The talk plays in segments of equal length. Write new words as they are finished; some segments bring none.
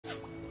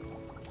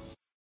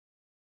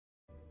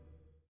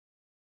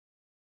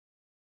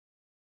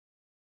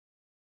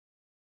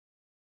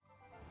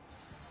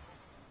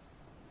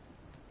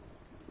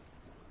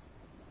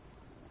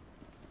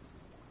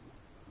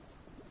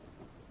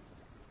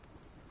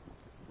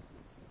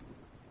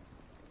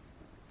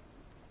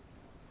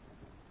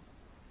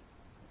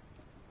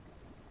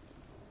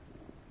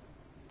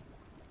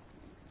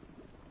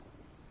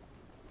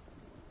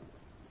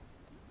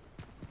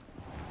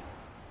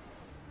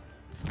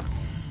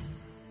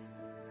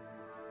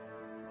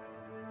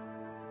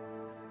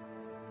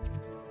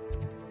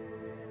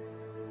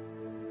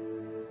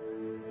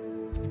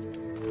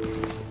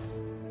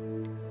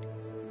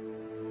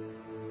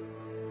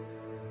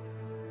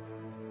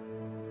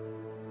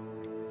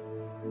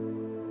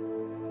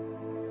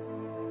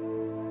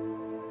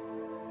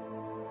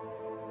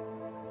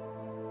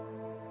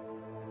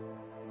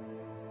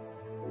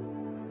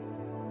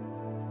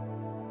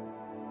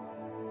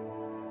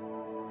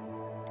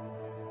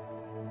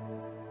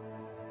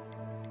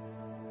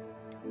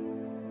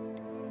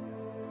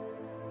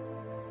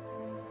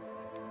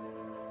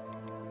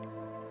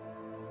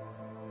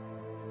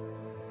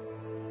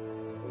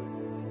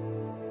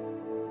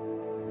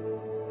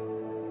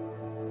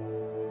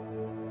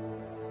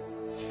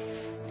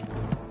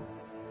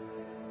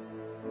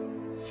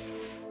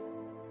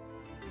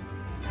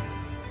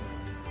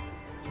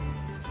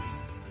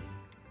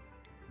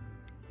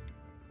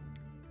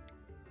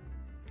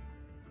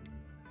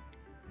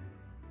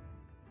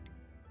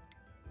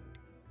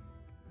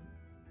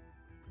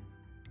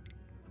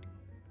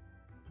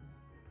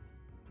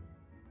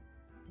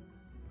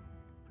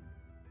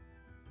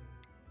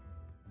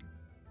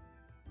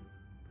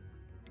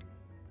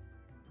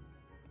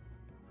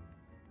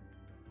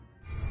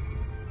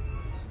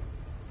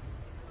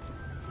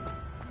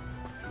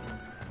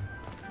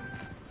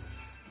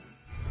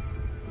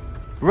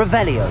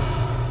Revelio.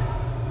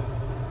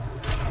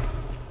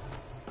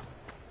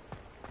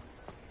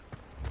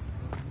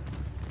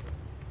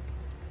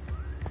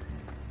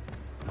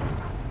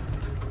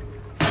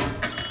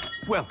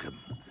 Welcome.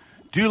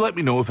 Do let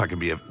me know if I can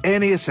be of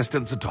any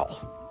assistance at all.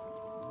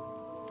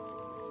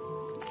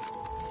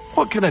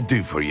 What can I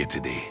do for you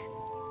today?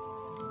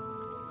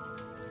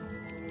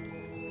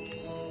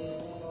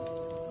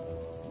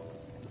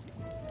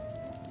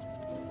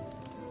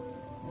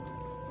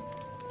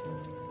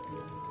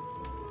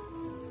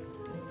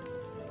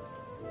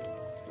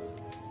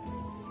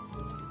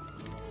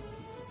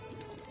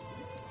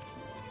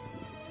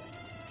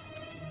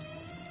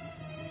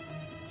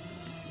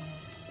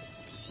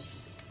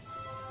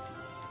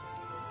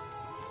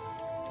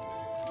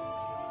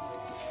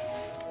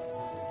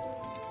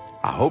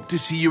 I hope to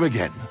see you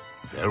again.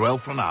 Farewell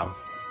for now.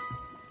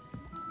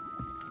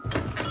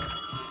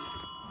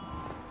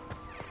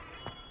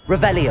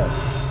 Revelio.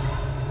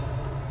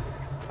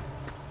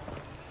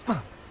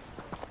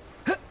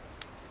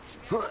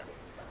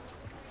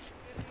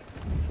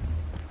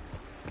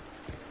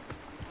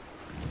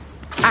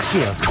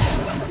 Accio.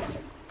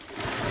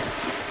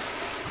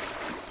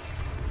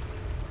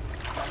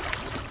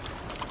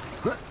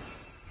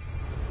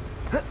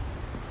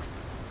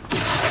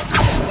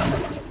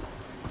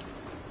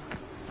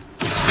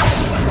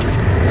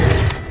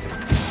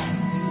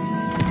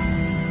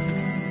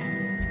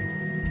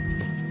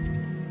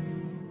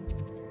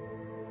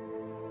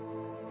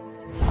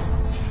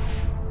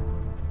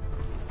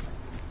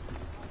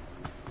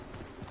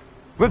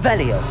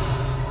 Revelio.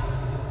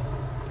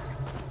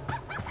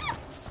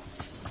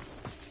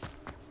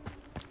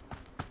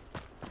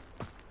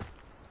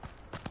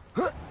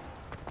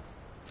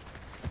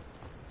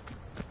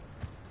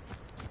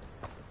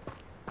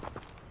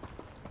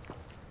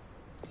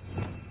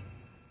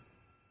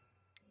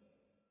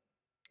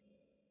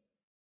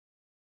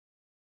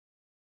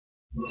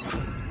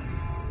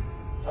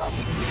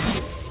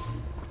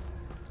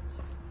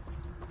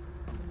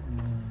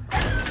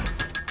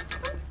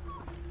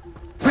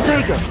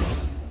 Protego.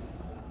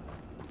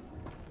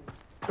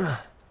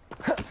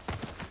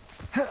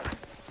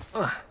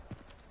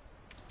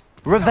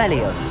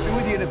 Revelio. Be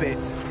with you in a bit.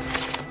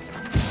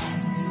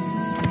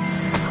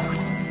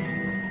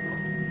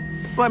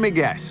 Let me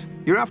guess.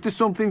 You're after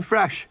something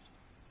fresh.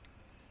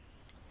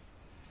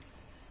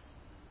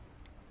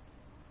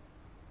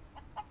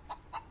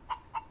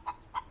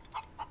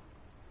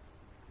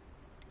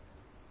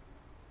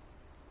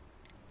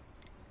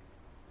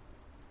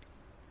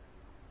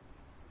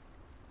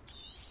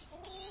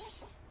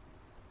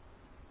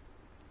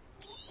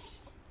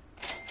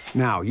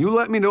 Now, you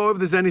let me know if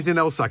there's anything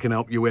else I can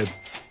help you with.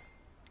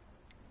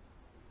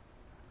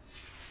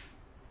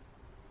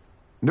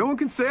 No one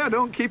can say I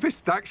don't keep a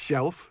stacked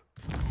shelf.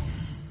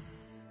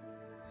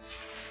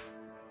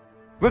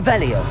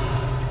 Revelio.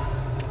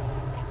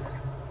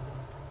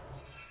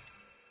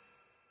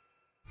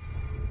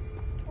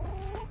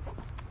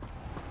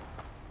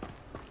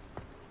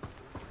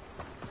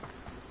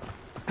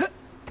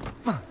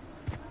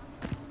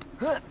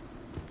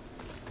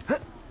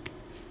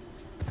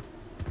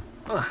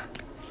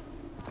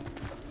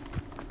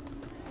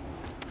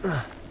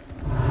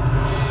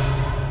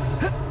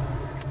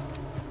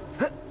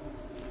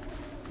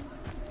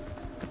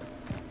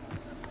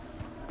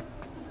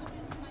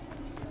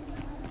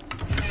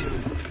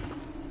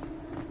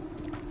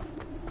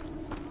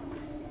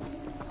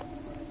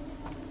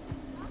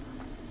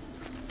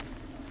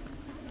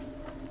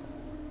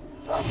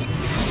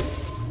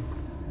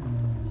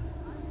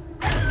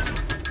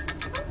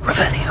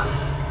 Revelio.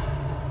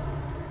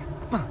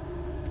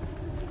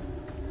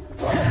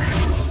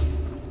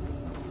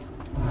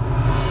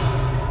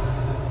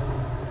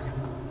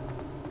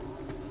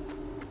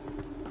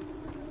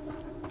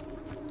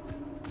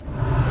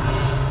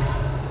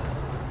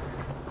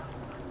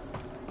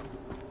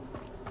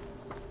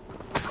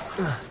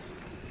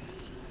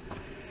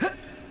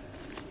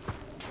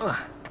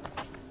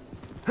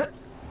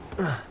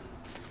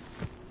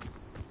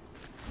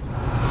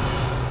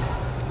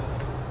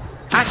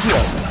 Accio.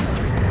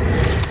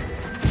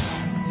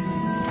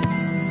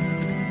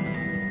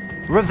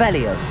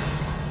 Revelio.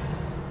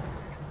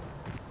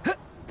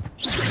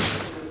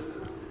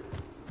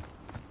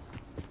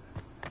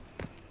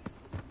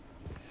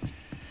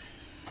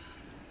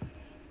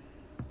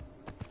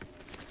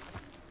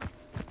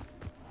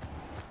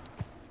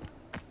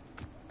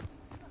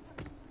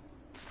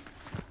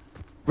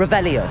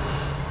 Revelio.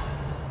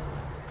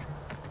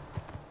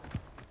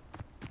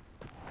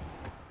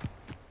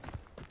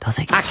 Does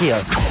it?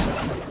 Accio.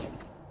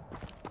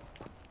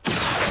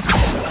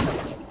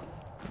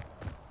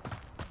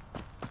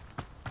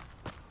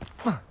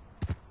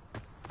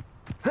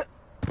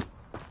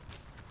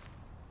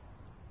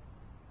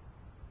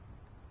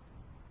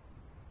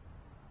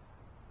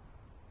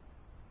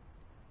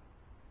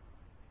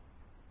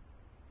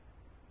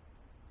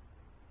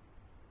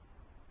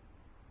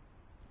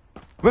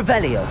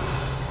 Revelio.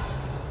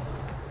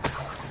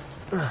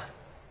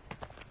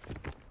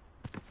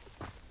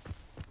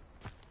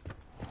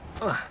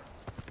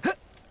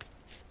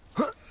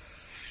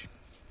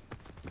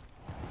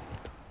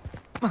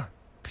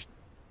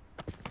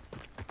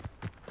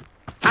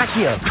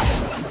 Accio.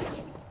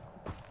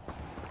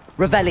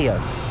 Revelio.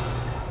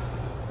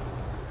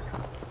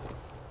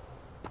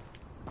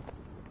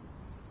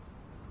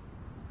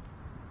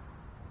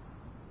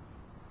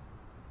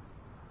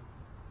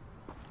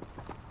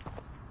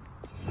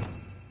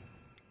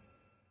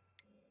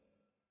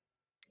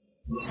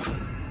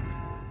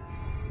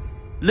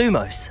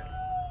 Lumos.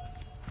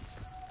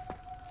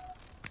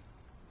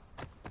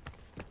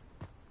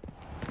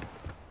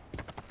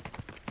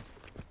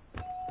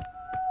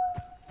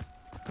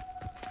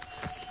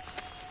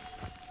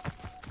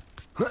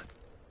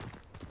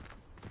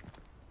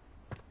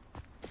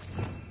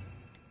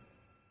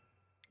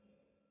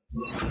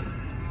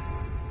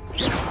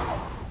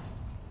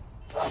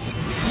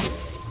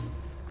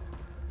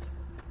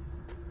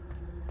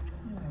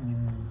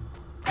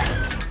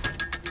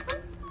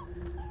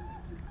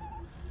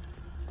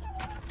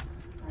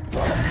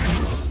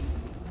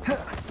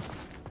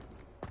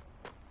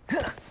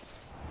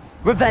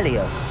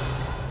 Revelio.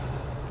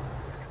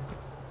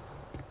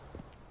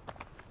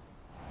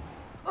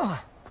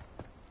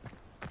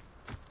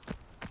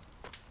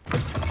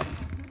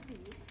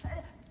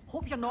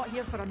 Hope you're not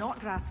here for a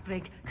knotgrass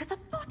sprig, because I'm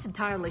not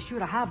entirely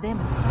sure I have them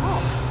in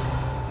stock.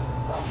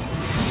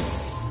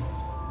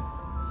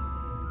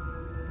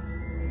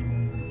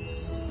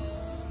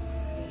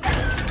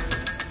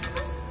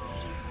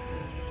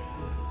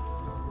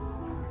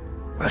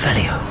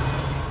 Revelio.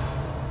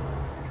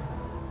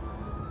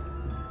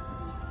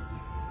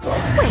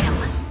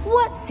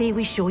 What say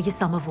we show you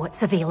some of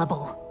what's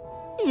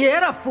available?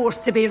 You're a force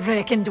to be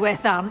reckoned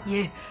with, aren't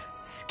you?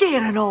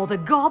 Scaring all the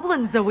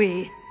goblins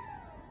away.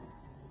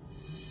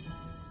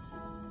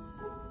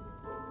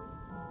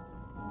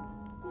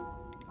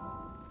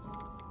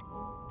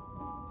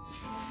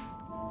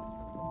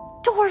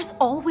 Doors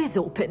always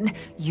open.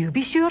 You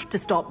be sure to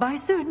stop by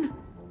soon.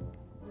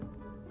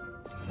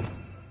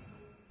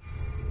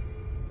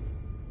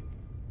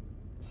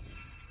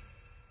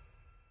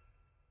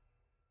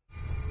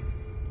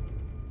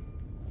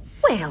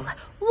 Well,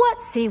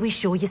 what say we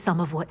show you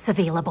some of what's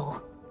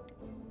available?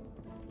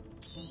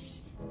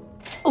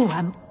 Oh,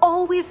 I'm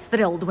always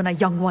thrilled when a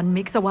young one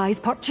makes a wise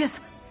purchase.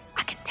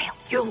 I can tell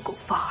you'll go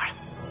far.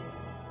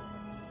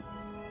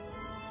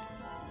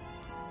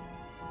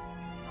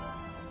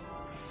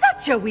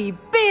 Such a wee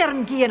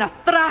bairn gieing a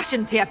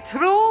thrashing to a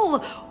troll!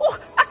 Oh,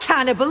 I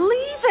can't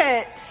believe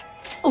it!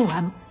 Oh,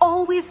 I'm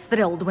always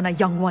thrilled when a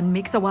young one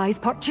makes a wise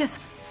purchase.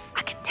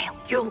 I can tell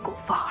you'll go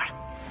far.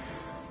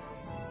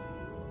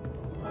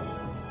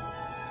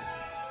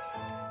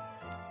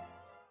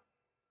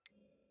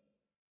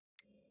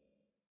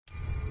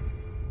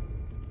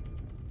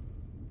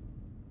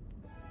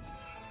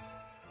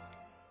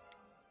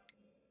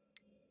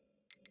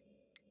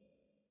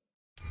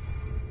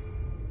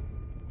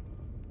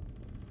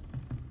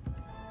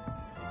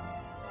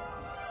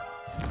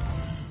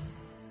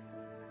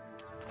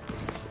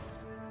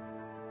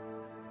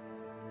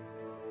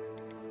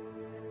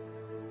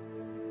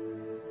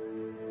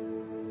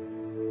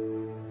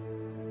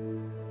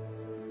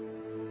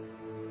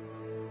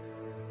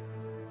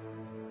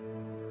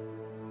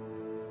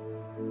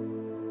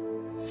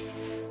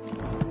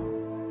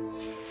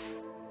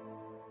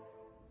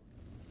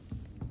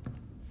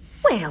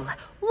 Well,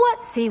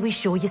 what say we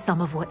show you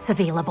some of what's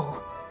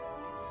available?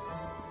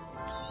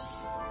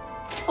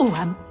 Oh,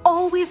 I'm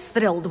always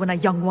thrilled when a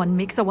young one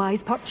makes a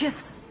wise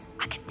purchase.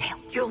 I can tell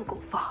you'll go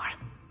far.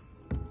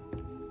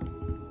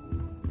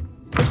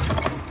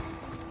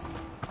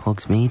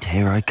 Hogsmeade,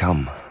 here I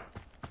come.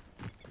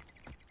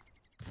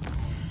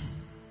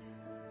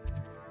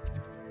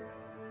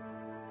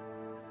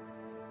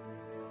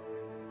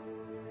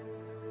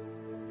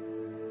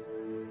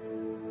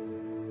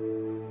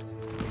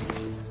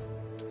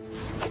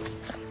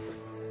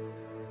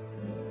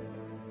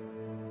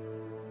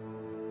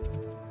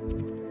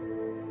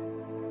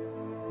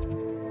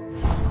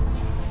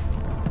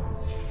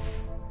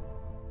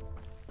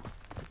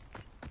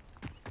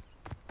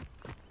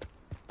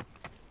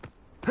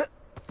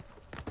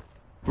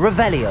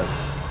 Revelio.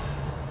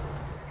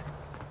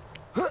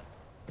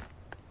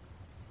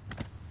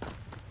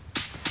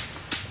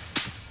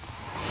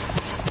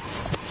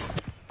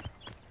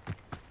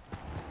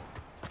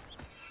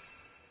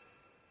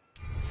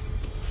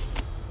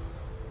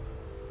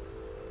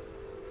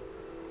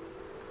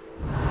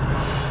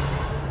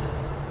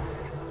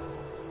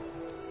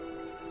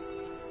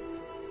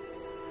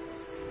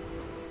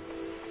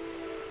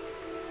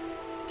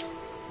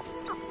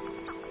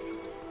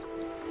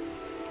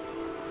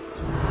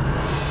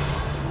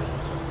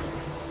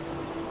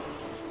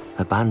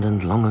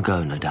 Abandoned long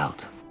ago, no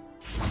doubt.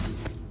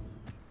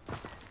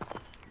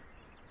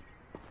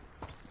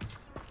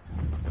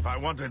 If I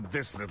wanted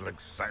this little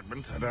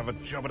excitement, I'd have a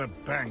job at a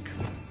bank.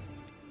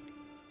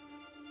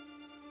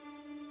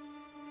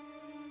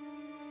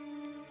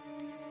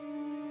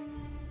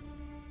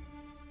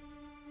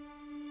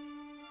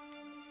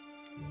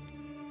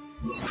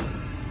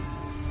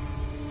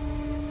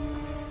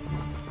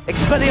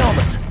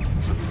 Expelliarmus!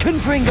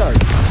 Confringo!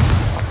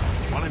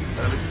 Want him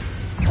early?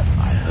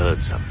 I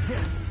heard something.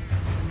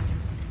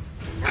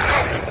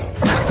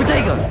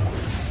 Protego!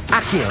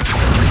 Accio!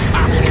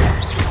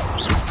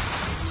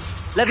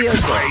 Levioso!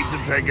 Afraid to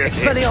take a hit.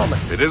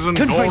 Expelliarmus! It isn't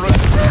Confringo!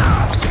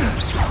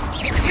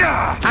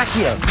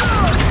 Accio!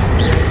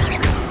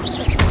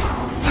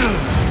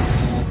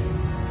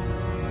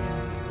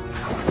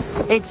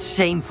 It's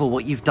shameful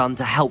what you've done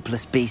to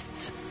helpless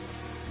beasts.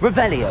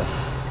 Revelio!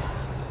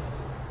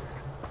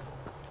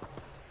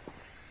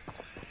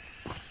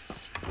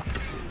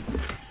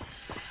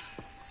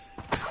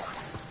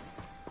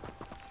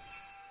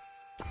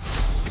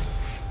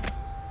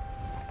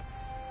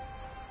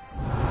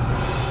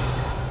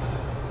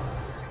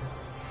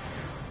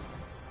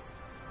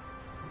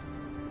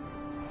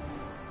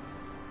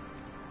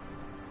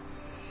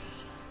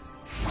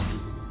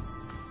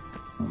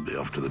 We'll be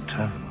off to the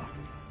tavern.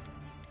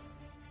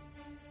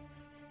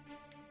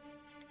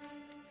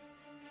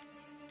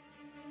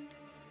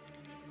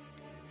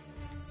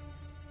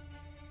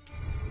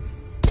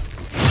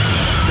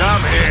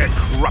 Come here,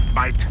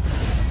 crupmite.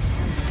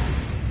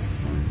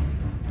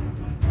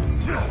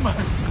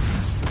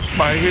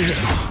 My ears.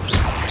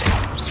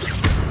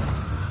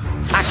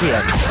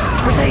 Accio!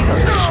 Protego!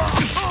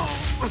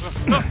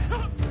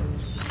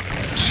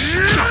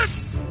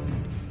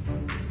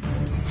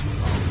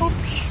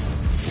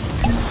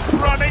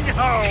 Running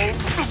home.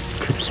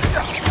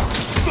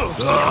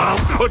 I'll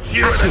put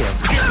you in a...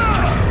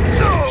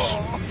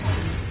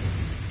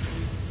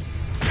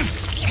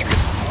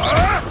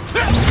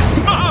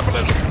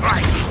 Marvelous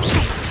strike.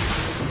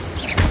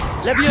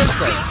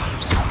 Levioso!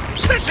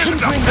 This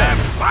is a fair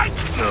fight.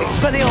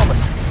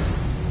 Expelliarmus!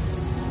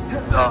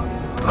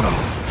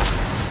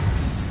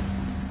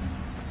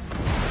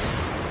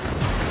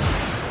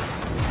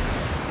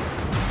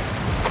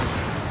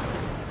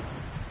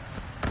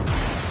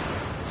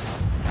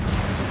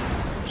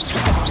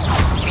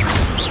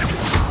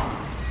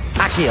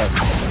 Accio!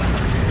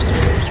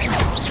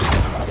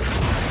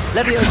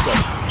 Levioso!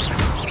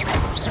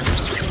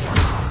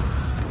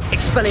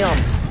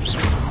 Expelliarmus!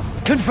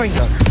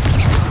 Confringo!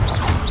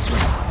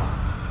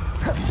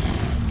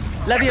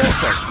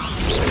 Levioso!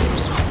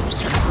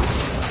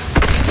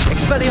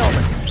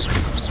 Expelliarmus!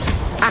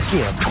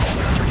 Accio!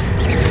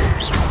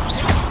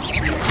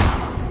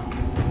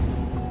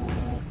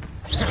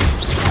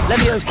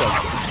 Levioso!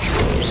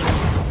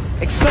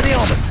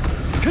 Expelliarmus!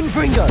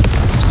 Confringo!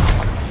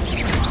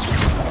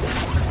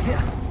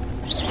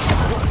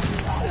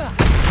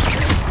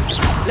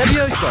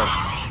 Levioso!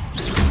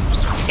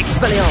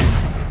 Expelliarmus!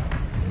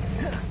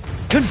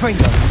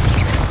 Confringo!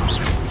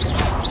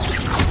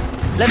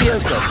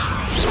 Levioso!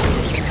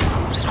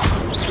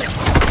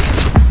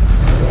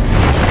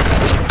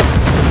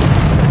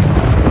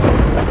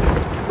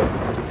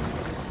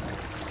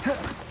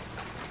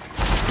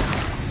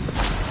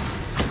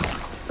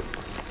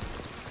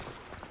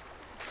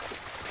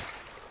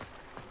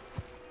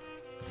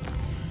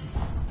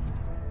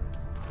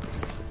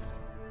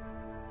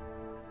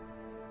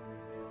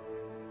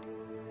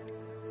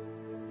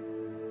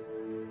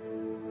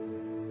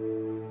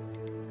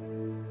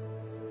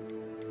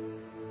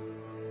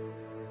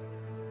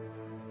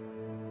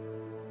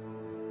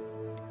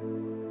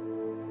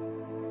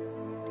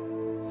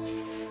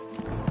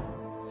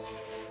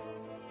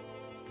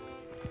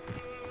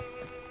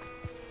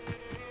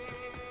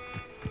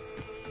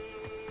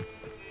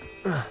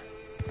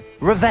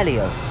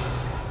 Revelio.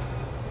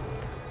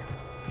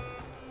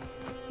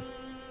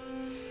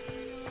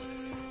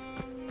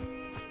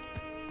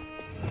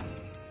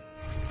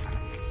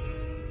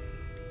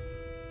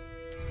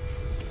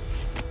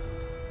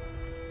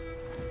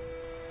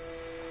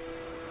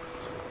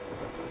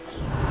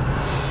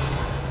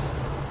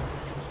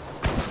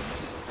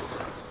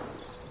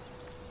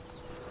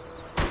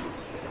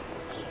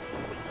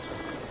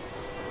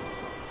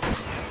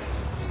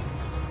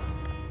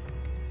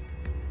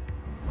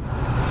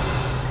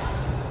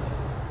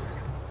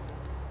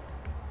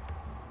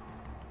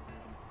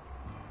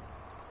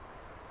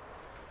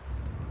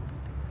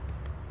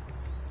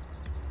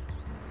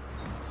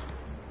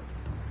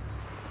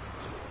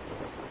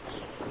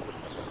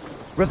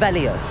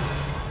 Revelio.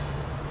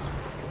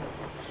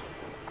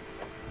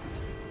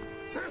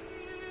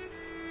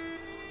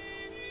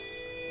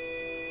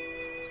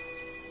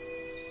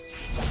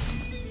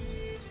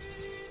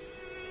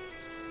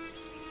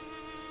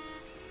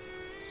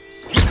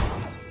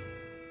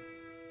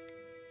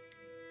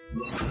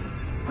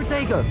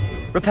 Protego.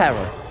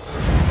 Reparo.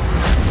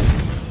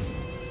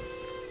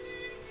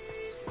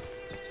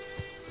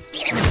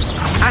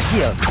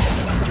 Accio.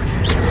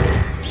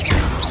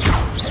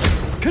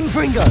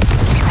 Confringo.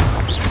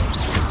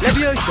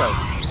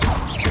 Levioso!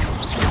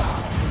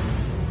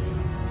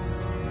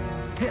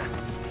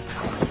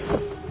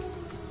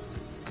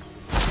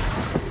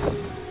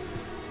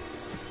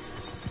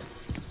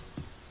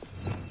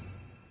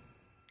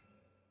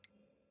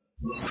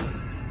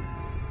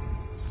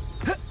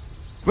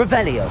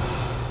 Revelio!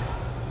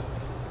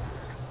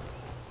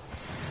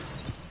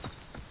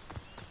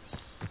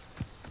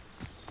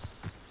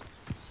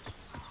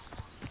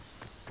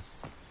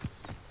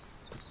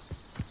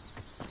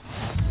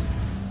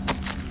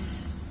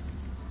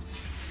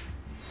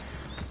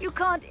 You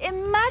can't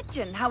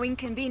imagine how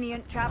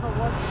inconvenient travel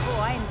was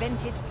before I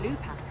invented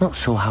Floopan. Not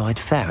sure how I'd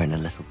fare in a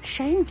little.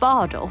 Shane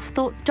Bardolph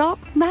thought dark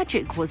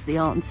magic was the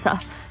answer.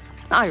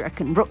 I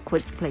reckon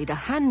Rookwood's played a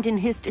hand in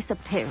his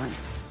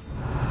disappearance.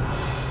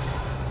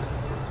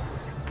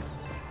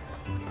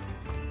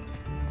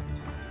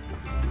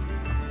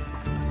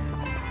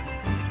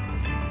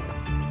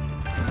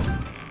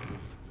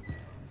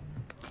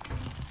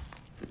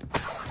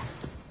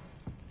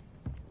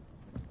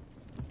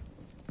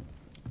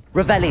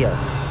 Revelio.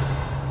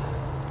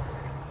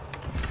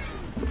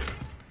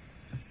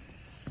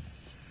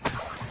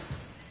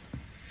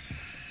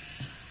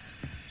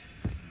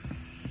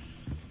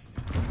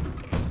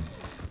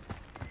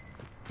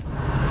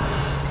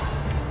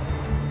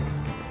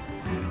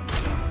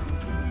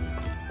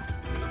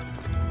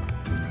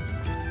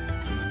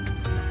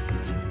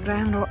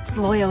 Ranrock's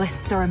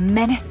loyalists are a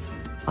menace.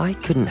 I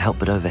couldn't help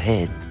but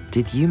overhear.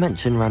 Did you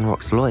mention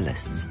Ranrock's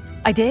loyalists?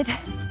 I did.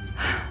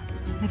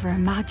 Never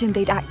imagined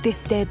they'd act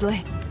this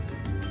deadly.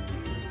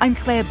 I'm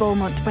Claire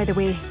Beaumont, by the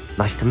way.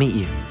 Nice to meet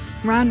you.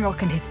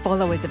 Ranrock and his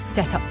followers have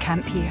set up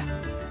camp here.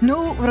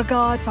 No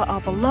regard for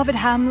our beloved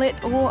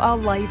hamlet or our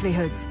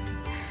livelihoods.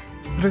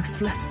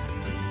 Ruthless.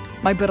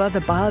 My brother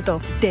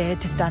Bardolph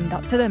dared to stand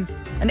up to them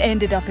and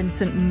ended up in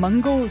St.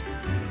 Mungo's.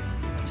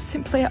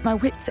 Simply at my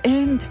wit's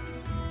end.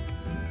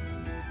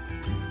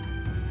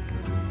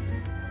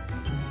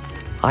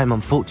 I'm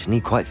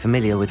unfortunately quite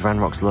familiar with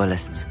Ranrock's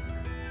loyalists.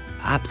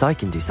 Perhaps I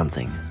can do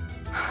something.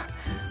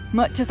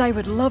 Much as I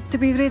would love to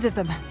be rid of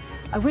them,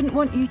 I wouldn't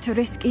want you to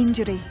risk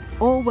injury,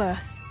 or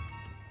worse.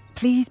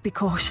 Please be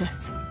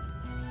cautious.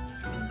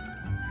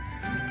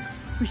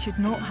 We should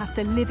not have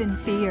to live in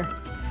fear.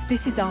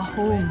 This is our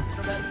home.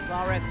 Instruments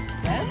are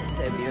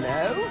expensive, you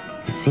know.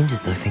 It seems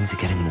as though things are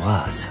getting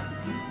worse.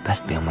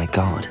 Best be on my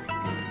guard.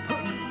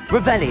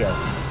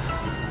 Revelio!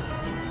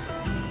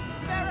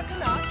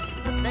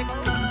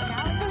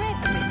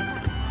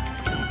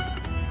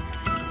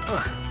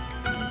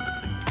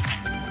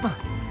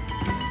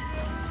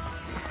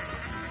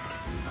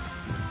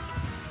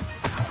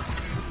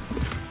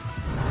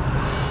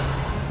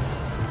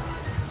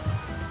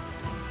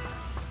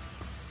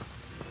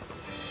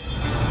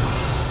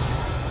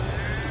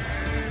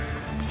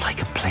 It's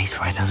like a place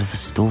right out of a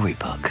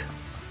storybook.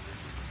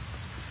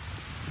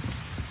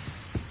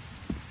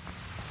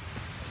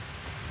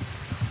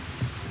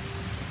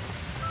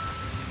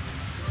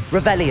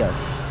 Revelio.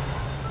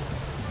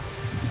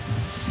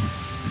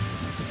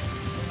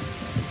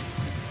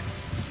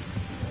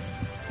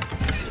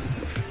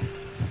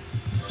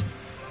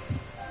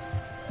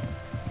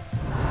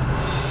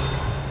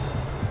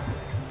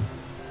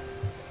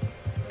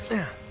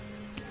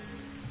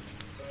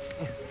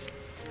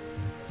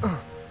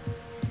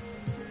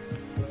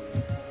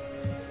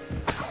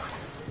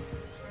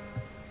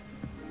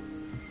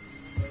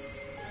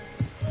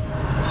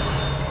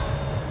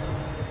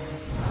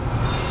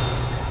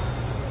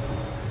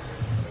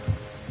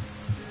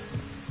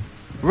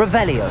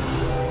 Revelio.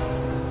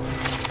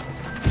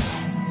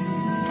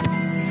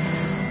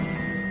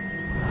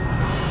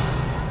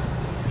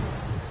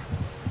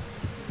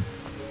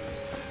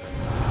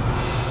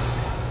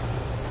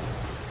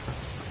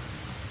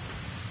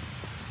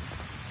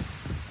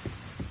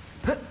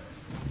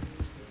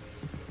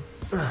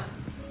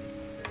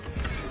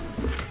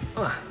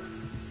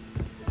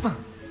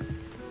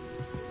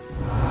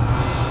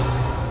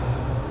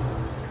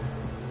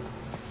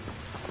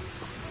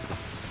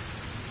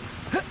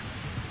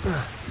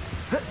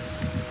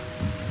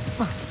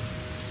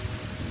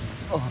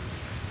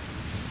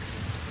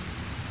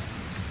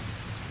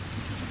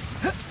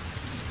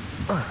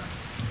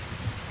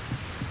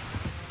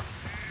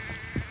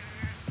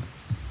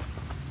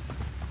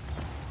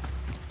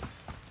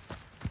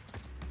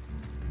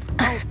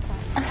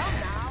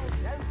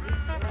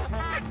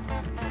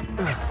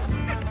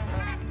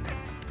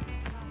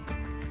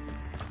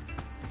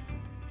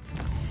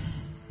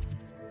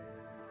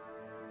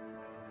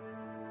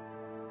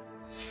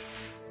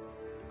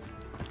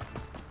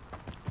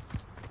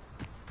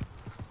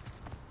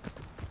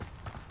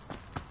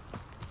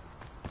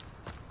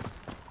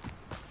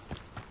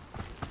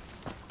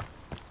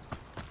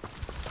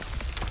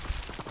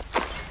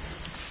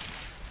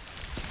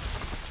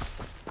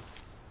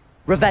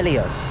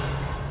 Revelio.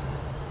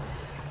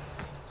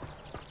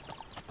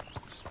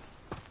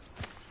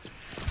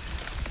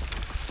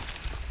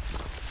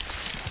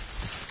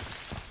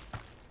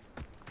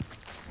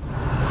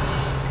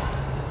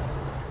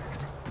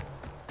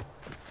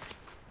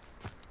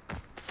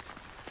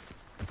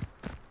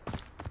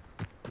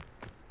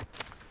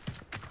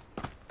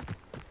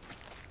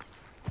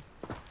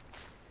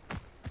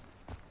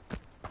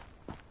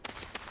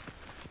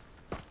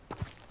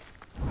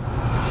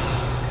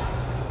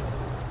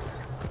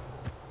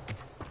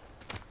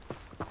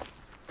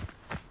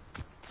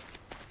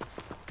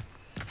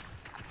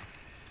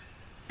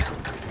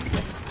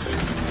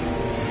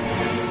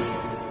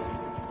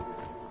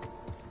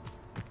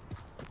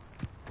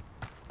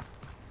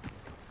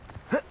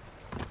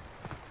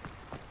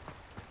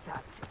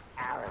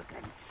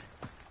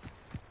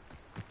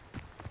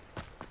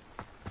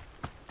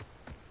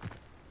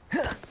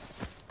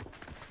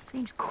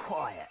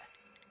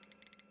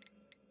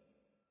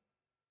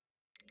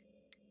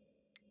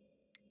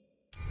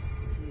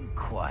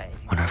 quiet.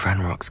 One of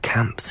Ranrock's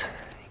camps,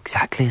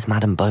 exactly as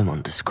Madame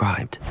Beaumont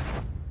described.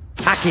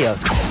 Accio!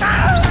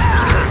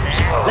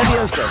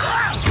 Levioso!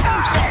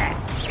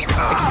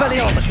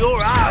 Expelliarmus!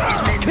 Sure are,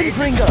 isn't it?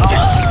 Confringo!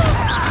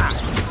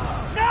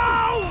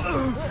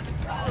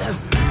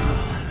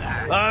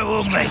 I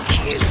will make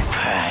you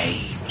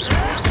pay.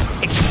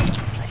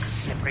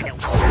 Slippery little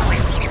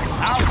savage.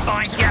 I'll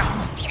find you.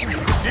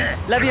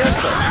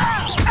 Levioso!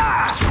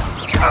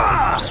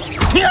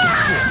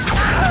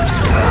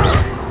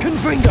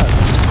 Confringo!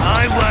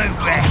 I won't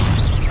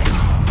rest.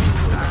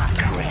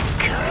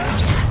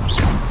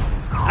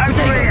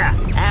 Over here.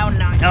 How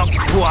nice. Not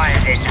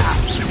quiet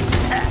enough.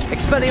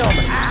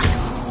 Expelliarmus!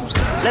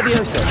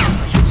 Levioso!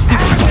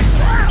 Stupid!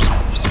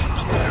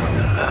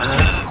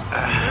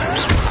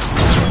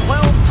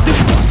 Well,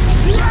 stupid!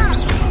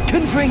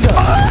 Confringo!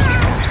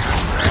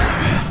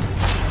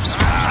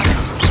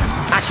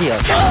 Accio!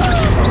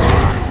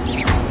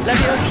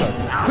 Levioso!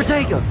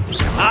 Protego!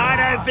 I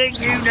don't think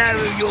you know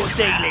who you're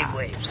dealing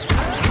with.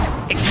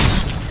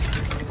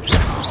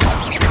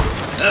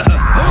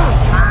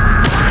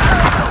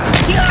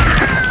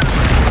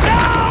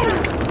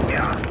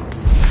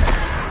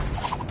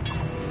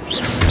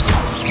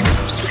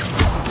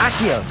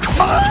 Accio!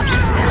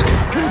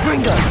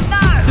 Confringo!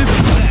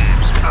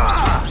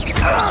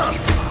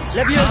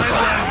 Levioso!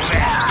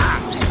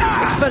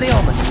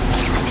 Expelliarmus!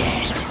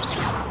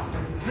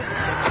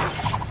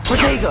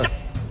 Protego!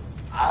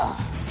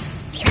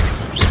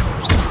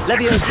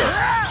 Levioso!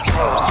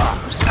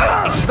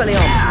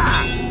 Expelliarmus!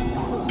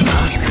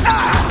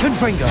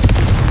 Confringo!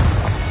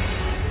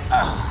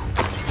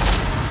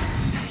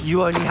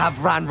 You only have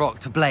Ranrock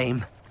to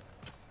blame.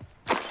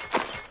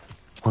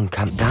 One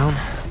camp down,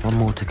 one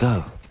more to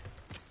go.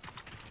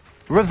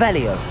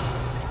 Revelio.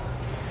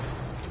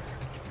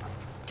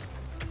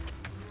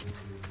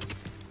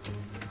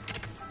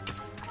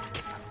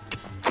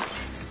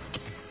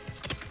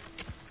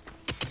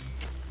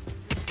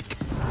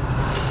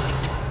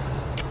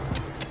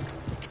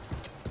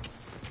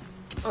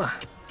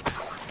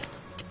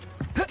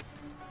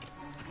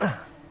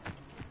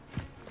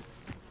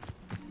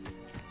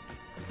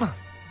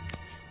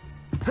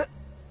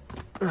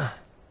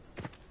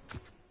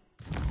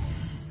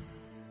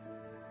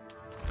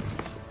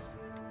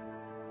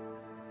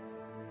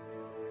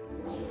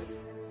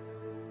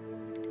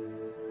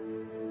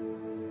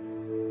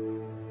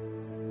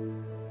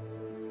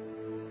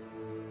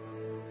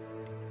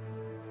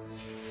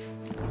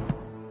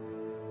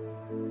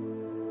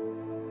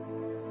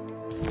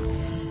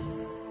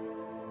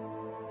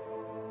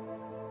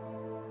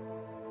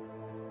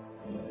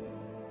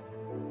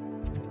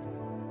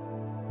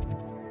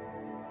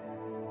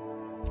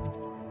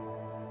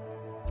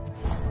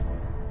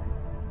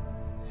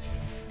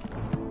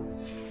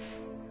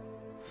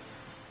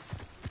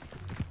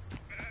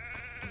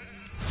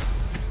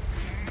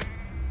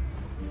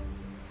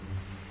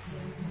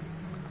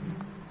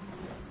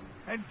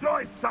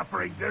 Enjoy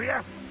suffering, do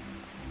you?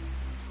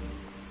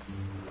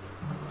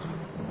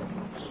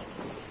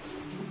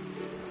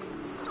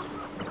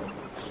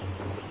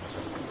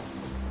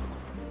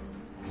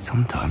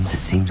 Sometimes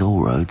it seems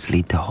all roads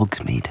lead to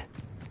Hogsmeade.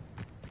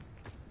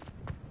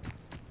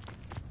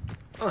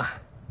 Hello.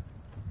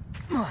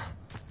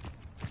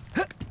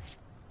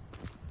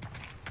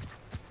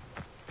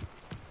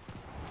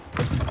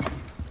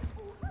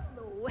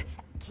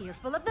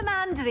 Careful of the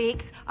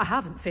mandrakes. I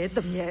haven't fed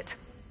them yet.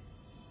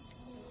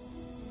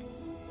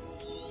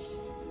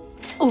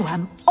 Oh,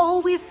 I'm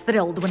always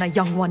thrilled when a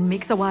young one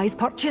makes a wise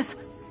purchase.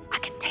 I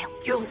can tell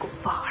you'll go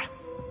far.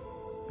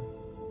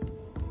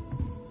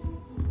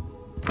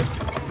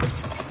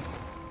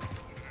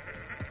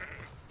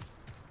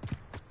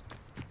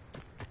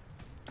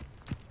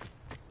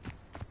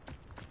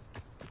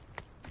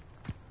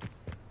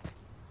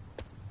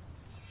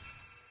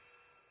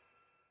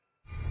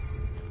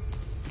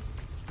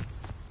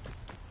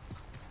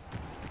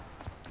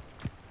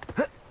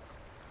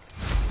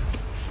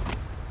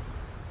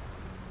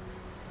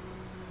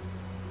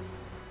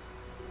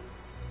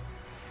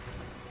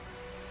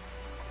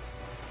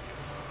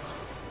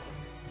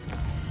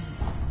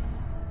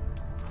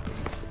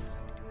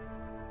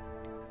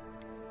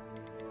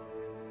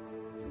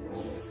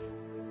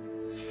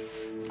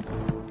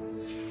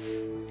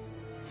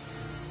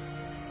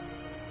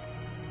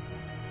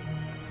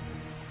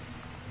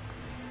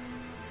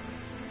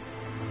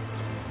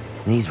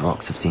 These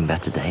rocks have seen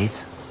better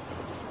days.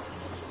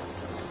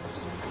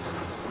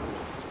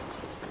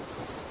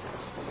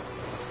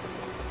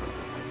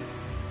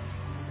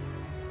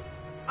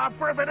 Up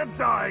for a bit of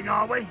dying,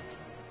 are we?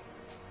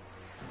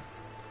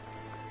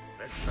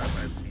 Let's have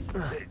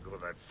that pig or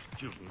that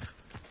student.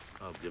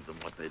 I'll give them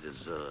what they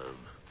deserve.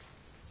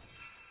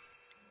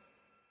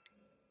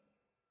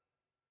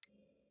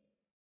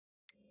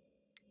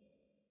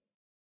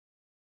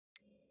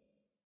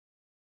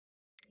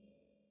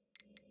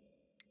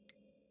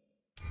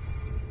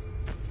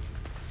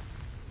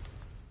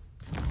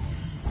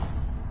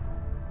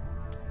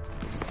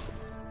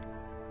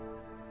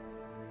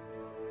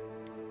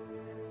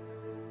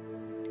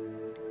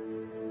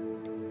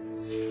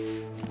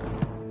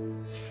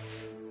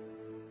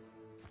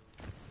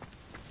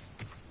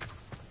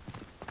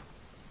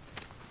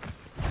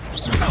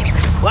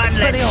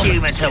 less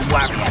humour to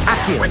worry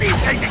about. When you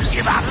say to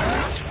give up.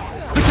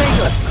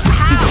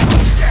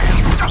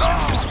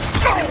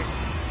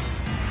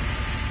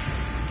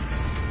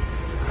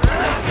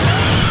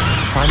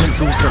 Assignment's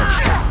all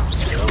finished.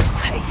 You'll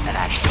pay for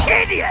that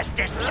hideous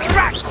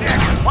distraction!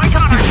 Why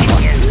can't I hit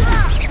you?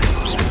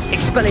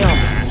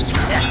 Expelliarmus.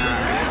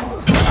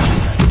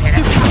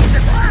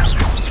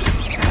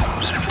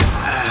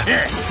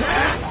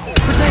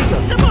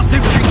 Someone's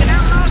been freaking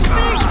out last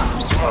week!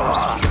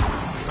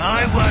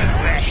 I won't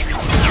rest.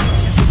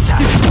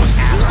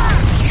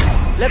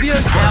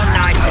 Leviosa. How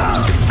nice of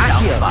you,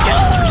 Accio.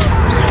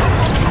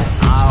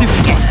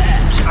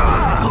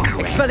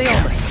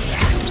 Expelliarmus.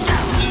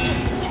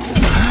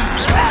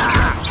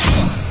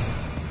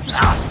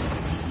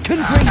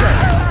 Confringo.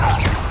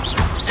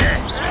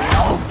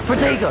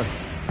 Protego.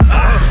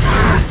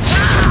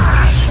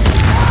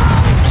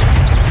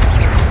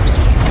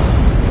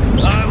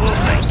 I will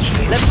make you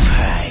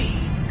pay.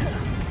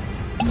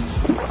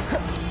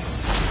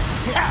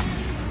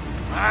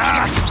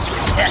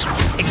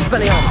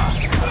 Expelliarmus.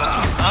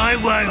 I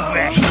won't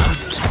rest.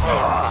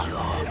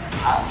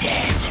 You're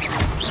dead.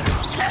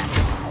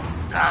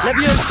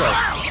 Leviosa.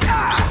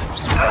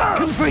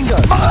 Confringo.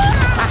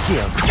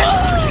 Accio.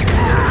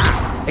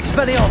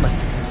 Expelliarmus.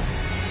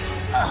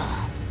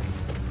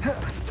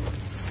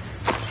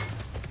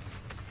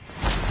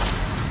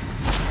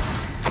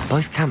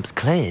 Both camps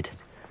cleared.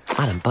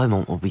 Madame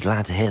Beaumont will be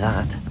glad to hear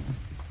that.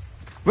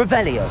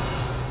 Revelio.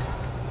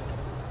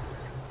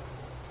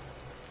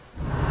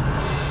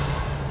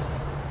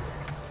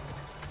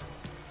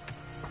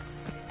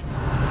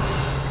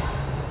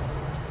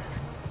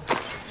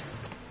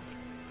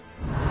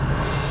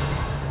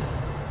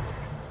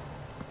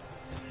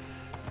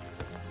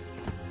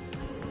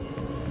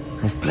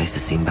 This place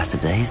has seen better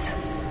days.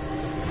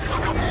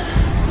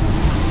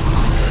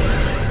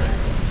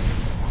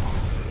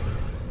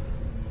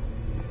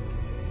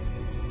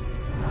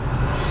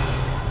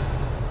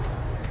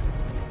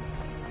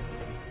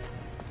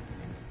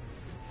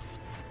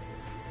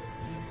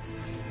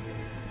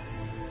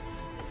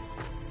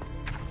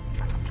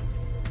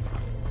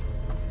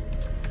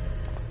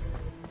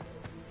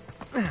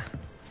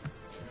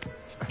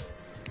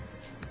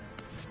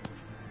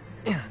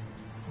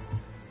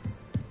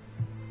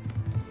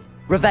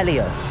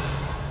 Revelio.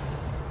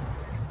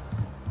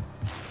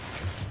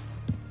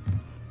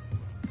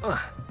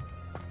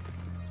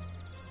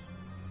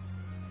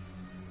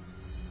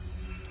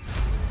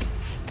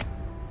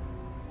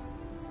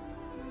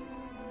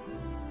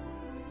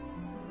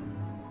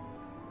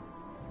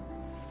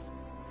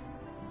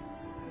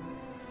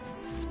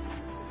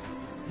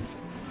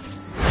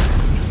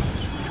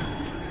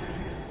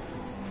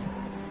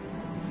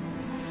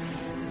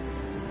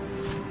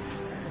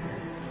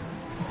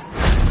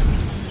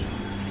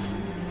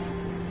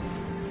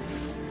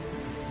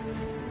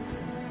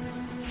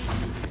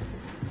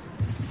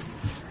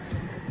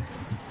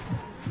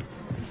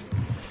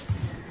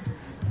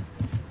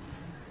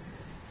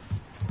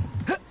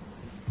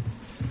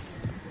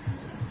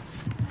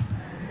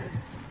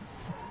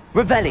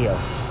 Revelio.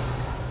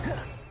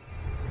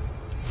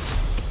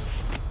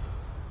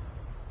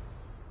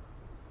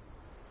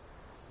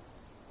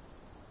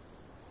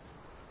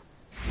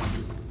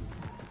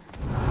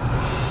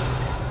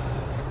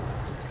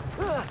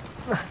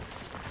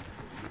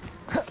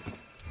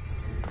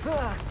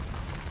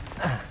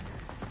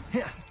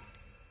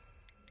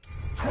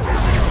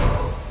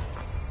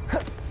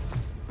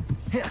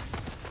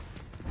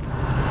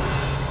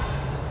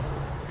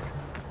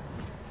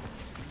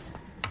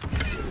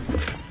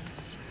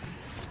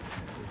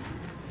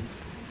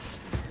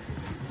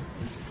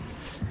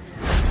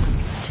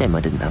 Shame I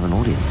didn't have an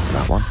audience for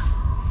that one.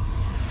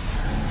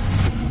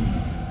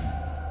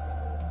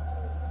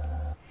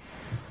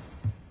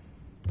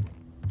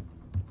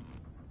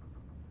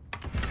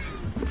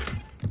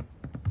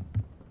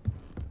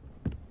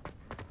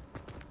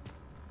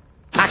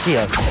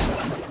 Accio.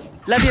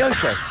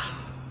 Leviosa.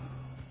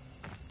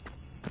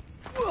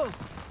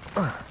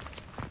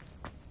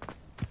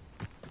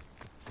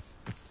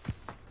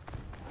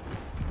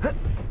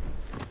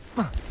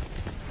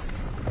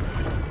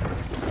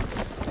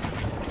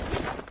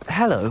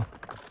 Hello.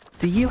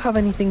 Do you have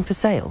anything for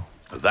sale?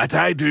 That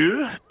I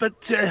do,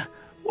 but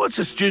what's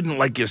a student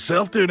like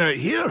yourself doing out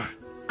here?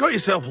 Got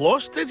yourself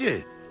lost, did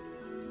you?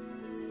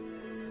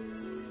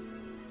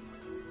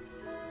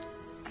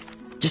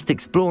 Just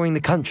exploring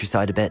the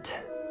countryside a bit.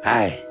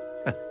 Aye.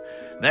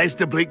 Nice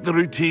to break the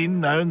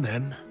routine now and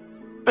then.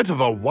 Bit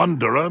of a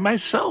wanderer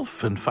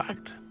myself, in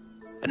fact.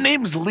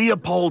 Name's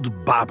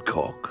Leopold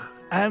Babcock,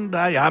 and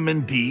I am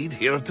indeed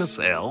here to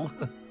sell.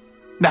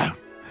 Now,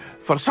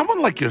 for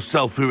someone like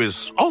yourself who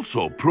is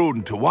also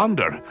prone to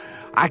wander,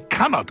 I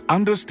cannot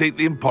understate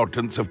the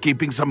importance of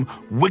keeping some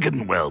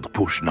Wiggenweld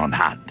potion on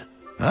hand.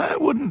 I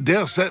wouldn't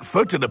dare set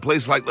foot in a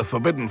place like the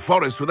Forbidden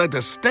Forest without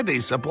a steady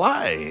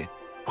supply.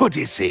 What do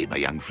you say, my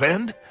young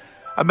friend?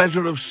 A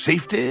measure of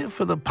safety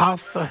for the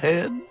path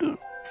ahead?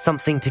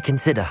 Something to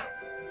consider.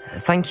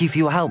 Thank you for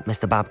your help,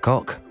 Mr.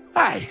 Babcock.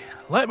 Aye,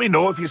 let me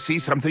know if you see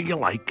something you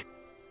like.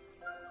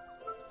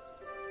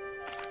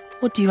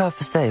 What do you have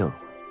for sale?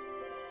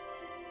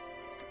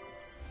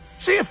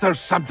 See if there's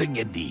something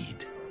you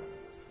need.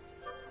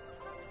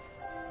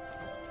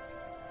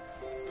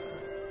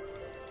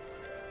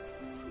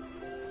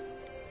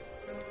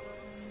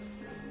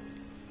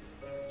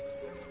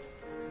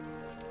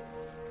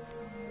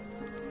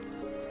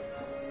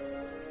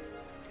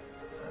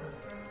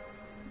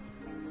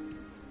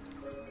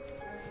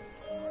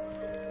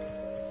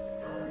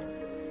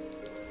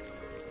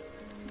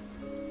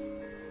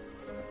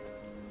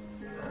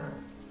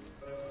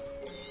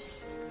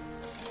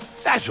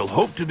 I shall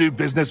hope to do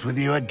business with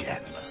you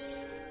again.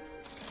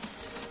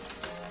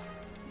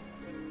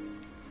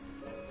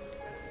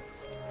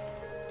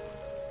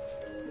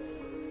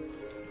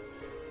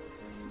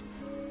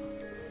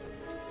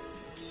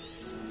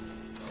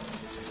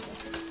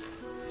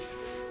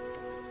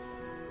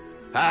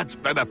 It's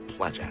been a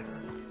pleasure.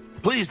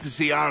 Pleased to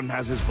see Arn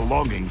has his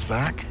belongings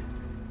back.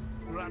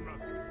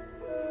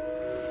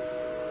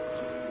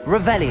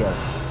 Revelio.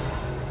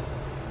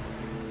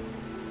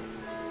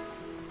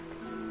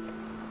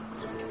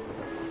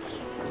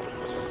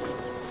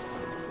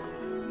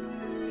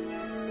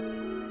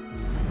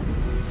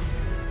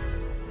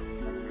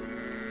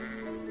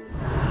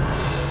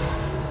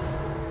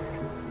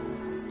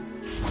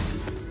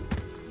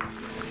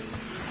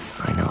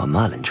 I know a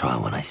Merlin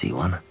trial when I see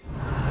one.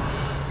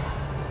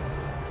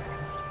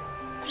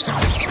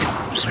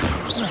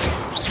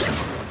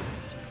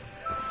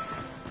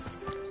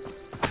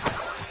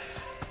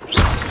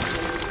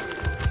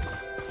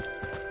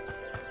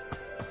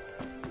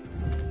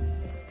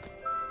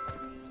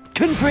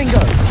 Confringo!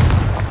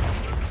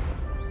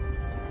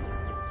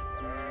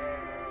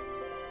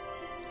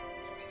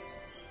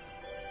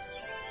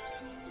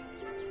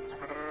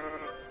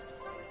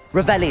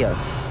 Revelio.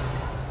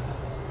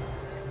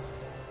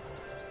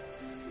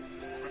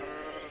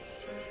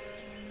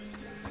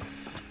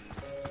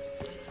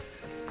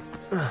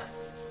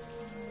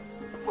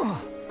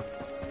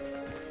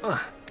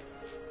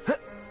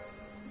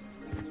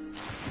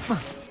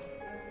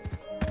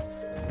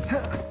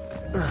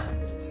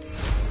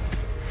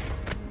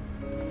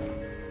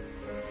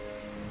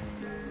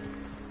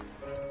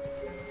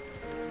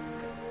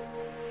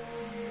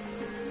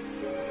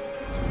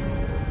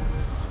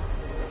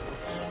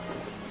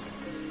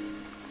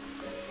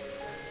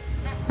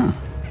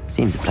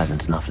 Seems a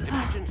pleasant enough little.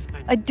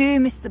 I do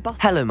miss the bus.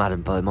 Hello,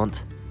 Madame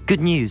Beaumont. Good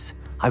news.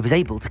 I was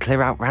able to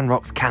clear out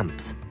Ranrock's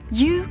camps.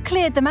 You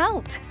cleared them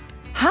out?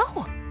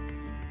 How?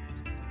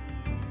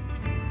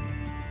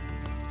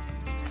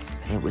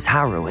 It was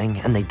harrowing,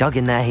 and they dug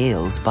in their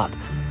heels, but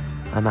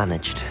I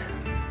managed.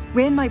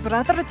 When my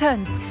brother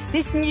returns,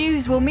 this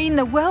news will mean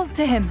the world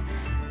to him.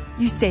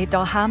 You saved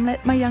our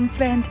hamlet, my young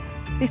friend.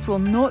 This will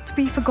not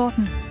be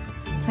forgotten.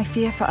 I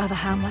fear for other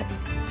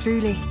hamlets,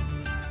 truly.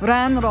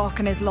 Ranrock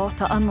and his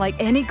lot are unlike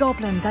any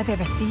goblins I've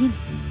ever seen.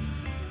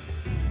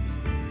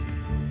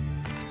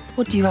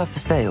 What do you have for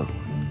sale?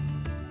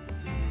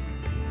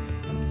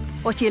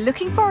 What are you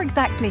looking for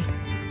exactly?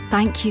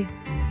 Thank you.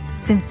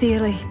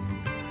 Sincerely.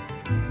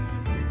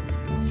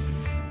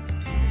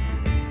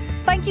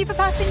 Thank you for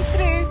passing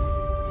through.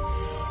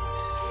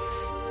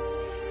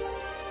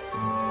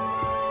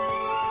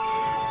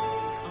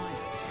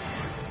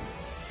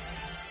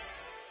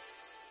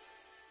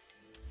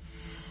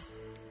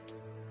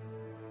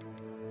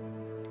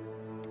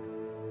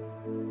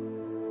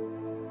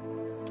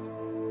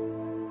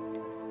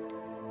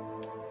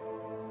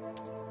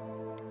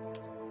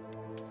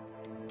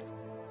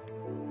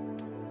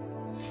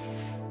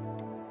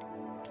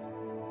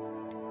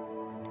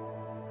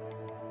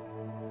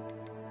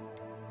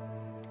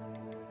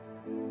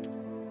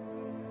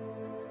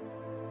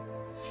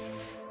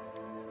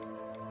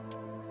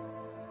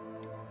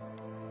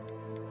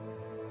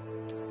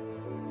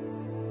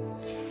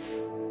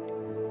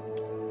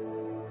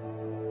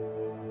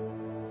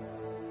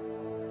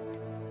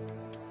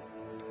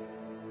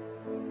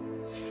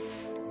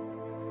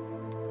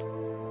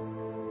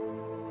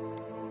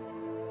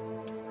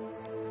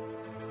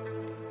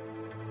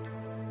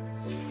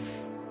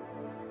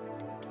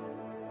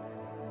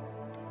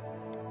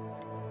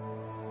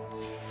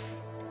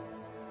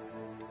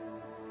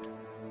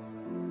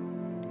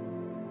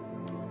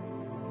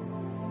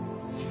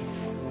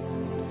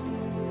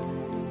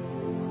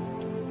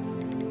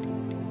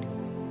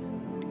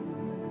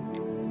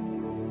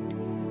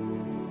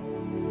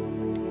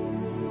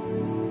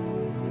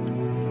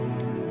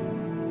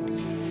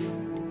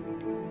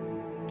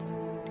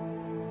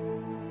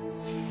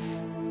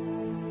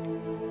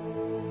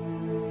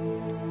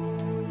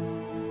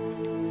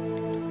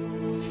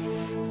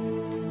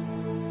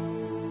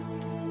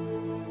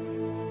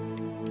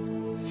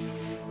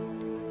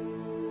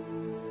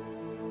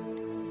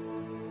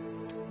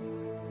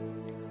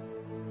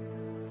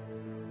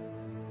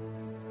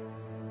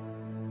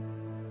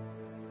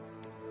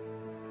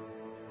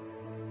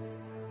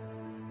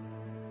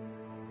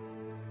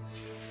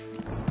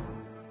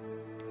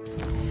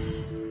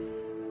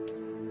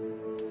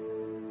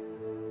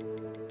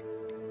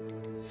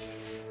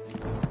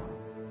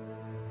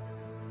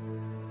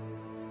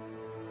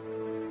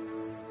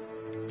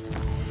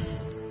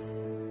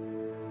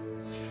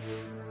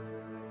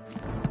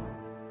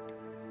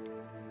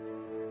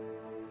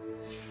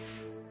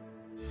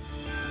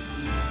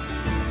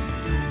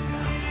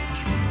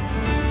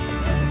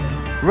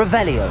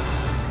 Revelio.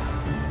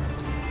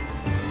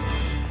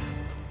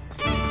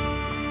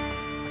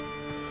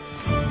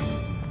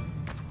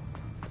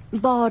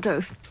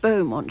 Bardolph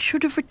Beaumont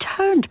should have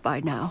returned by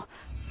now.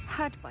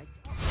 Had by...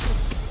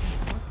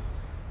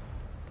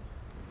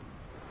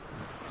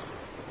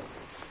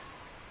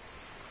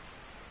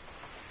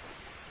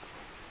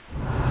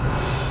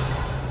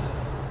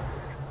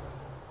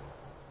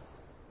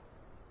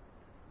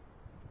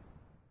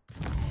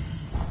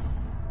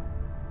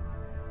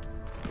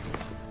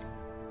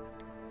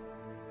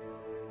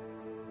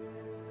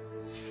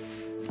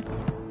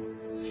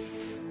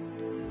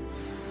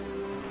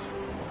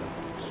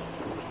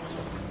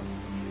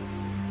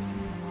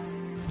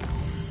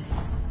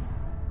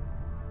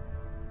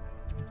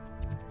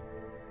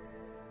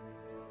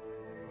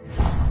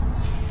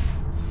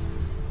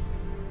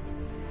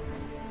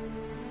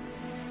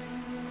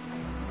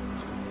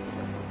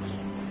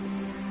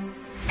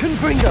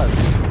 Confringo!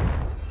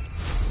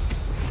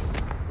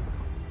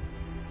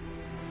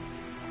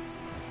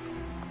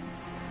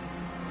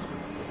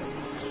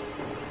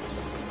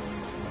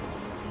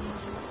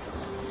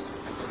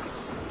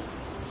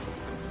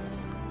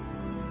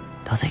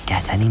 Does it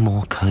get any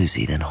more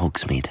cozy than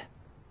Hogsmeade?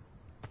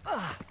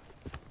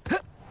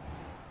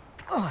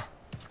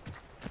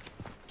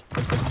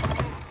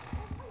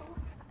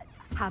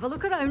 Have a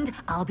look around.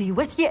 I'll be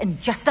with you in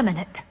just a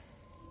minute.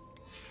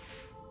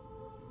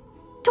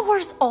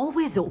 Doors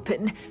always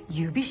open.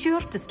 You be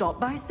sure to stop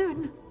by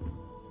soon.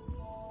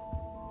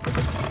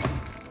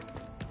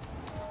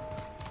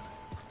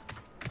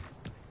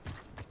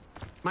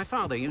 My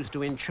father used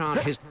to enchant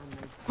his...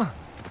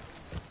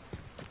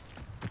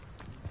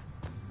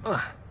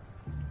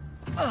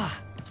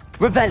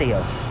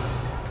 Revelio.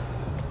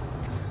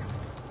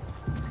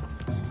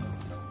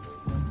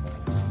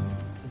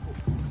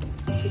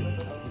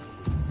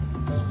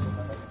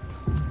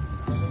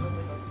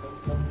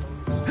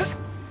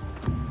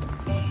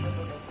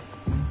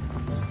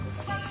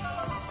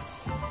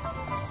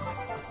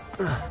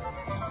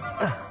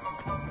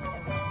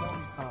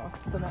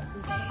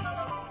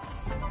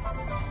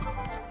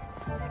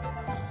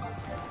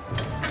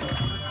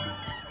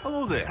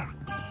 Hello there.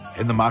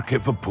 In the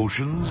market for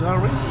potions, are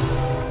we?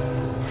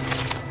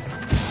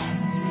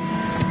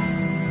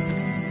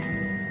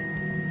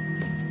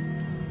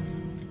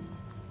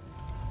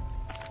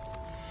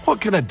 What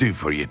can I do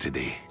for you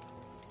today?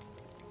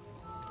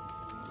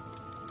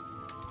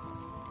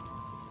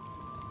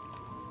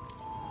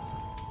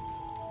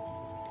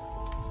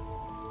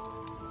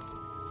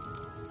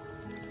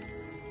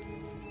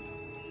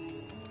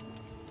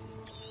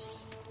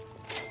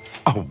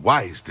 A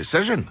wise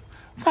decision.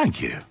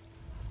 Thank you.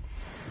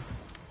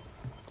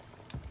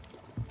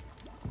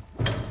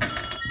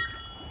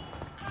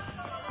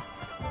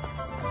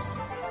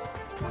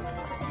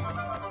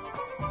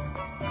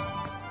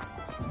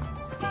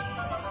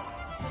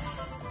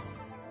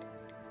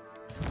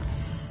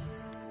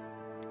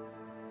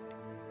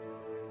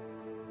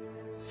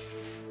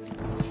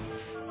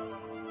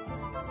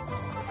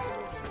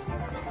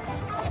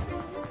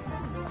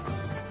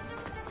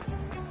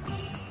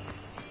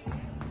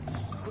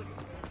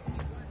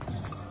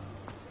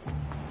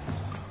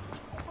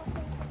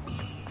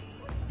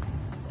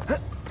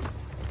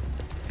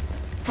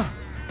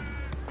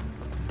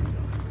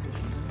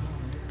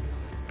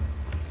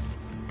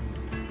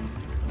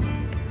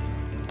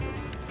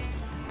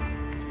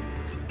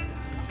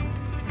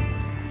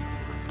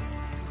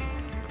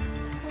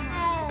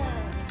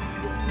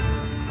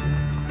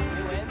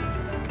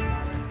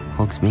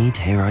 Hogsmeade,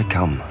 here I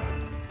come.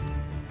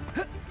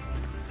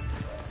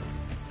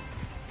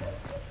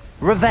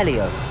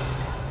 Revelio.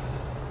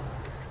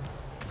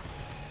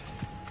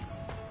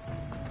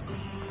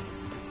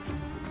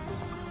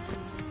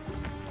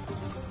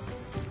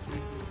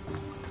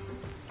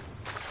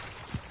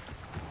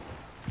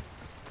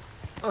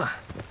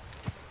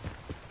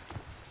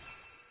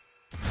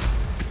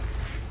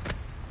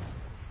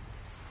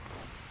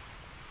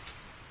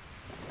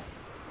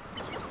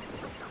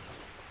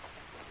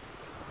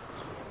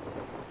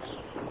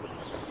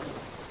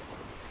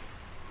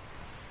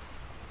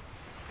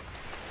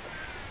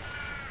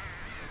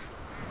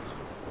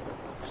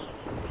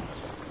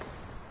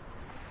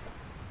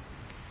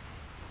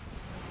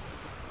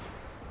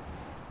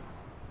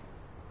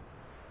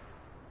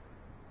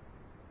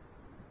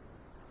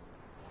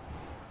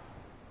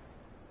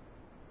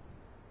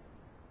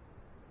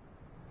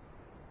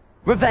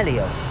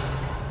 Revelio.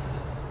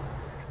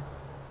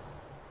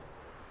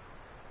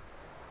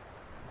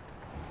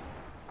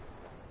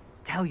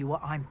 Tell you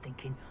what I'm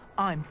thinking.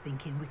 I'm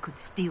thinking we could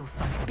steal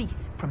some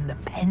beasts from the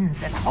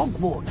pens at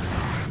Hogwarts.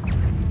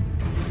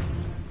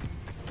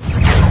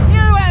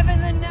 You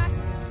having the knack?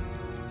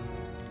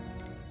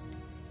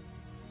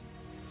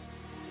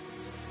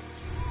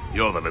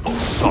 You're the little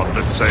sod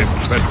that saved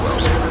Treadwell.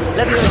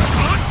 Levio.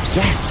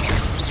 Yes.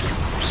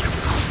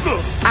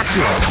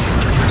 Accio.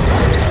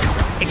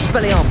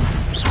 Expelliarmus.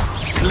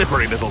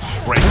 Slippery little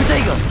shrimp.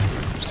 Protego.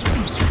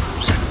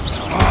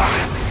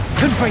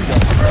 Confringo.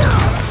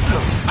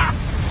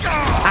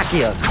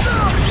 Accio.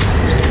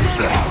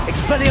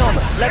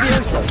 Expelliarmus.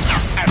 Levioso.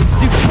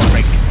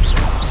 Stupid.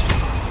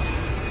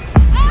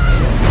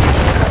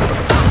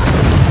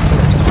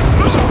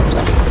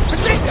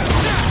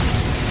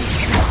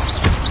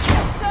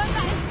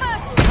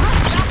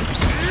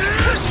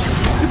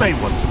 You may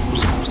want to.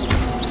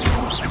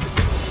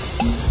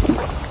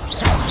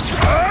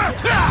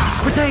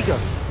 Protego.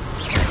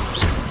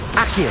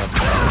 Accio.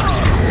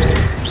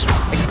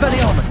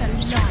 Expelliarmus.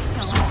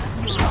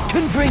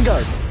 Confringo.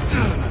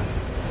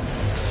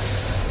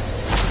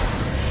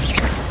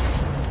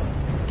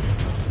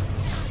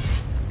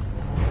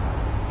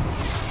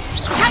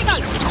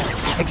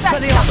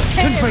 Expelliarmus.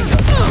 Confringo.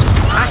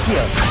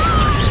 Accio.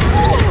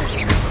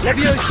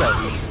 Levioso.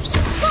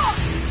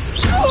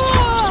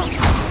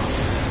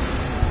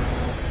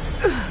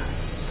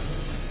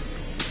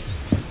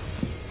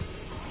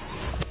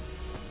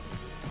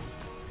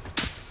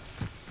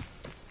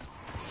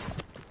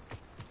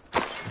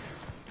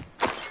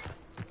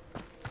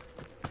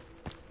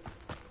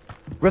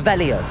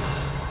 Revelio.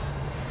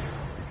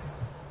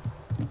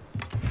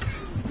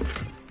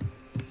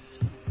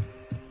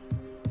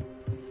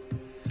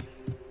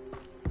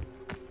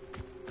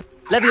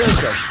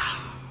 Levioso.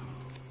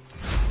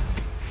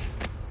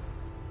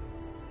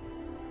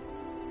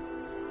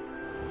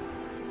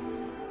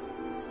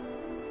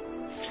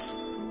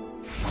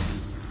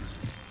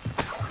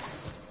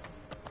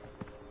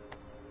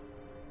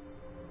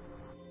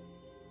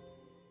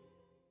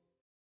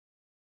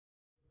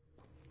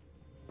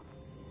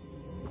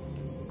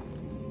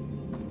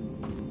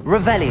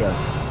 Revelio.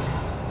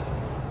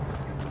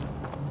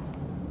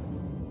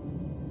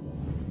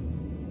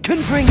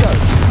 Confringo.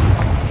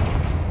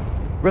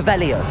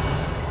 Revelio.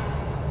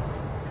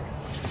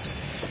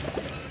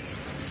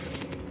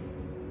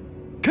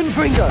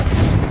 Confringo.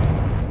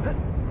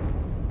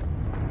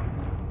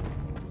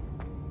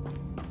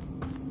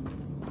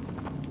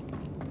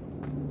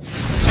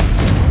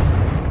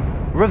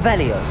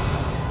 Revelio.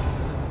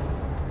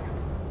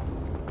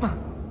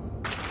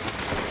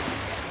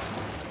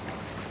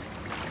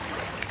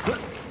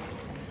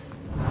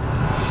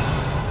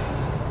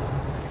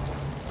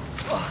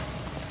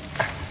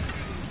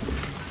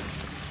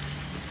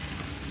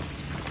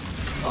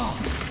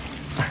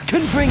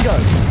 Confringo.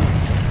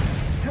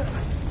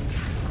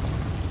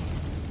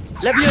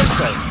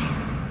 Levioso.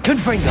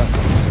 Confringo.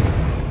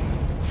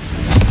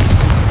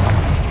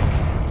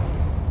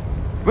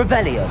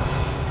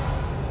 Revelio.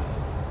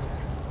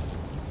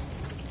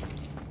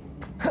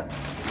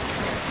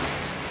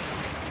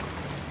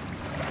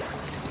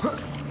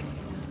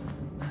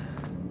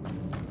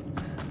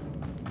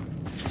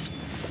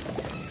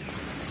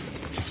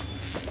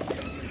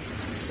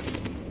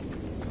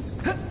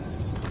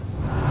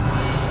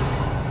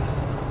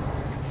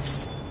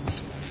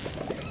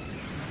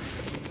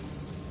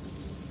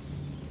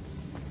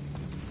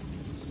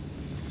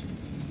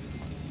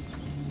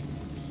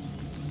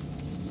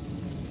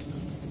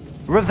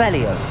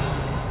 Revelio.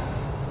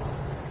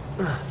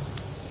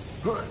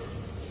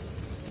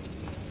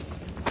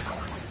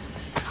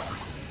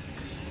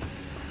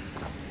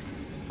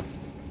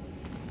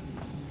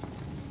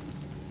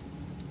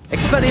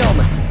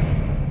 Expelliarmus.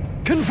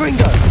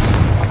 Confringo.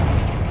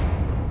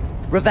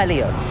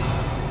 Revelio.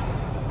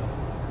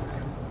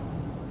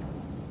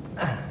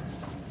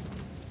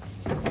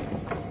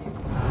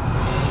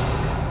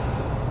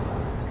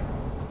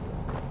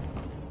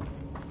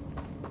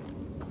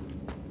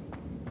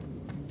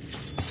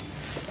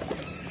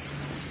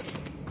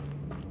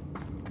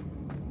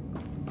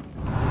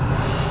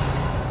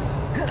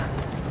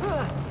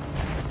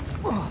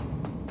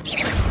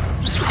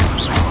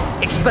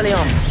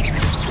 Expelliarmus.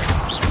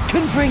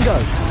 Confringo.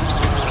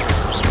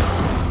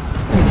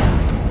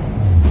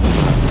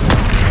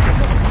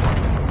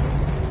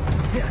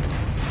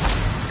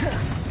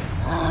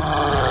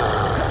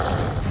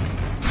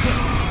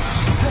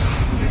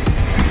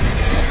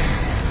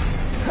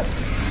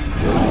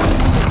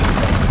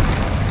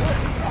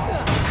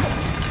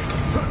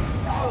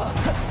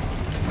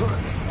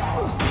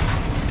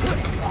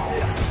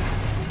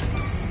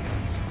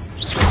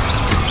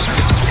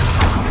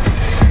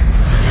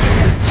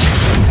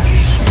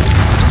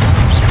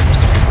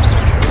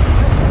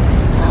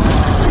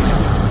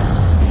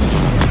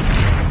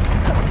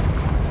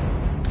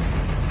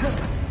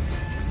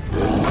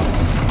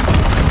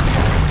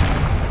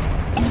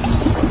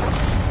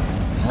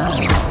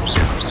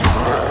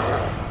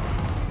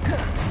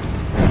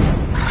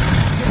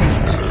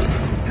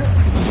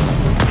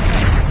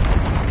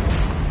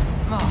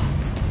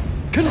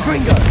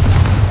 Confringo.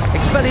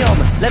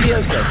 Expelliarmus.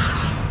 Levioso.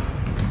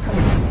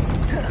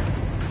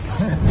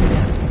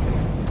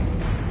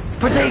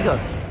 Protego.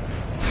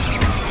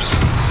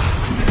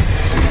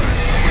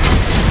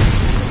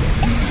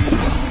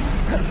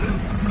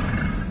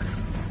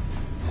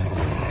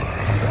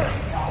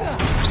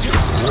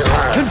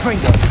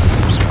 Confringo.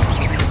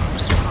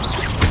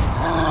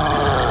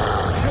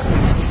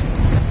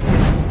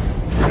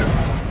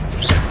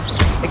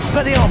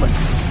 Expelliarmus.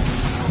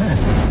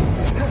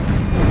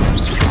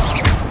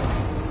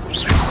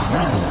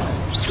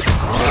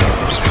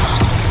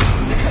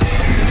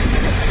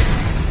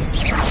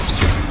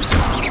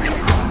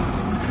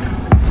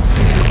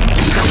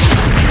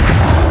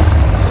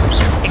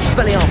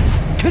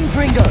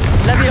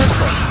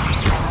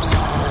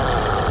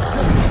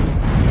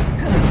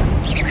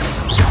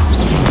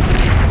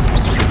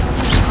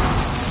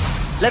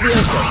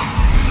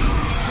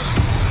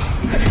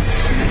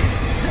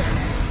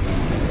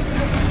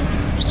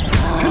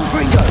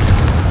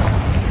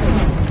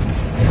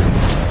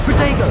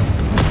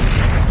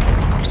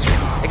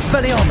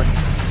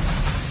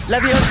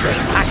 Leviosa!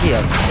 Accio!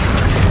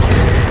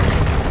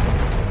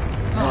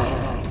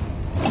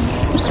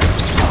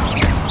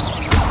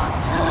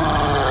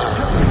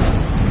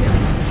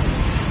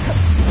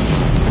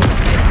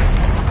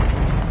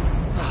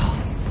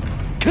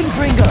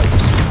 Confringo!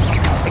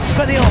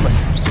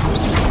 Expelliarmus!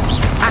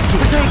 Accio!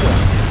 Protego!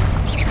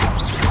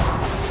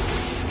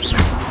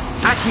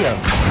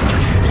 Accio!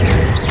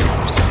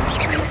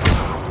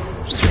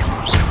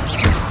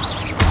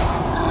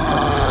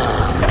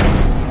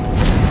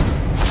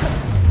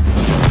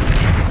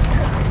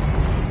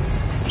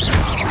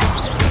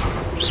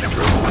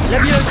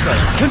 Leviosa!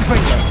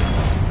 Confringo!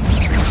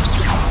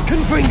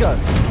 Confringo!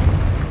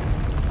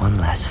 One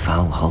less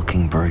foul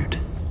hulking brute.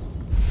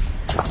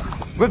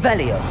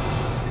 Revelio!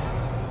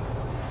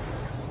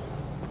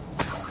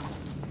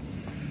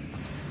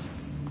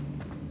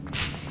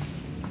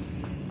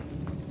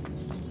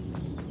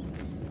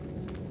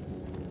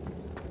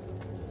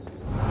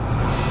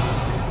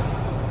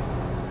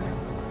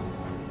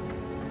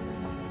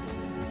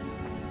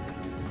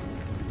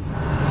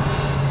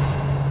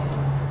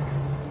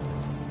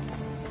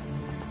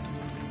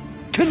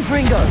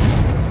 Confringo!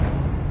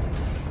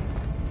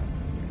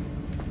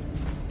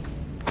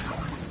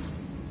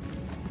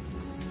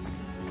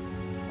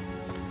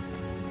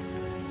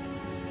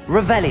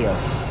 Revelio!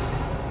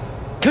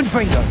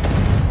 Confringo!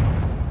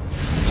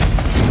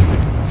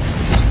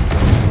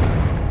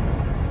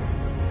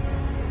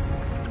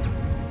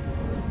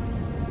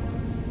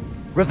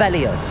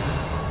 Revelio!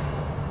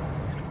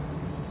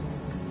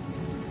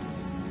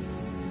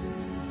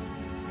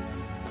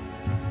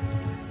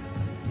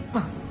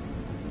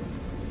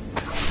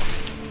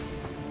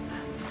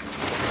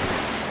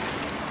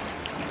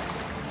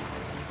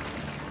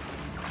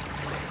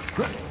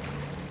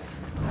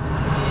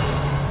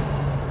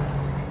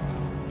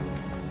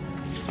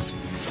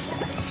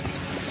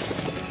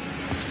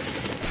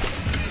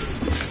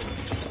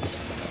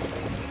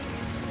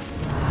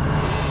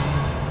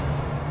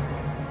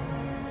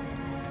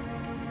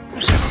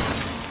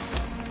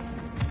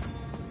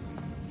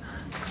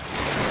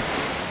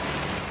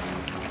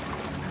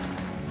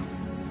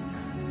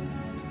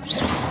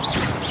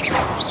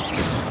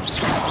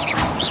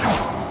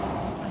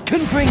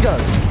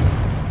 Confringo!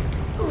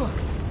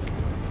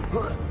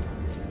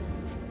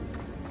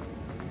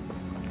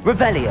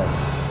 Revelio!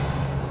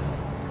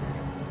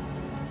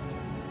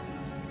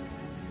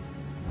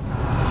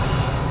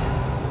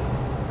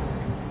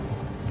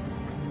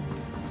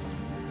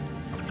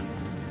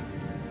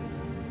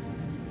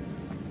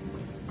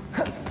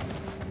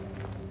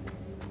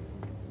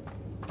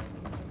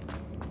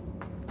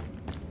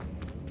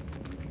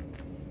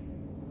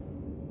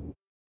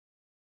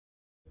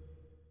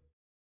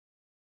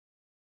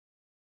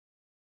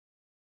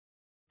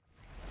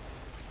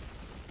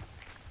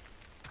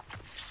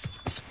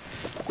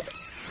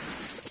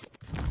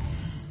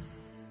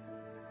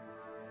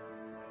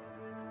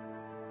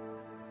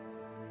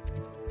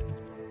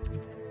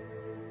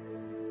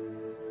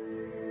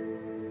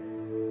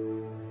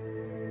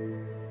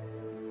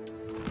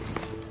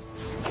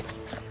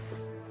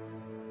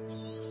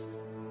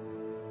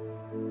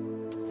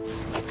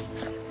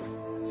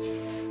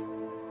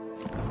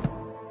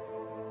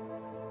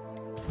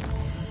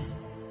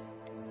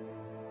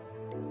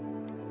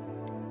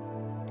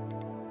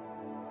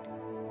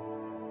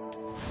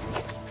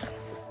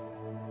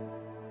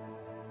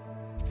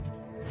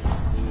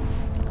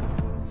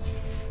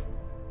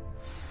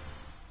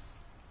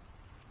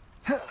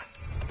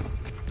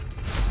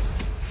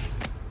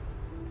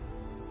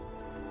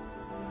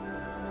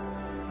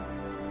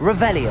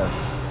 Revelio!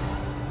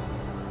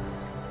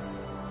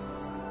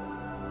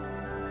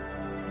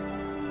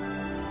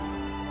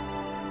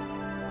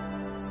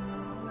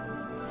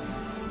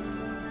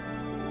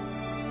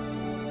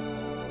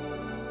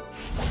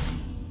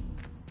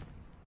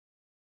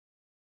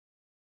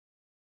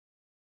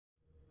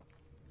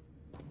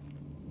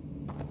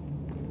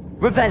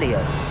 Revelio!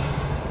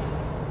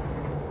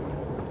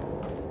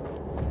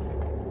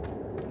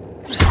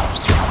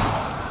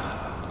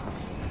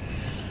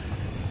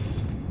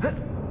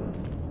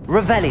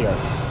 Revelio!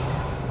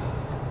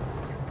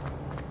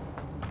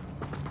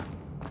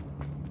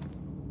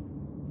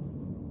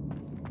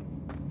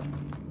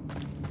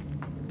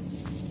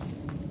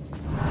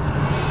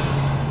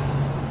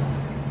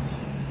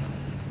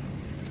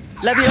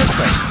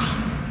 Leviosa!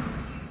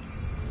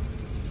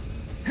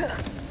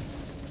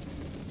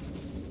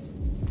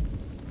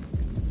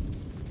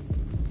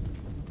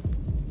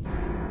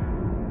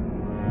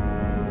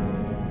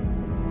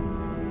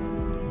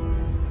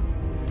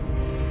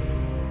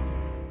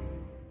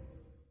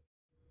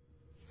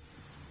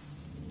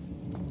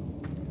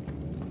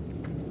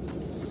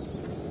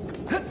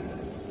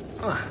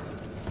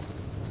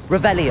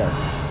 Revelio!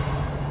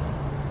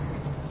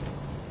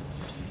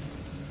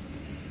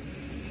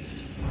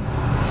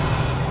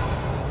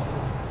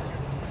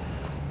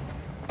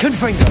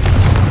 Confringo!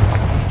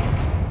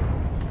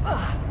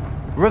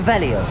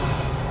 Revelio!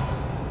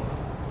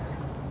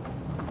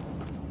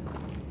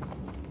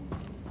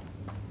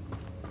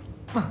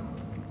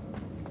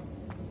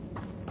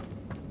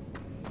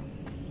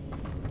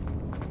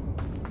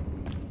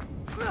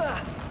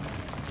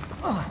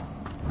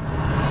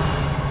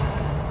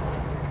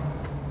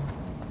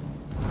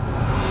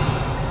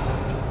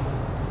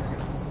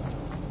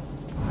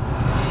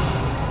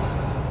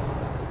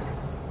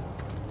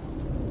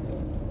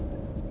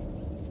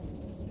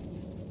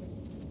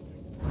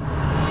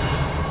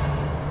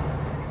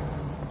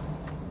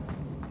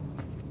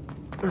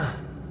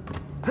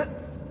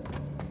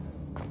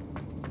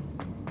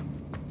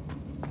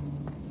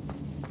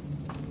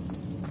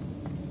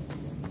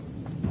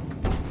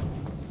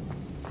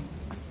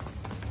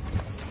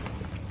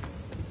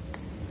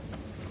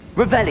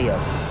 Revelio.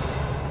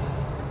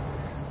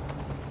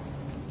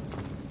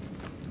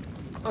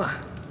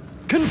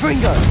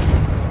 Confringo.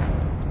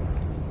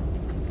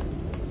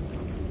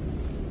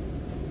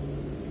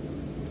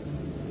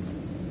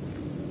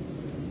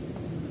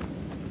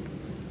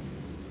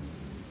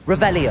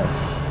 Revelio.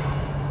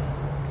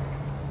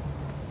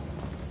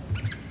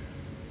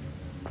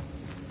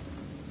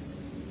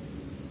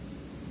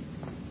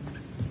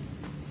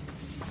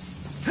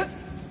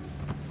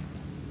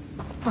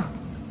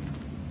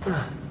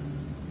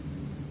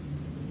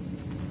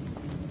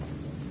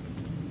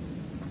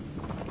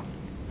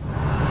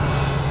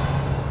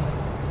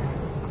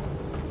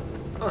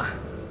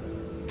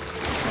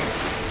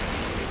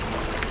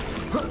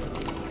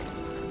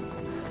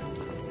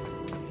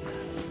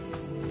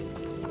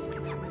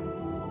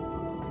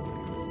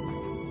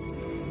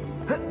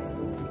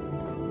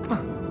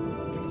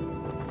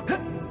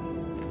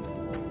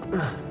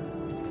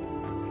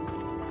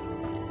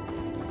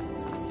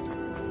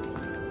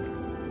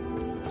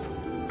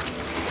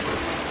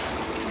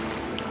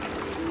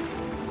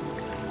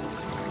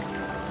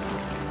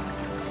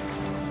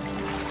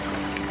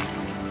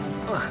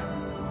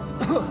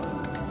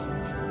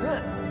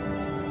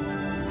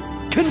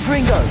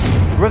 Confringo.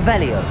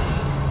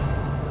 Revelio.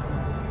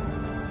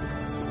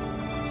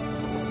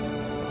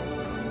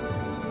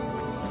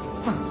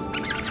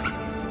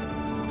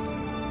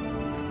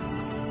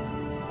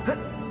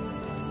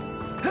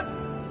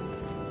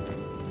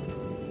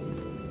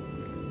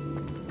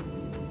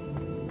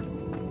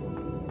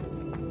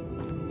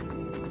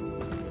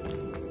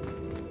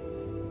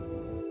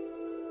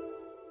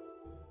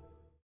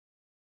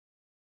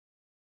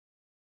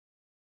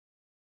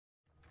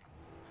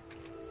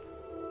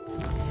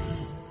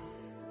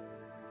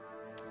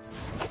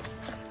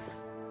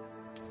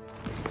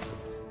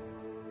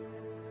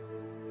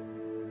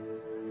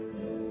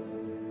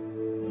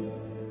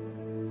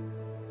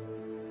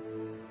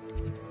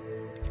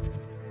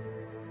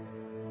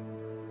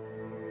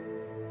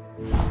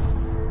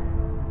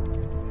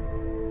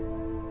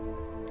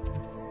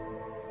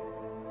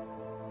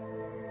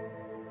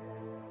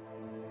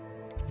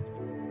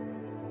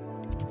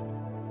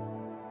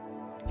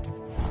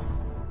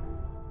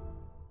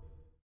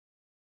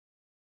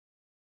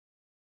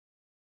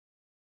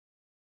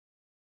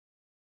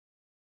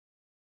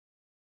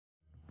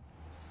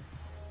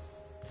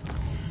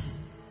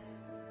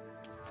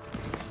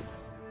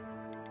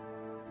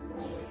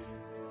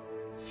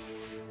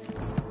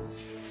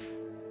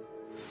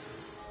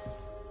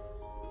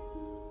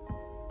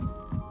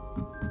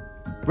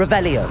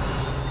 Revelio.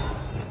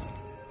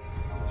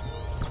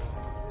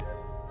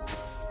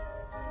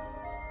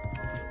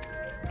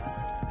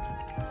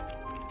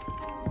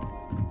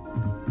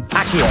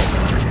 Accio.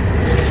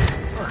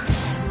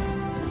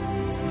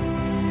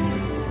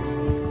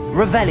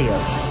 Revelio.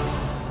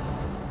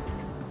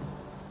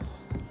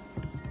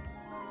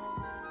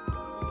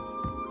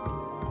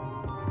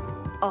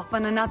 Off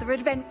on another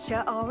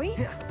adventure, are we?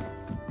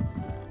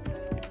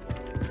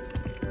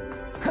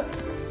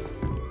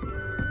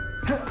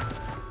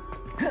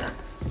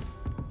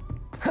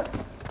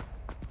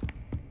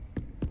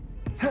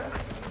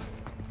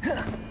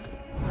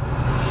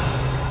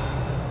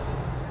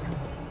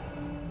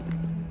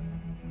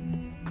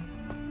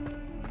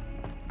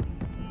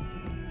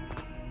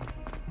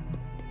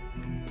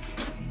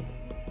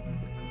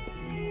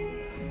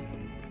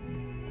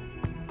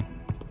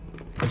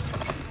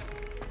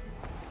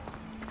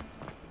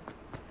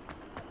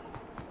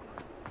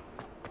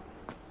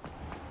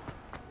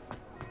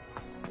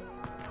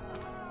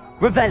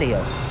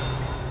 Revelio.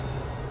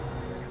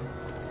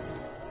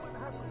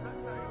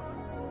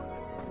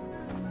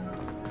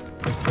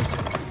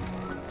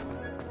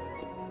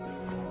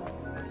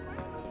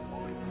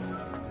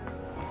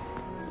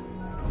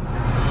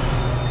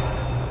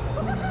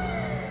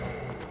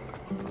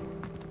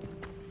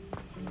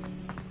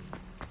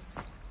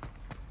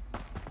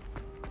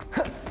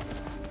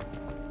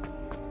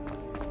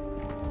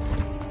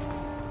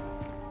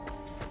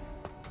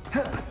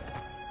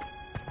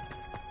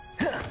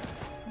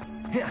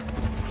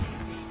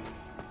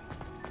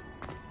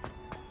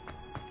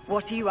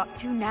 What are you up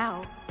to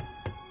now?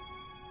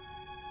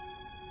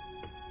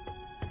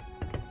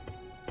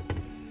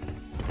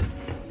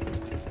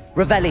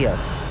 Revelio.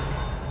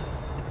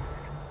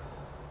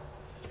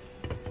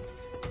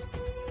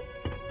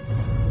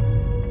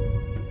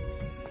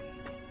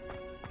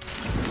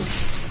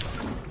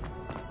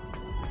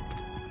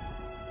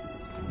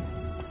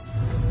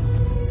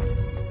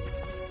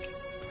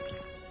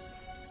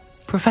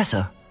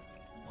 Professor,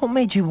 what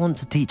made you want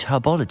to teach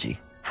herbology?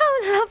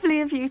 How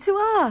lovely of you to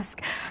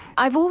ask.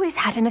 I've always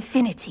had an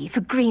affinity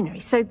for greenery,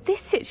 so this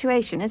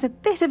situation is a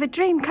bit of a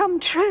dream come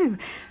true.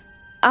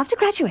 After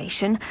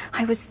graduation,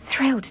 I was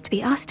thrilled to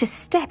be asked to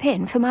step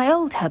in for my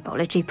old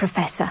herbology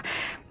professor.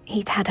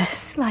 He'd had a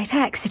slight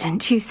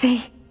accident, you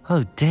see.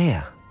 Oh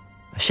dear.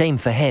 A shame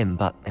for him,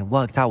 but it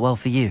worked out well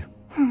for you.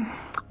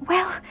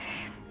 Well,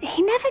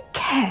 he never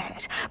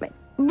cared,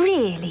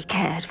 really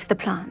cared for the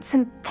plants,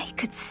 and they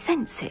could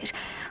sense it.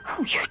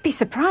 Oh, you'd be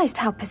surprised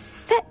how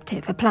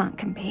perceptive a plant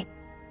can be.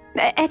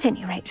 At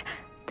any rate,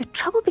 the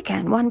trouble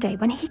began one day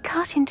when he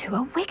cut into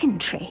a wigan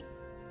tree.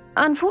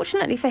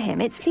 Unfortunately for him,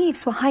 its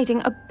leaves were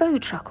hiding a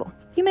bowtruckle.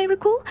 You may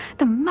recall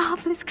the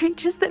marvellous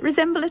creatures that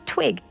resemble a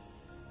twig.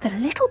 The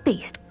little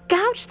beast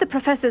gouged the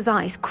professor's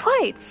eyes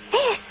quite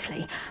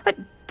fiercely, but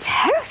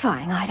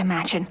terrifying, I'd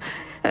imagine.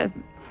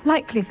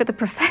 Likely for the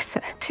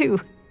professor, too.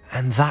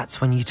 And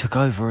that's when you took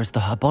over as the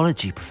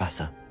herbology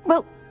professor?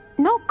 Well,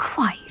 not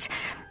quite.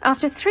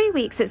 After 3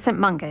 weeks at St.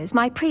 Mungo's,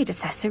 my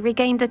predecessor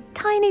regained a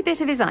tiny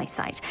bit of his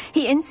eyesight.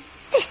 He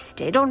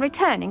insisted on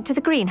returning to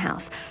the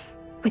greenhouse.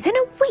 Within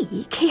a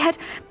week,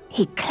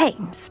 he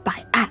claims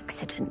by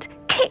accident,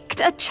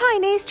 kicked a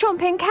Chinese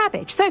chomping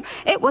cabbage, so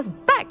it was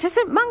back to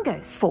St.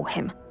 Mungo's for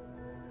him.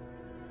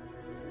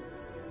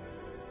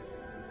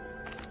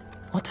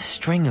 What a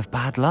string of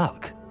bad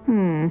luck.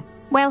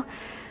 Well,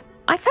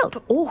 I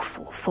felt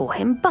awful for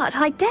him, but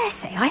I dare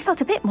say I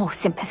felt a bit more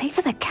sympathy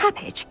for the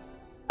cabbage.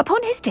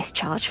 Upon his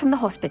discharge from the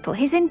hospital,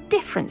 his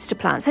indifference to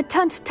plants had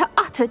turned to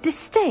utter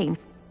disdain.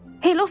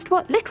 He lost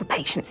what little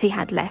patience he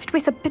had left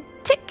with a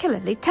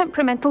particularly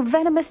temperamental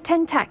venomous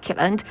tentacula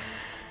and,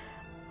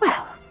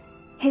 well,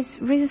 his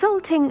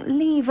resulting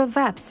leave of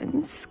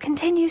absence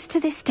continues to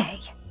this day.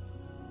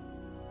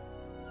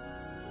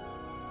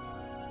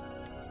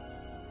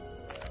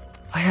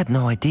 I had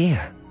no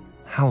idea.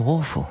 How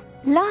awful.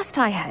 Last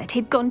I heard,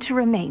 he'd gone to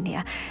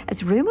Romania.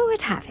 As rumour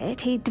would have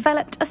it, he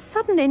developed a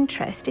sudden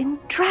interest in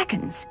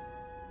dragons.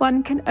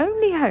 One can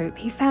only hope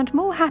he found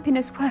more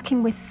happiness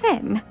working with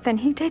them than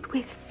he did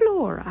with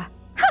Flora.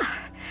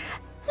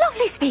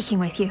 Lovely speaking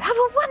with you. Have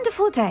a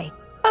wonderful day.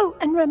 Oh,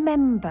 and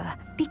remember,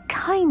 be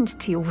kind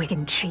to your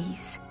wigan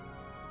trees.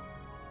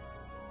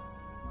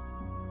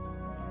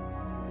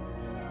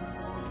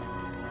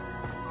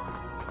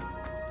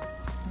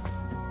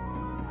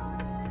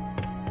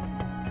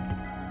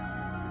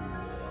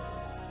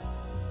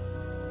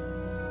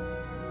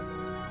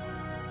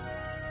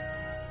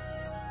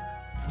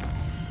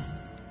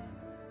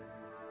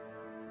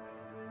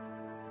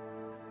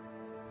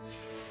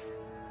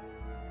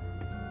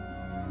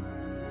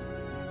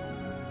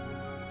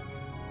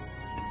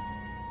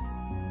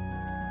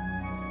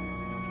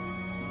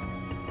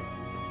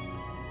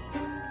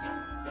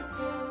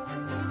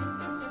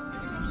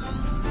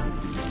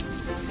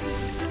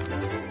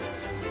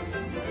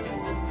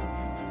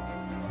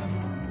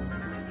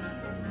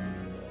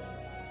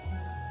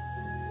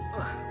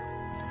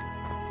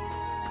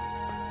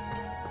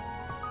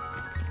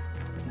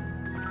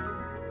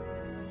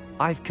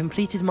 I've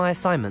completed my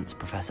assignment,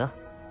 Professor.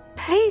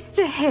 Pleased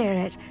to hear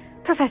it.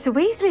 Professor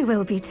Weasley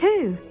will be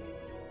too.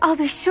 I'll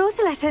be sure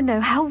to let her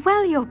know how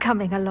well you're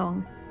coming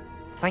along.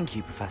 Thank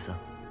you, Professor.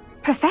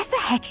 Professor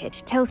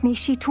Hecat tells me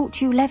she taught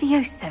you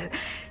Levioso,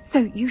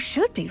 so you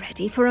should be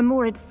ready for a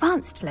more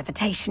advanced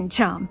levitation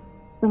charm.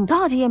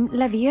 Wingardium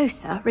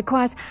Leviosa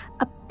requires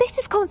a bit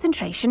of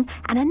concentration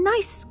and a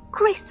nice,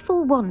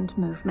 graceful wand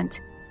movement.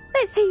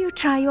 Let's see you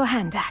try your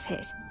hand at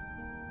it.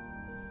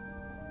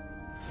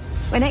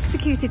 When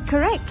executed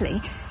correctly,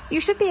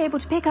 you should be able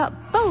to pick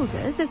up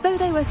boulders as though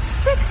they were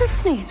sprigs of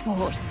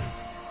sneezewort.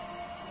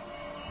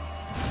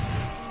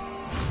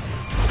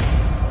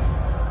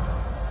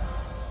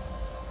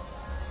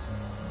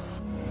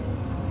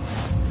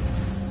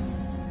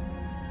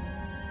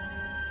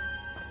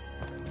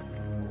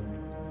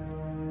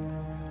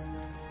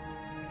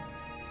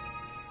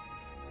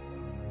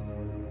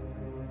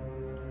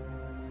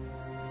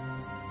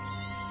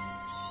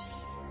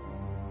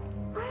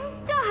 Well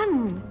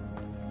done!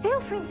 Feel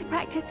free to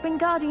practice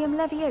Wingardium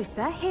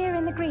Leviosa here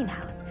in the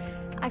greenhouse.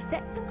 I've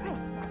set some credit.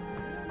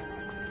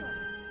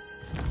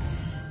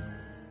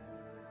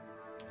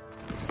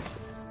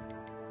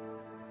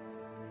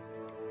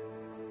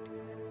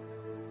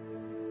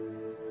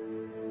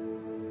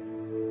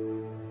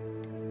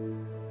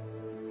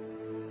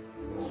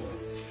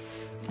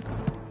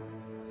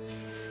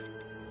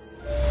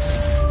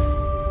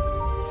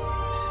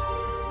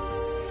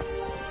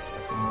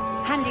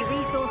 Handy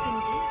resource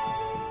indeed.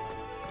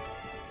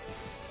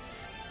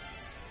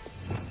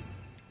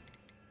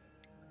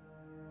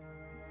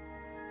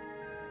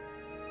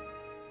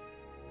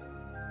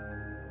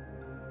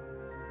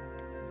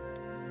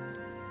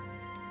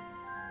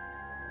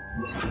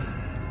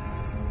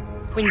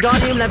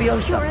 Wingardium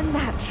Leviosa. You're a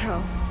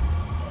natural.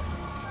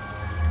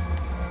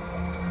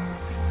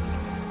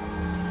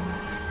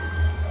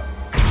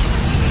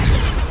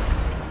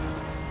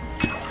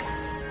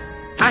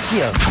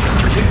 Accio.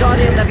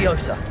 Wingardium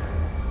Leviosa.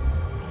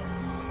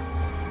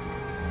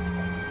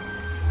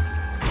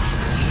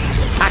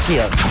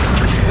 Accio.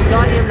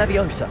 Wingardium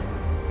Leviosa.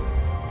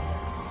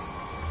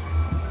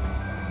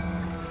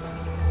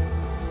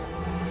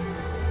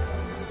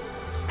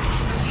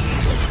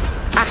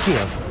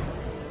 Accio.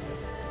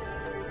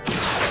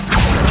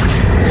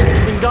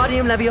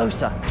 Wingardium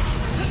Leviosa.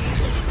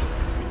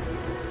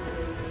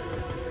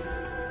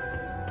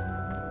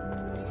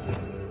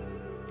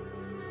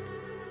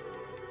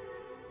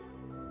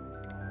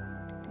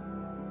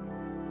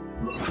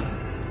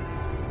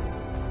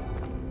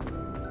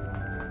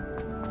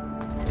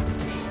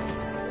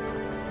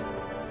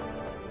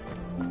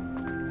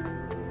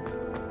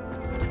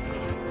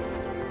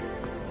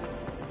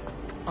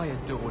 I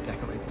adore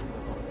decorating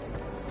with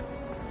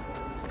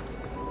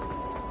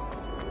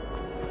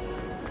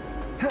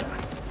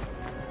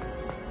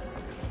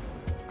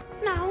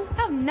Now,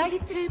 how nice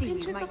to two see you,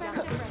 pinches my of young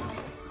our- friend.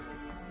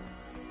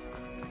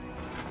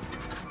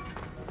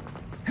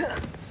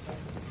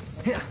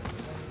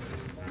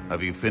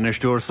 Have you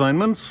finished your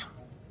assignments?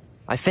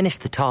 I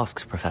finished the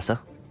tasks, Professor.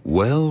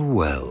 Well,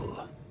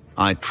 well.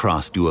 I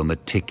trust you are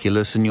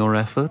meticulous in your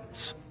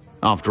efforts.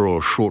 After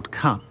all,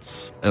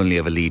 shortcuts only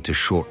ever lead to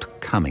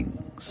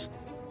shortcomings.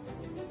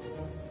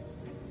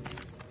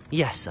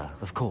 Yes, sir,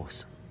 of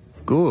course.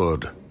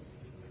 Good.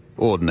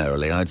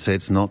 Ordinarily, I'd say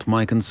it's not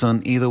my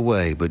concern either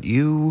way, but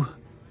you...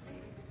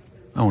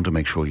 I want to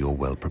make sure you're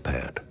well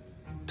prepared.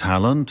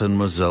 Talent and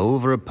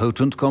resolve are a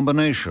potent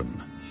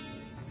combination.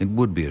 It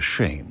would be a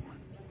shame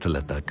to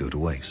let that go to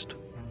waste.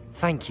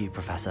 Thank you,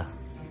 Professor.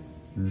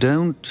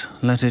 Don't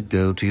let it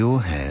go to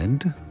your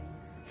head.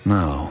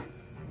 Now,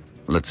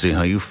 let's see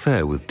how you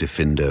fare with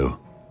Diffindo.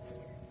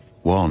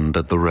 Wand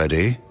at the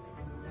ready.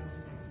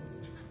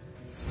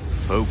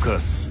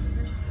 Focus.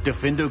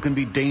 Diffindo can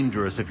be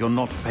dangerous if you're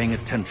not paying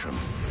attention.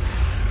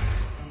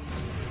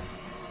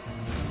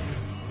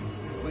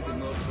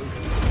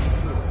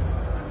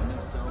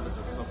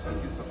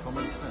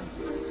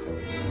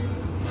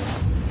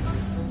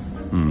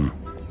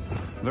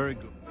 Very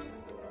good.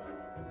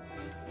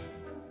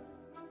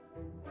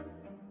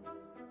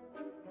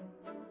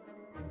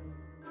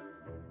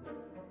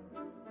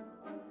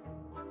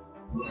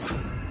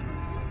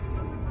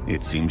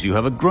 It seems you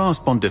have a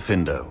grasp on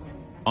Diffindo.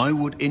 I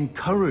would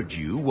encourage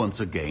you once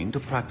again to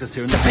practice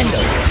here in the Diffindo!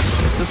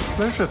 It's a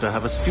pleasure to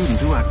have a student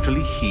who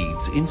actually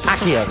heeds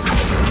instruction. Accio!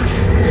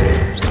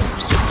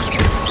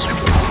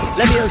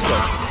 Levioso!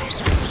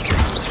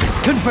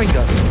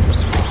 Confringo!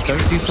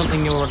 Don't do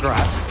something you'll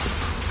regret.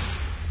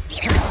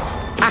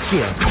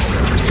 Accio!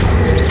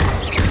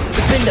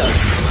 Diffindo!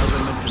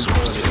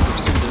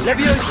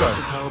 Levioso!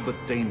 Versatile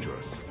but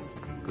dangerous.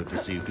 Good to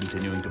see you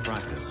continuing to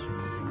practice.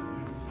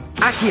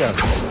 Accio!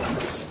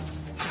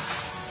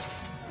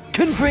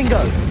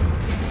 Confringo!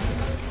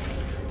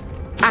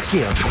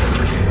 Accio!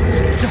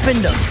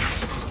 Diffindo!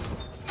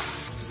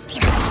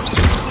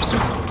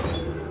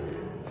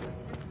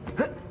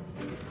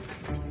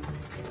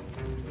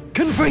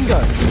 Confringo!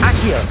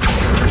 Accio!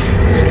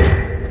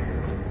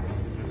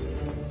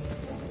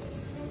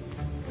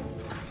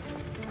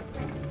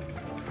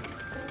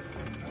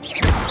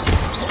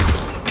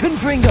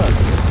 Confringo!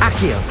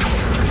 Accio!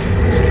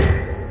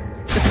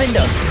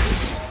 Diffindo!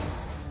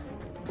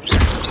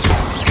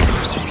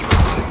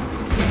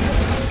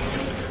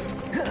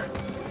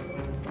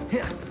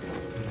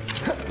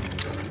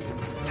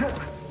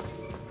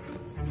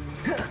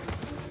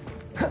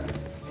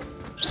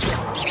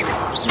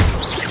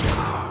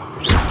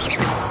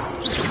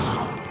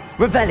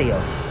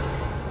 Revelio!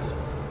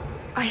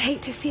 I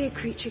hate to see a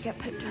creature get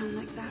put down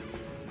like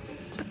that,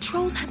 but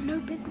trolls have no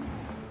business.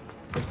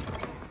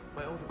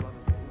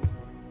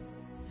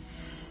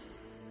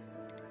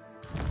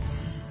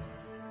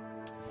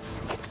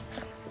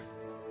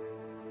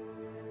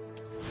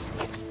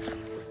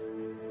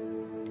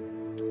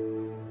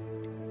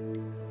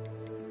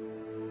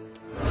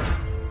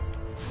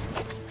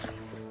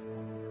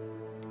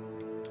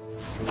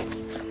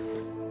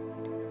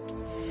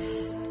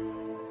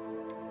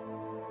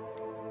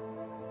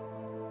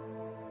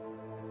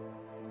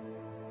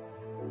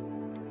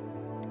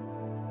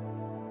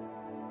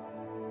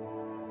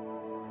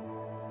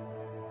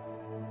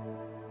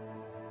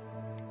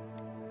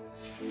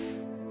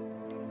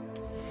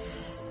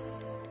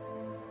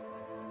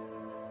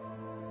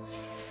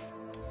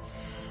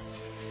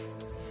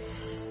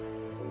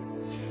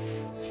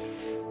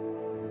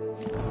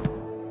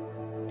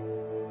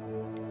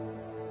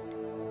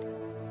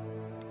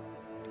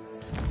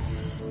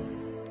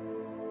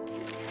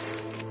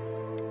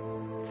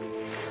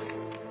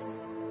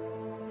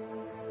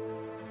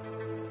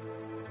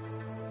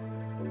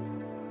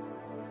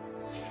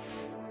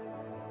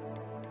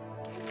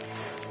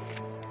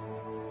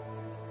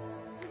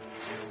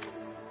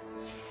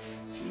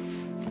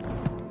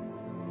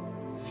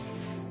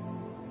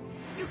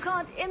 You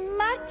can't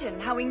imagine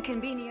how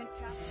inconvenient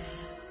travel.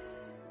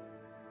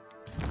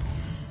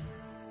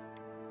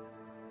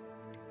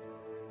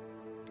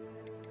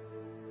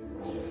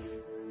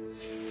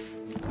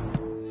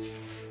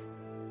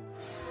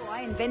 Oh,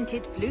 I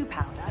invented flu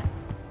powder.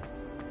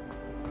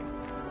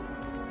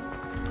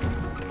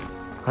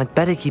 I'd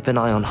better keep an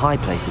eye on high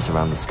places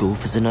around the school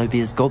for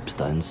Zenobia's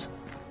gobstones.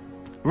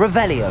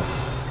 Revelio!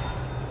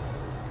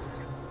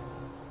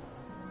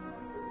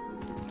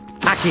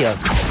 Accio!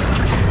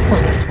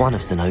 Well, that's one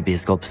of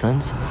Zenobia's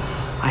gobstones.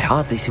 I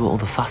hardly see what all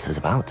the fuss is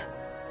about.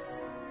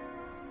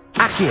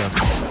 Accio!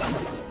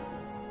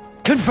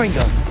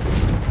 Confringo!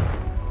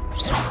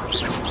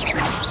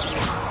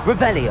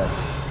 Revelio!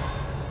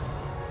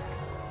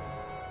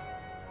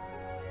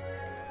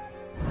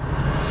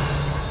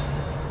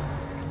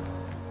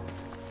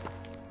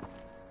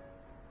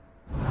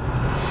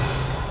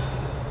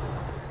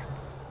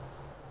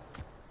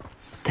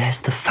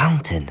 There's the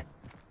fountain.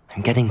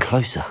 I'm getting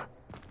closer.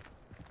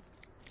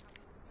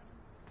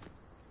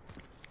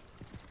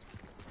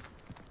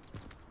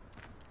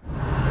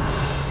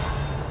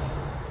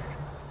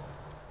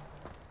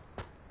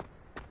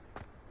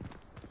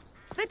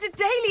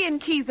 Guardian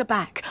keys are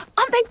back.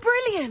 Aren't they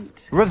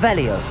brilliant?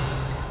 Revelio.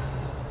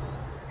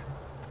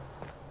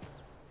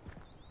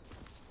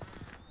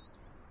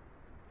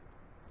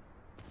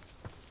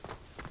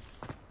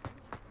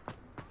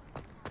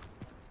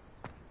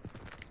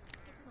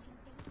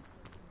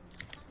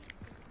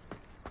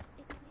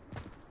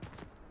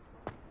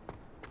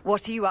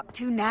 What are you up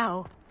to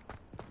now?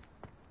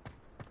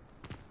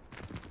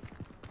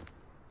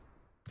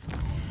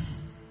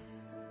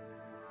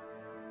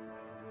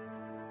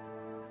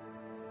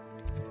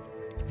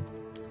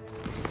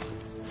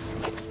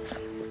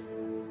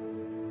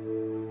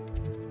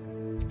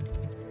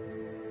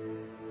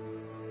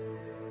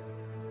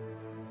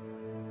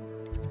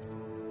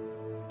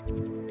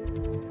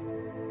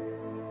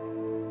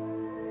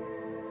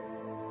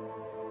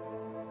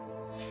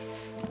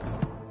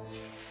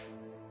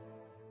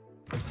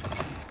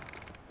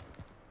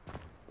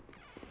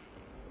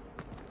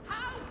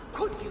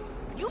 Could you?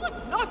 You would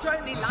not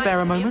only lie Spare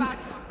a to me moment?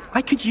 about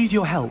I could use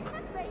your help.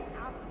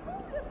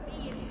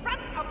 be in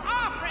front of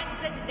our friends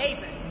and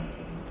neighbors.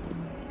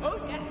 Oh,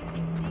 yes,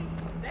 indeed,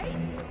 they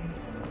do.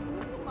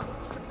 Too much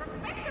to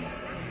Professor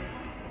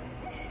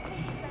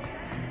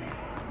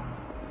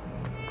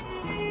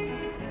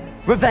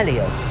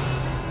Revelio.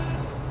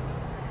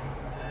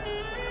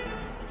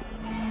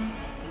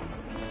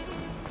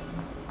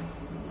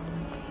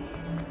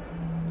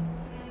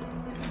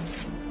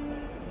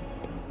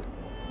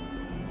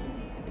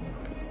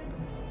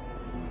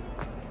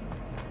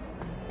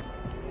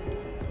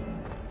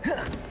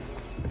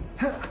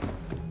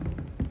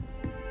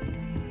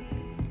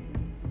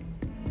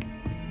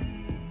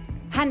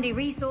 Handy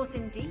resource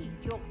indeed,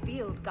 your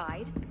field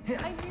guide.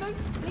 I'm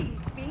most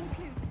pleased to be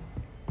included.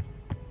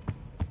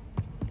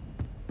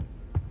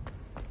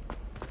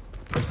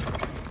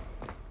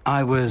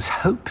 I was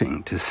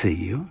hoping to see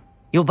you.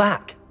 You're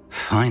back.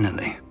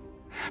 Finally.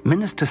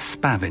 Minister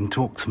Spavin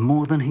talks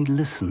more than he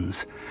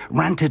listens.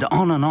 Ranted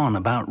on and on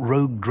about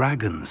rogue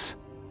dragons.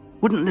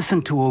 Wouldn't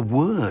listen to a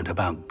word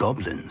about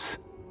goblins.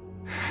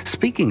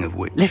 Speaking of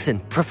which... Listen,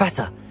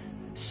 Professor.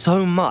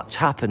 So much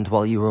happened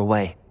while you were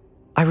away.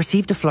 I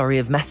received a flurry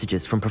of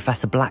messages from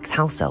Professor Black's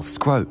house elf,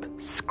 Scrope.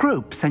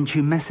 Scrope sent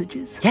you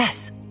messages?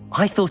 Yes,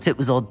 I thought it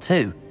was odd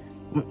too.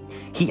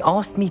 He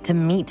asked me to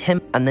meet him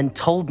and then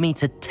told me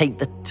to take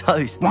the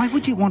toast. Why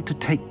would you want to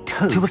take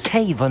toast? To a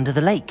cave under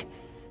the lake.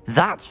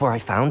 That's where I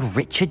found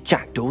Richard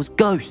Jackdaw's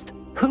ghost.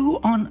 Who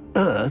on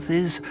earth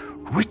is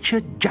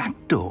Richard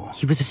Jackdaw?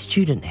 He was a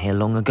student here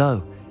long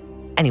ago.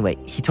 Anyway,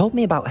 he told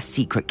me about a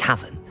secret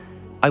cavern.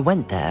 I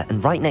went there,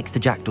 and right next to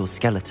Jackdaw's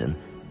skeleton,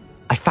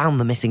 I found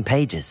the missing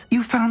pages.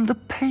 You found the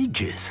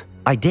pages?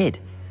 I did.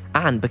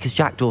 And because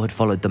Jackdaw had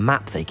followed the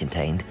map they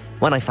contained,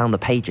 when I found the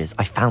pages,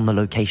 I found the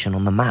location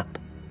on the map.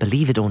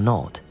 Believe it or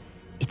not,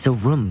 it's a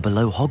room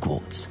below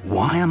Hogwarts.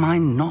 Why am I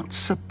not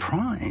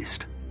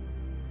surprised?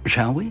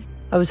 Shall we?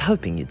 I was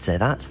hoping you'd say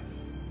that.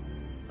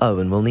 Oh,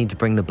 and we'll need to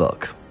bring the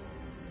book.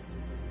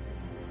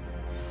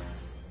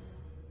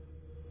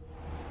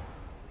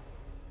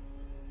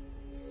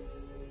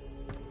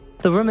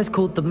 The room is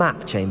called the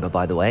Map Chamber,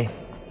 by the way.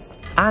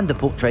 And a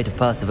portrait of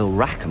Percival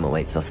Rackham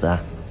awaits us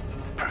there.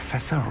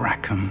 Professor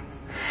Rackham.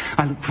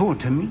 I look forward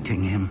to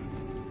meeting him.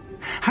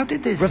 How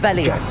did this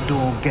Revelio.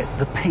 Jackdaw get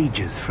the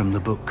pages from the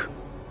book?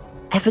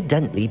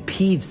 Evidently,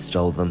 Peeves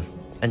stole them.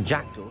 And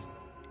Jackdaw's...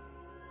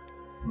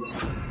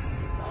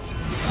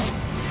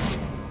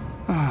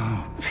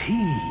 Oh,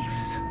 Peeves.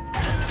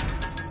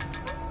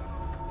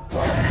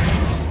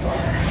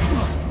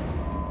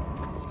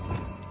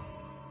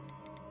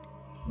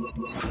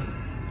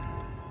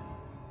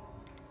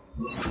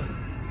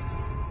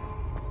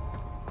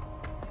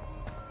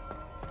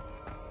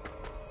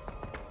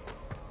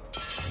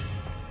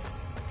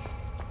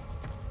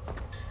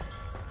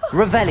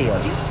 Revelio.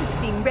 You two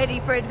seem ready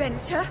for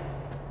adventure.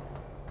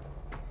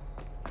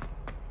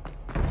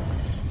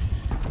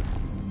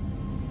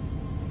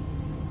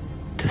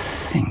 To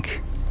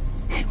think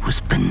it was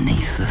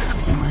beneath us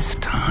all this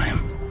time.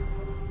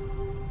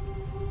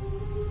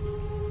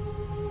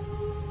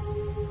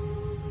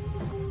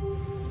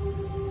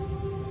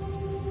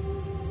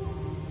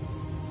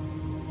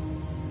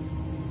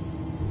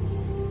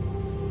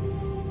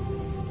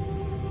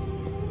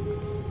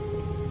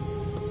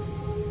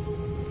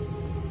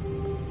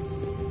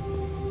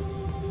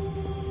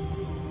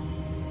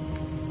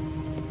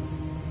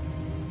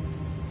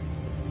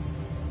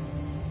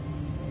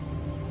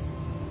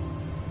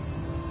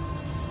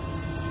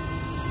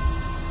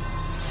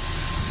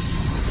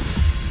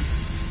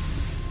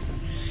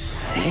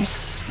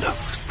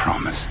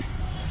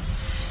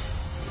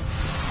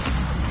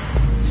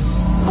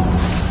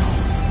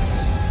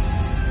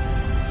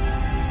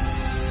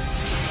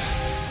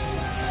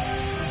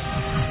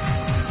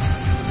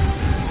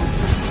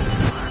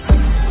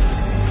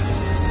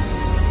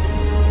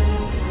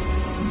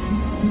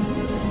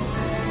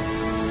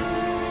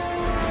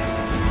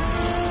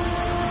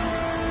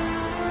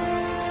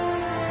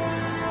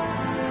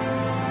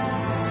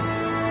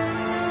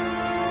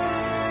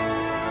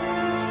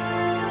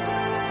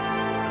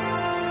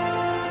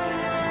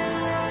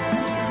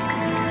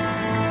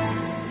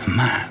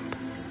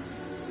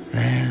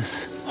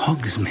 there's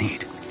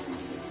Hogsmeade.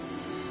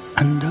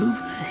 And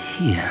over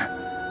here,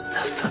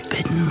 the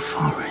Forbidden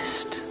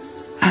Forest.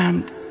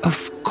 And,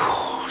 of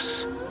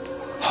course,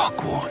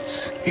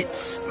 Hogwarts.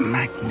 It's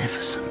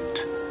magnificent.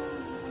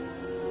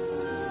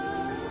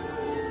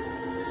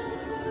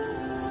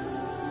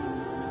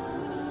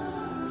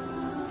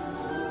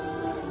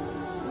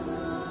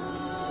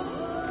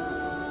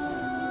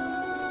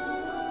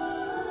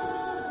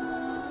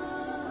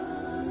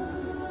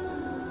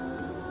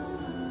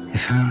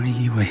 If only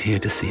you were here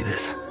to see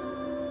this.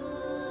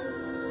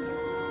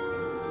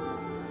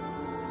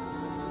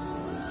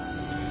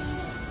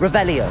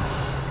 Revelio.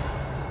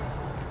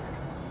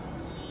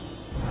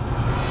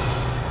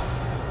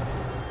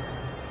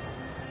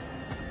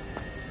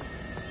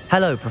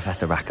 Hello,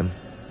 Professor Rackham.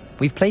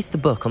 We've placed the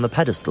book on the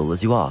pedestal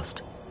as you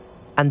asked.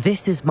 And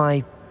this is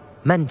my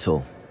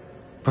mentor,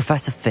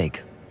 Professor Fig.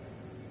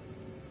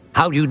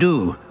 How do you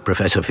do,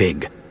 Professor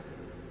Fig?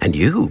 And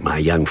you, my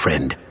young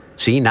friend,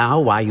 see now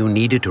why you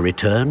needed to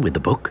return with the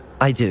book?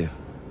 I do.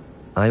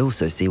 I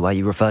also see why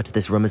you refer to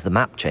this room as the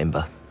map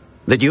chamber.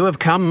 That you have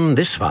come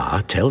this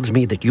far tells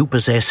me that you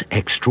possess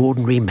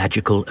extraordinary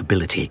magical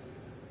ability,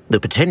 the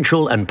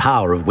potential and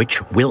power of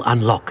which will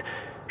unlock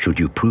should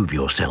you prove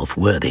yourself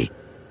worthy.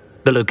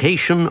 The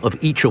location of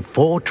each of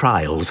 4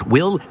 trials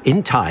will,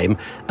 in time,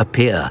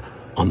 appear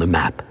on the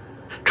map.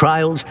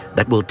 Trials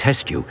that will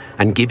test you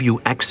and give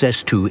you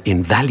access to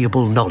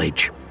invaluable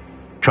knowledge.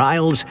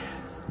 Trials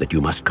that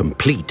you must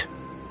complete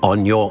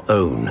on your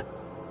own.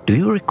 Do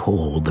you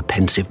recall the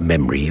pensive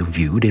memory you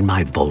viewed in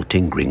my vault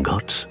in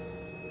Gringotts?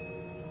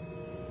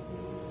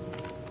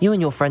 You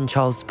and your friend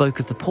Charles spoke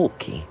of the port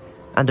key,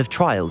 and of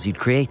trials you'd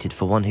created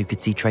for one who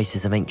could see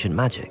traces of ancient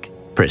magic.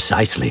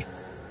 Precisely.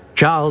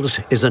 Charles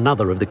is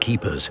another of the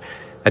keepers,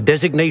 a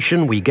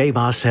designation we gave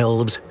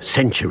ourselves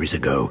centuries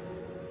ago,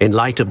 in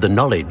light of the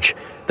knowledge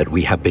that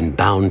we have been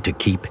bound to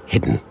keep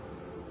hidden.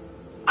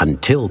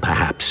 Until,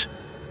 perhaps,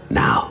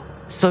 now.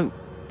 So,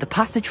 the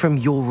passage from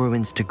your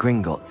ruins to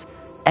Gringotts,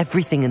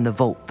 everything in the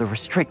vault, the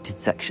restricted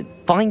section,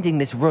 finding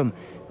this room,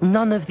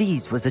 none of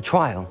these was a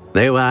trial.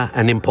 They were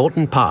an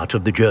important part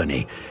of the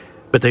journey,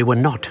 but they were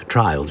not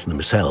trials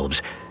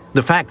themselves.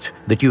 The fact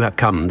that you have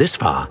come this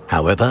far,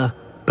 however,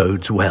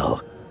 bodes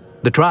well.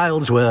 The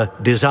trials were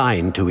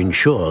designed to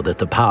ensure that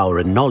the power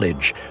and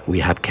knowledge we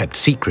have kept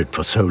secret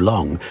for so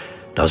long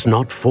does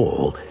not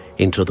fall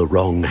into the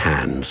wrong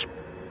hands.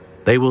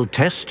 They will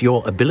test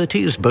your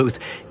abilities, both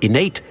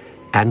innate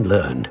and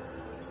learned.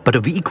 But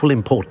of equal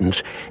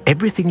importance,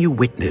 everything you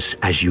witness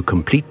as you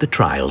complete the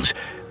trials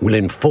will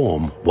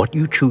inform what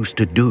you choose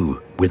to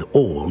do with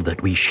all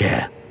that we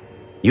share.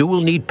 You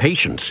will need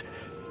patience.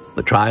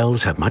 The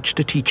trials have much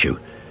to teach you.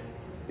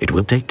 It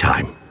will take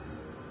time.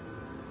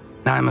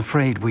 I'm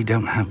afraid we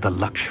don't have the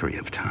luxury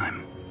of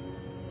time.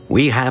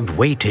 We have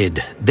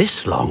waited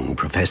this long,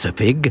 Professor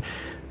Fig.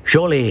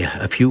 Surely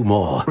a few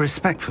more.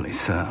 Respectfully,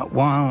 sir,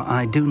 while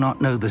I do not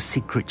know the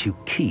secret you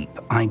keep,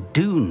 I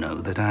do know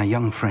that our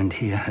young friend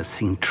here has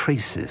seen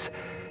traces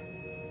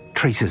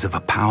of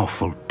a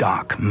powerful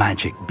dark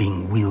magic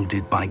being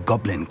wielded by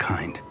goblin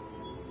kind.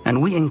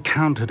 And we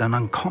encountered an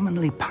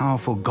uncommonly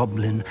powerful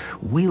goblin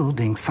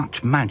wielding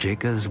such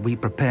magic as we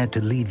prepared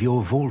to leave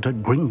your vault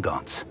at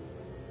Gringotts.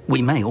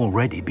 We may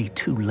already be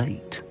too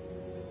late.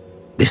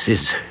 This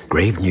is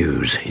grave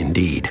news,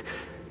 indeed.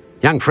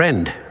 Young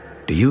friend,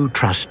 do you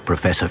trust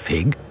Professor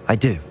Fig? I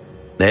do.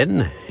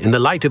 Then, in the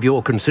light of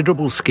your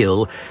considerable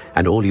skill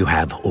and all you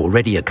have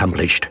already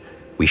accomplished,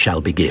 we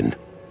shall begin.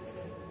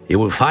 You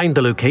will find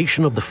the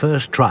location of the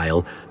first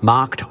trial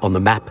marked on the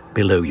map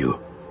below you.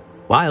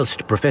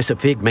 Whilst Professor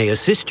Fig may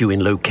assist you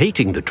in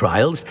locating the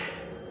trials,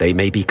 they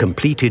may be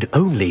completed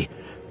only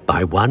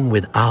by one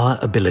with our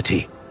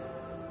ability.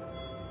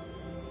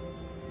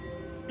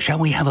 Shall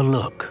we have a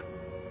look?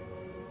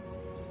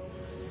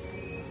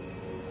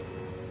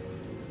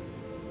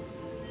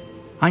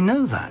 I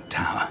know that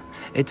tower.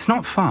 It's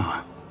not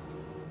far.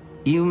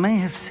 You may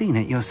have seen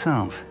it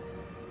yourself.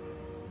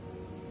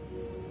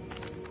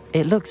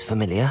 It looks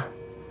familiar.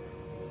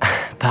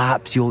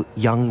 Perhaps your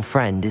young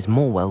friend is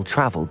more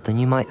well-traveled than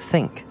you might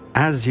think.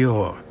 As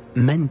your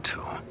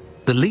mentor,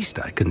 the least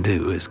I can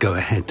do is go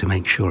ahead to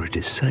make sure it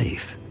is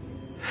safe.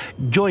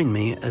 Join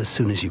me as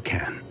soon as you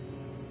can.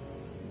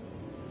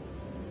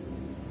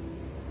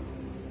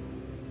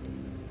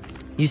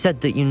 You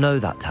said that you know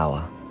that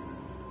tower.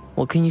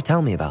 What can you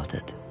tell me about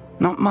it?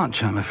 Not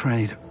much, I'm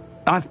afraid.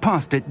 I've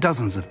passed it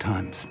dozens of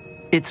times.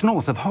 It's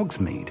north of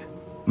Hogsmeade.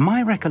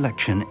 My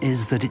recollection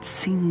is that it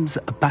seems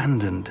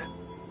abandoned.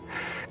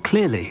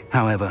 Clearly,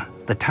 however,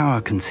 the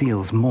tower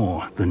conceals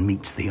more than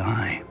meets the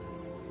eye.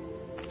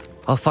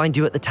 I'll find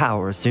you at the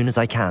tower as soon as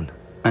I can.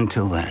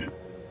 Until then,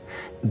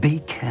 be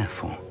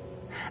careful,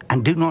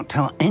 and do not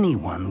tell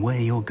anyone where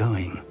you're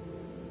going.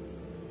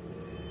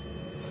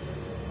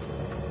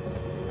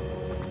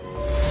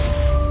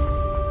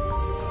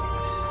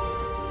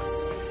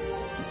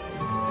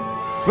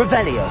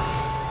 Revelio.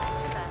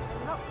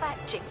 Look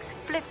back, Jinx.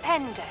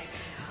 Flipendo.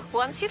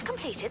 Once you've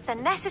completed the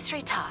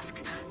necessary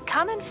tasks,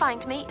 come and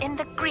find me in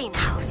the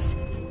greenhouse.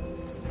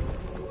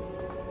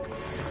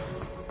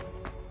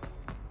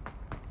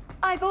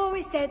 I've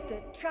always said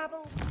that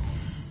travel...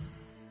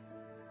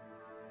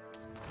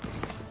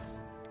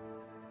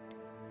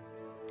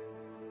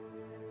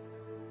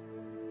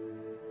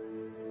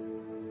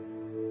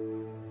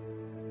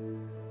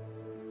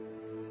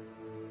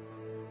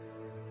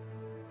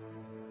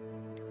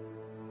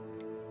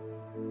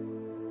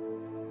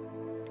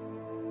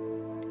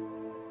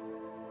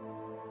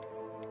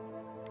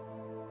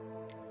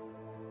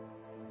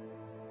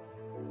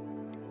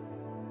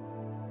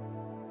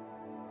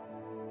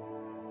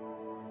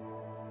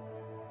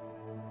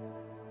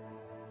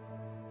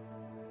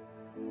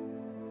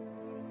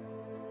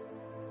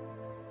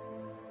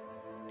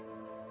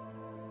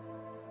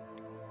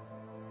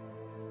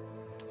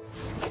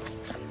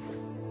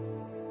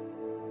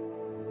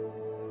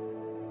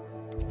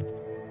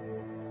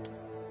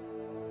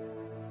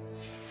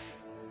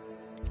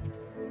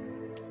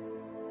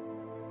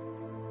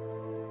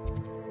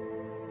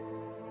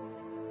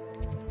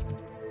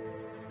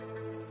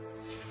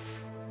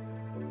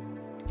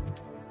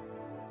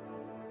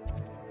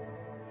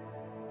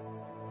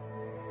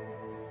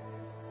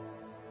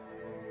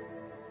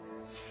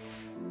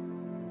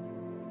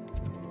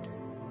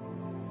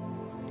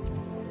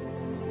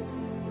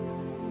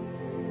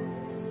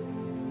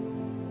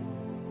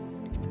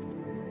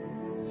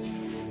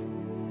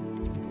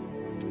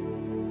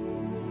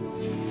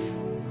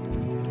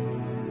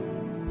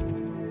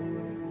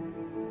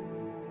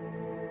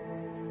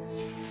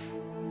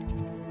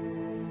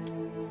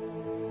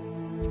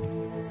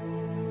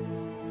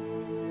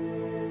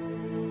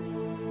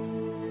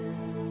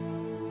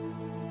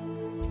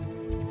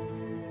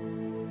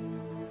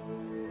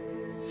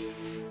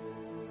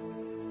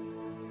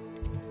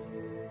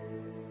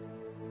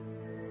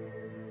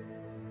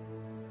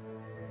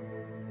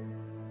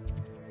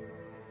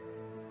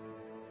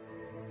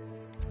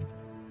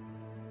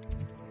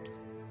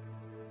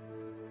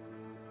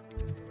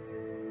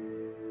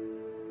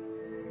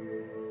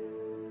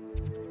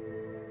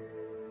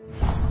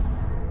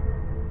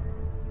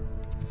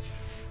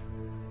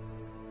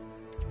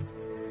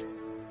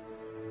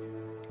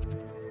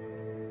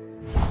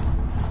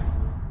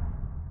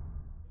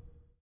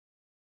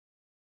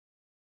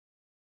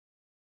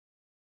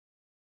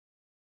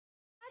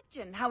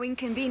 Imagine how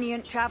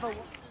inconvenient travel...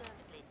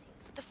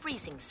 The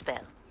freezing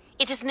spell.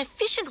 It is an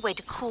efficient way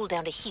to cool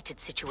down a heated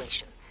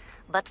situation.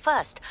 But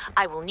first,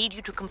 I will need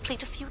you to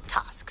complete a few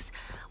tasks.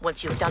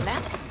 Once you've done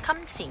that, come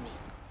and see me.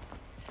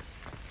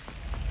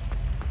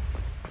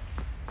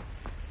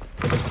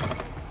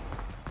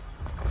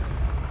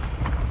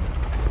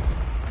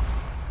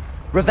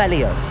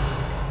 Revelio.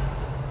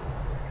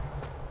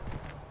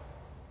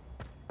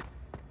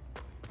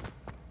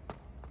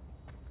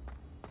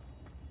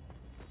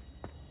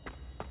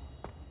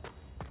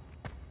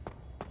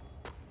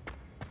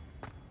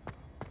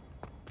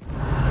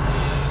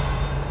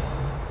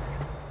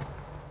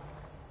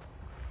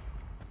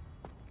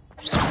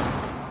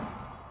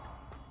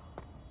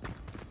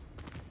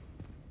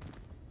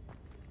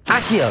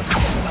 Accio.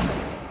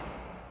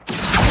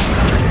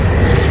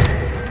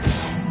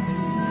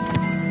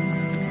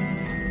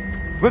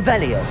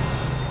 Revelio.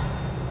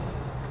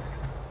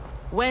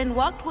 When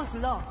what was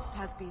lost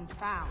has been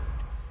found,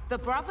 the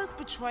brothers'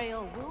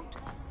 betrayal will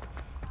turn.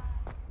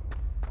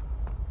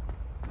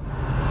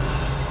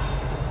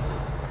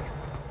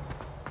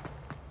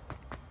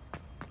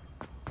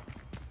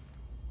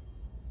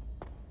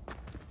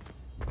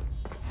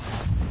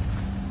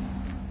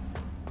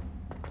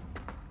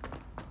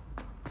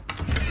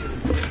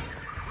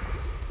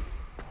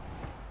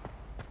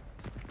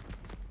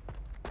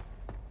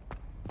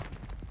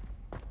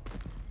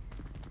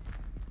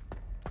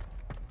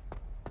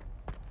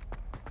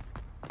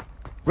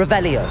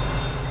 Revelio.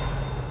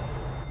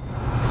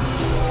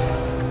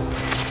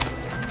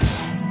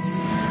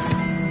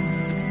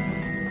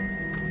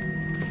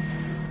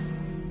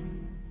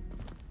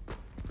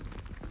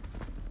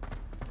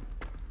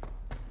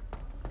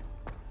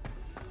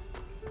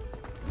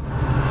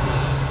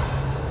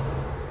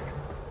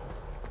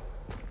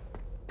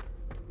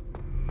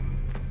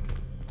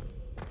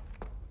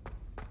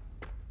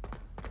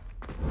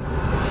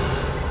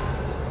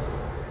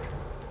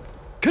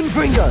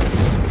 Confringo.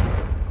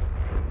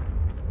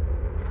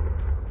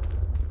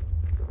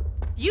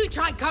 You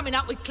try coming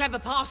up with clever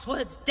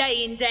passwords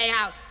day in, day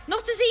out.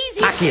 Not as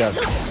easy Accio. as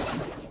it looks.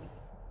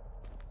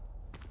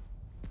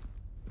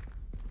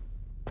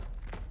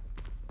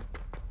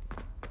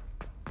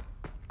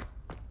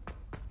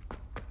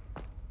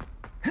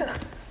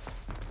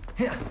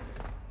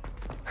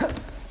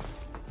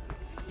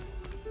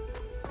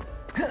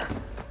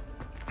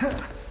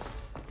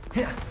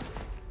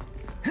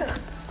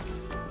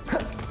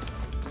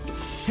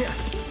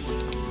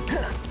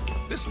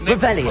 This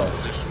next Revelio.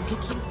 composition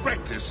took some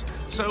practice,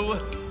 so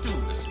do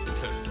listen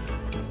closely.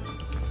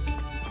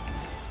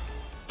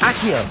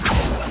 Accio.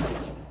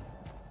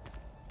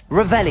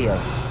 Revelio.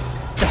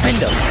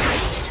 Defendo.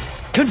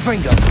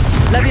 Confringo.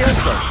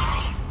 Levioso.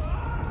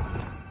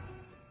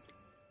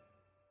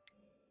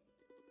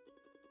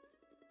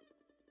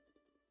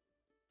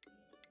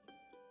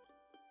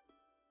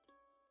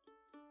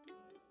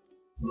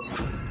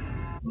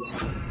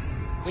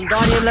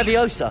 Wingardium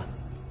Leviosa.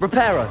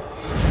 Reparo.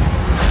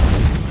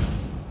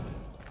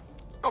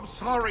 I'm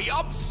sorry,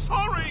 I'm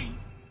sorry!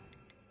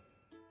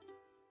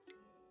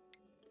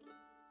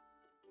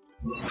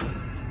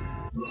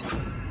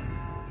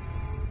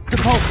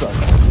 Depulso.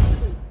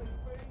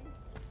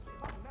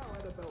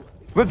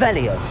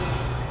 Revelio.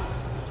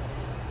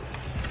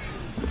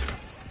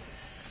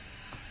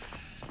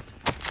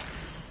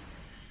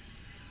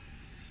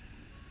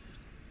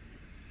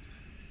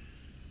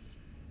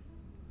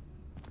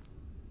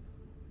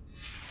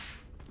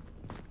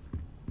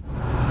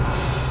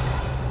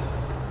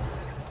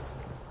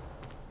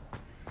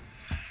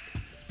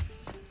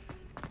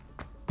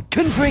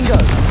 Confringo!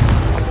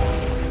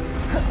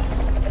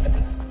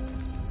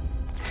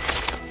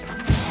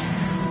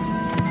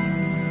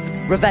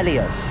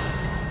 Revelio.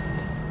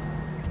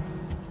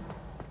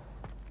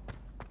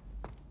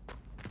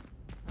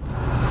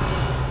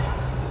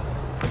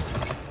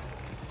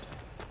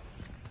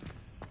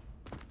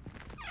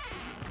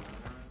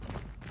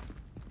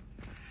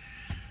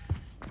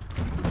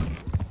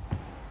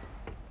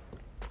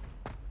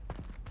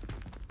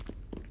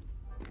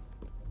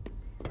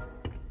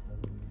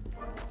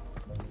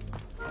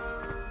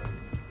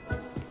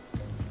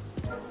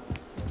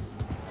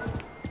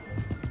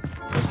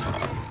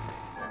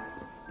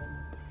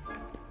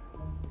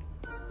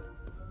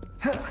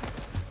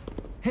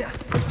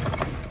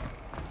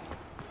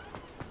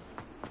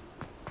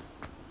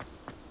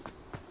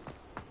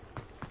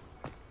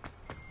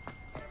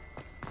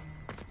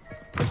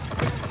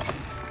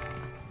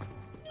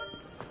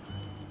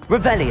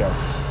 Revelio.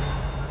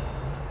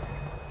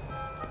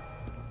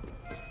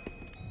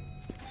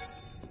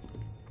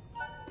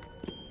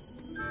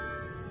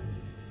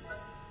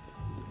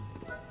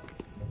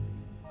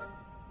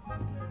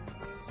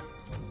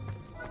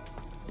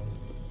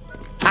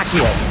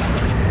 Accio.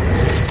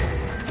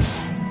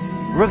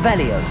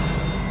 Revelio.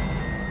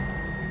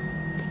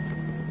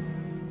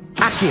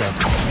 Accio.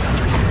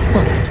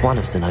 Well, that's one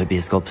of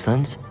Zenobia's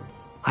gobstones.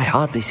 I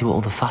hardly see what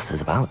all the fuss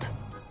is about.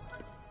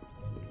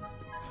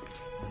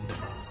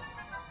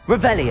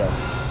 Revelio.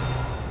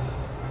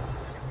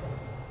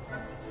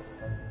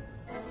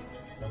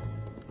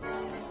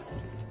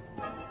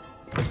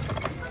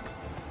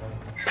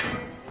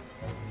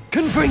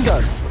 Confringo.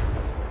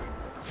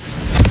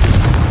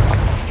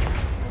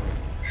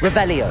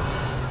 Revelio.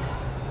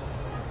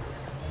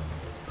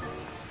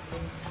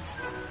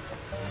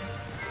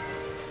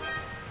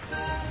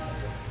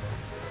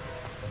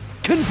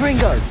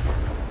 Confringo.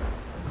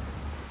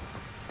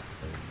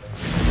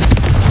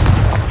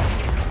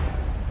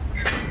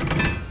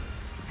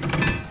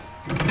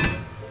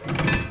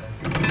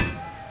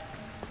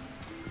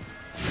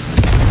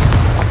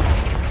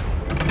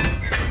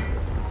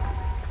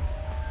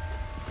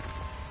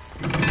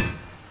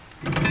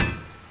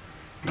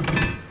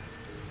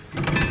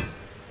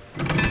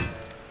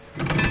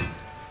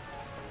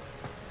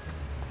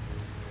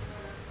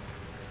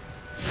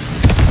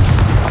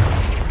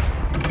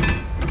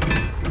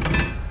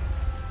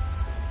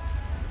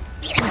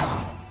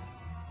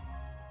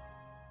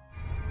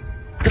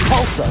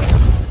 Depulso.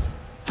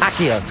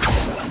 Accio.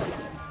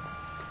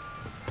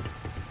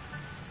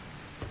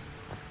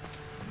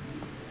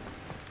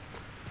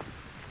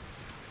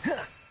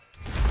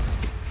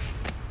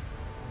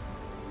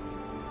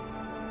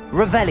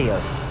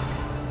 Revelio.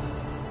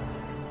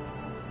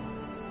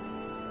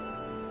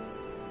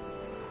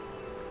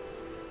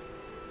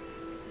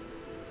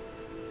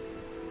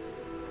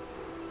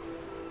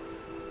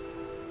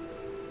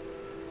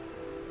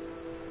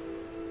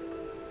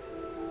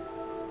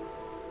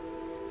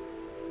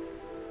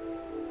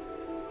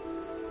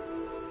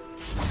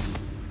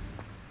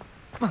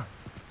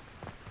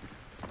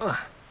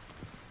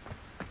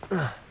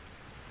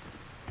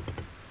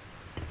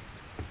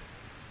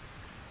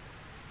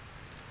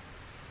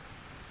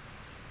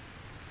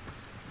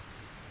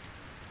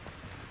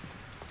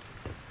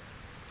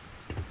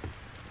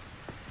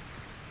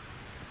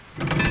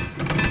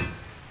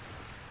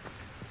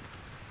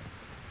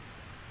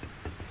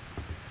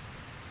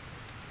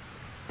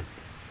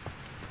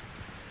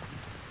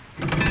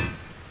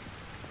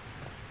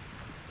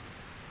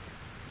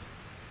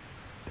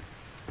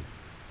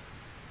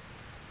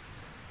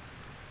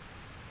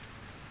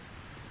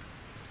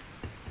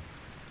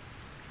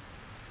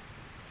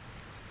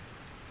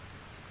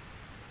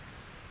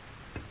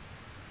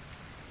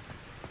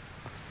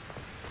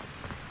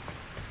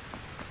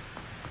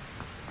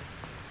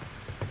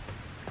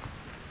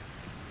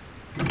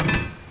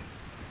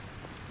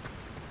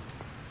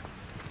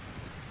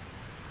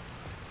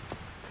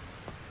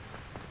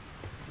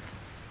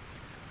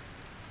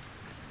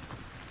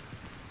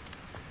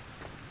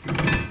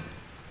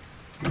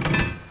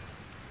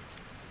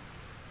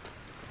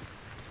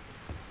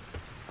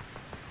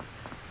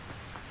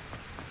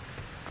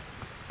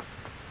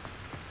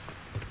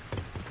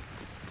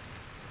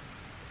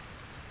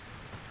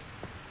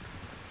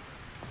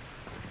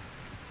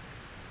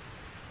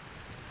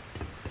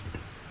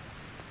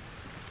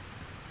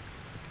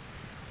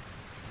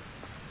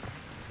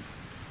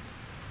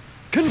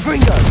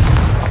 Confringo.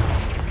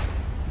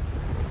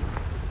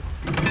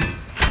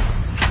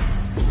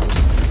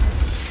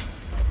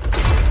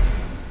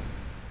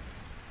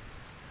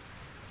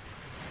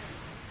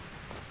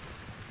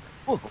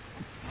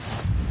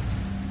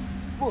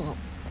 Whoa.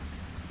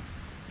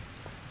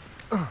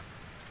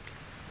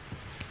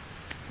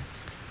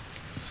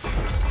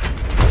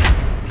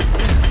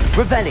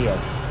 Revelio.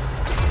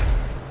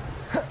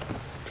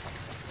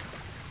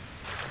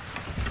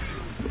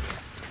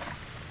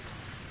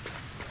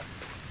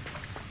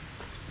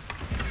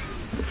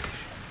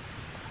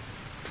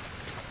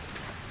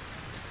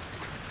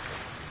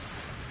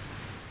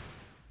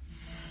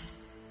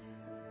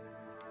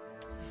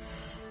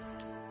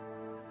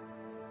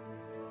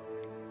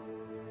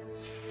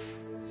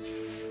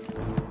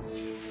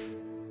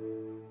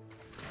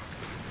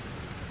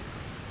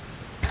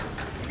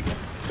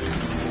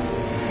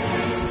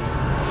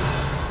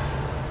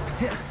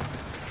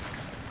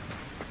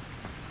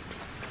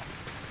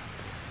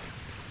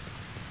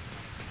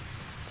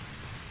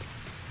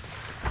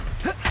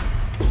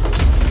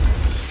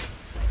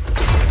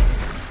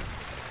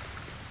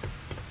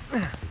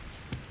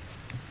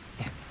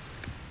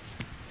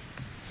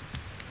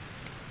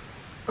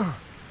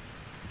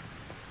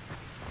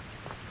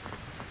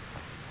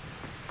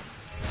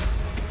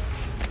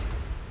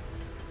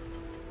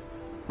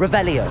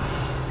 Revelio.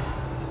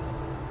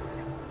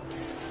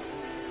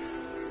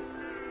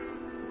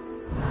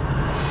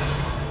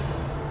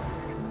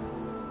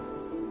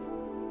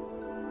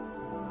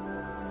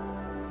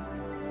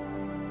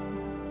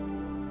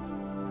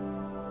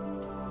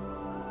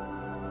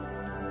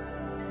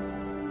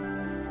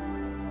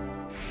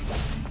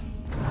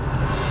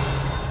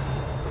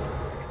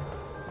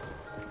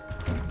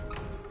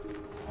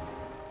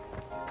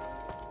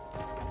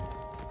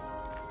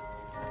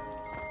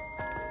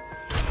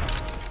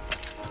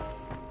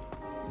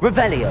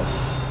 Revelio.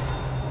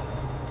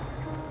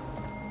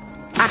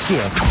 Accio.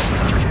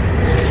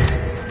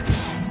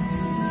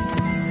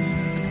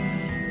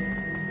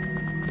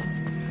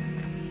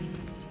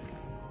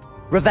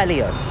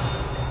 Revelio.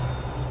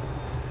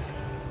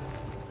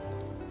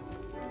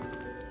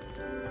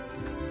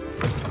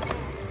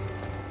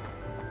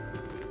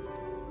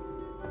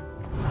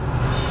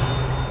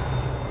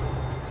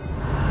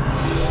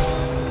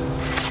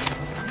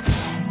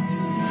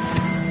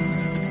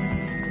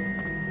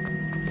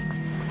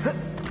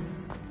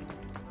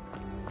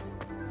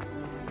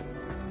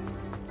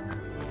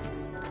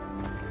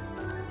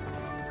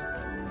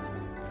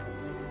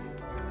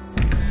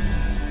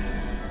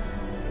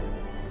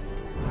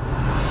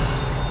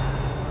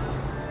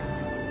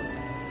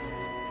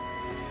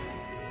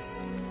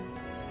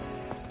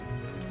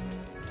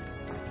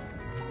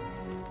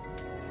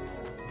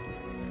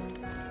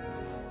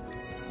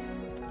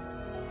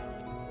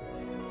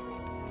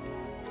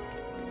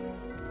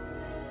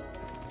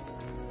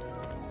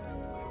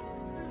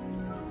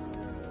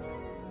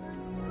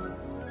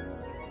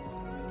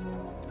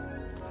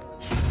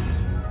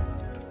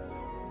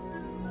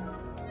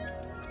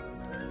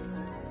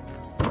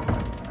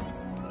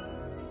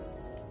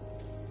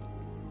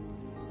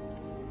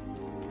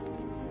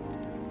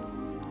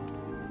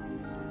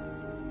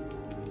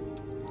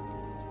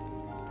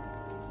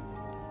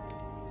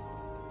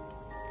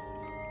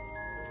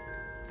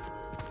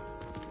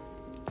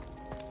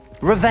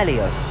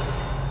 Revelio.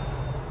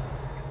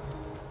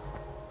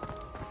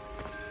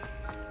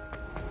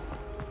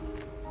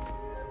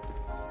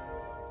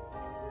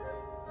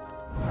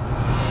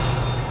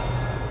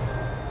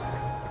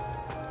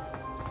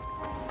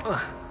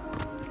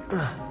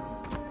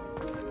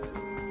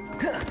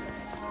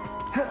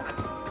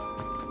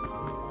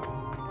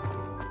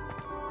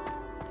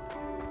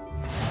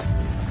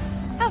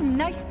 How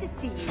nice to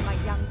see you, my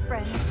young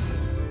friend.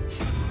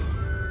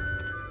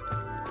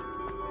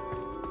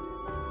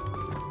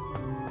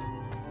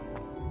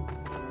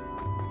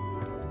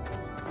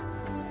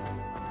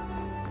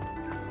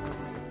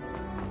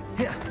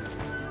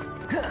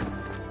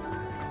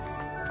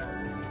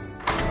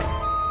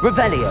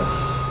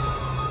 Revelio.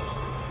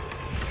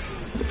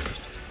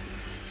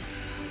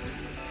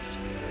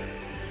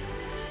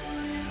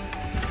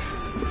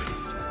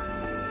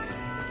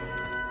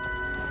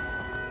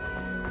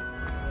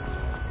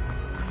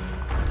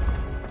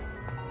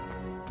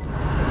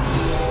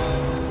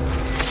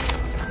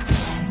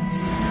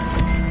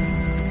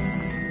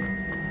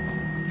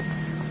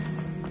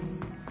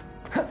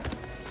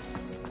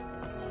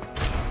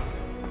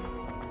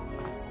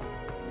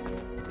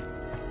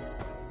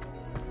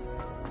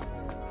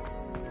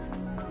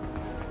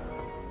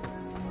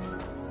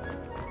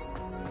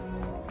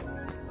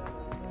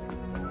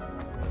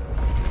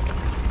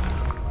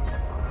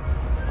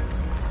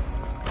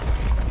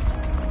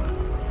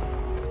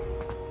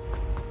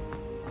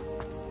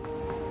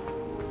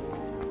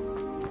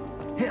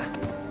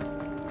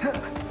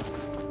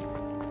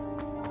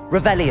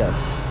 Revelio.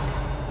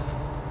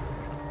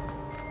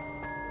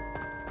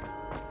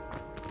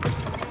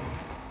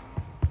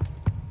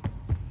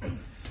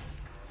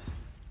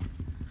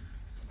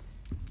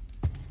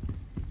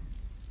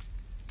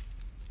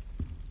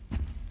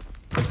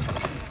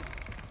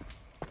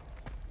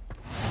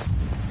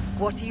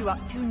 What are you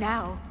up to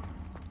now?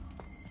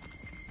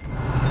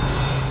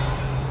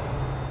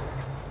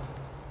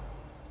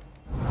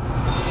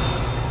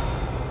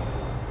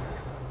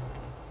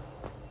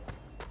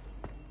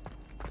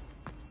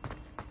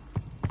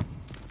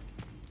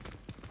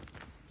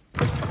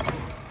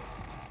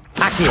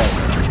 Accio.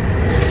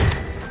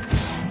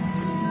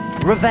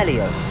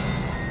 Revelio.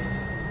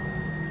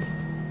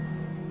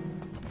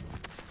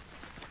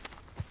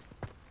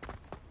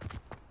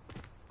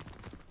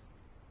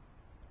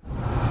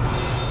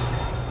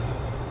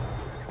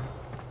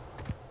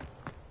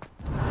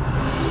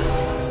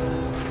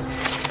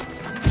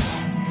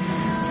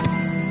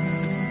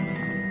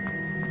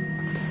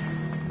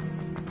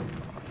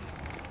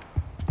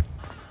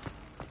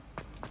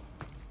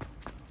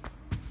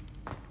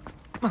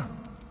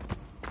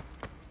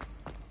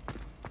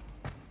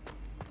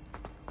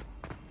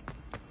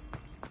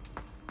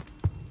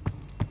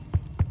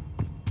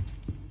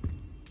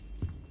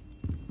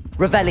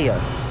 Revelio.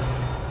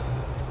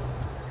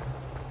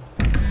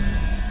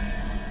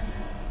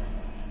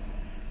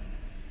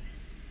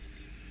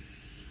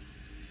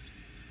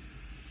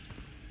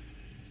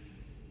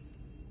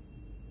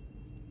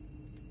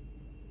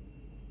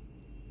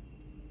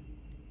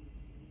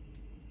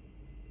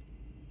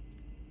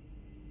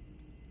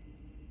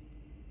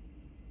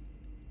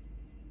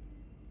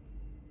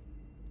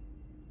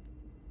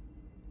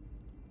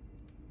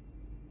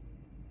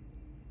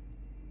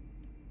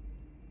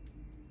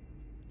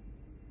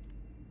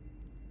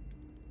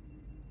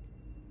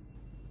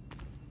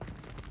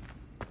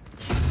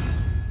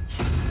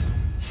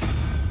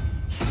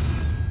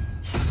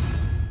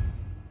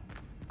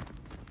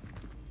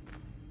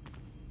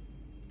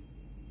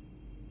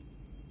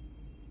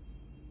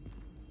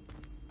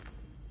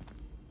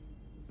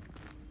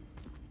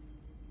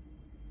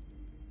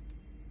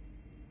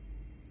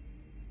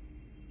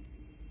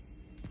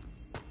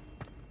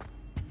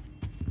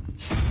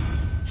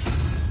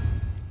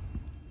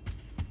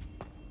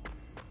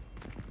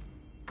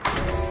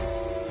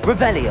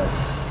 Revelio.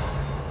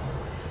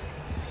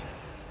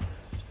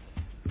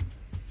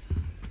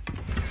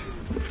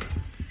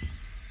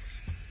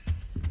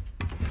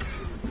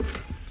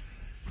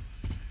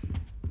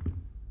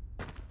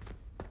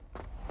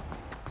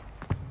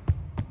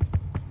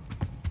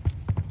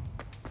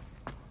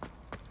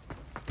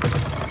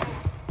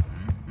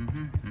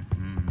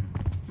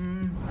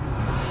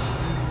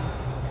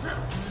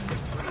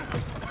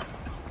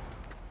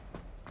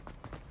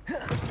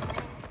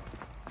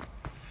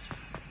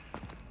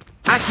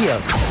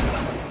 Accio.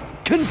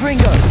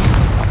 Confringo.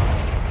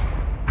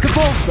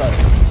 Cabalso.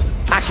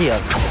 Accio.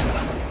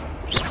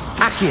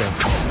 Accio.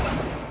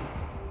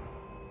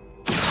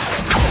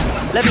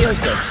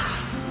 Levioso.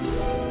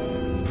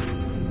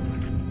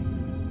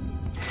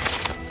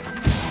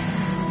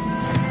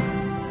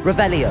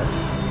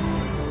 Revelio.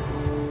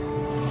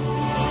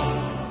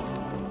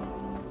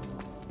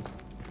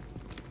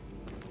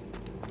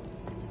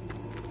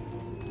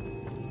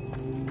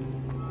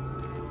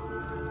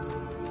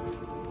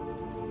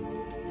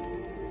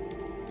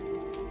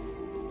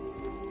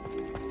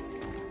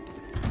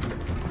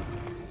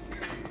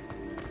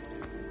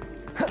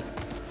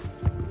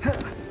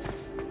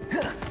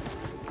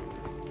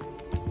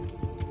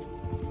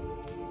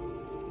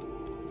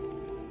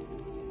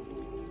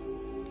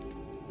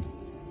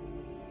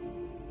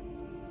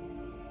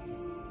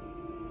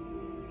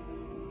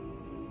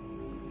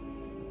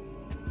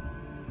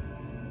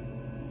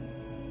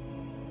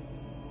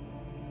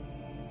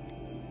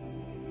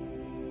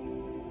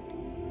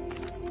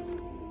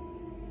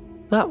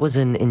 That was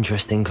an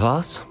interesting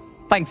class.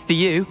 Thanks to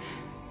you.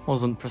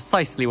 Wasn't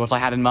precisely what I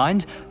had in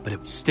mind, but it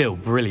was still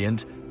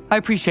brilliant. I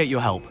appreciate your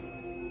help.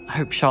 I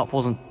hope Sharp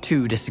wasn't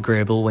too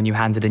disagreeable when you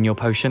handed in your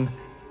potion.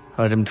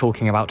 Heard him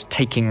talking about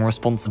taking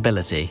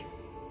responsibility.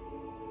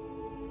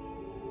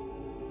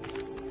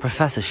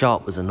 Professor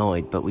Sharp was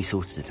annoyed, but we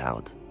sorted it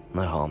out.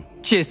 No harm.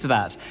 Cheers to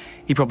that.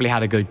 He probably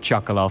had a good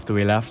chuckle after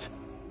we left.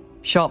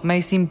 Sharp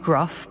may seem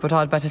gruff, but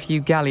I'd bet a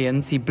few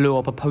galleons he blew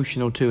up a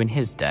potion or two in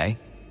his day.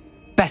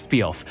 Best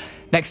be off.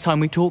 Next time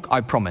we talk, I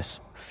promise.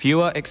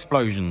 Fewer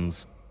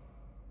explosions.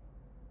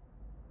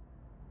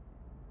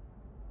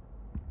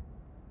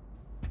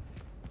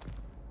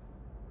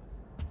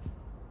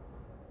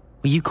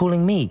 Were you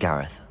calling me,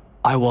 Gareth?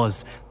 I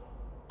was.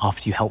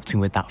 After you helped me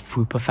with that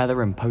Fupa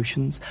feather and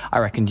potions, I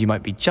reckoned you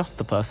might be just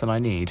the person I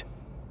need.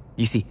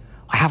 You see,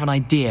 I have an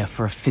idea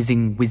for a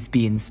fizzing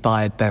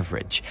Whizbee-inspired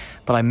beverage,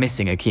 but I'm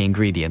missing a key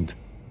ingredient.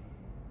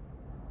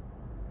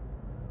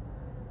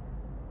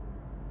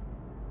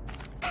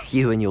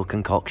 You and your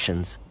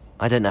concoctions.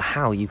 I don't know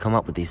how you come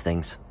up with these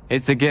things.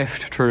 It's a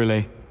gift,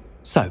 truly.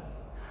 So,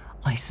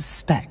 I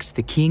suspect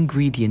the key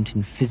ingredient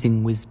in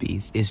fizzing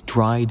Whizbees is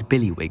dried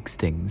billywig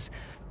stings.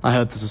 I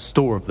heard there's a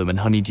store of them in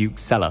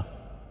Honeyduke's cellar.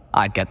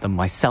 I'd get them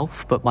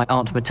myself, but my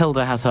Aunt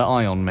Matilda has her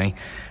eye on me.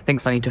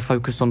 Thinks I need to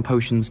focus on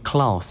potions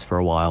class for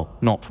a while,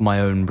 not for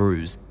my own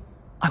brews.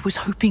 I was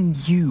hoping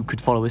you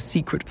could follow a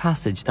secret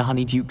passage to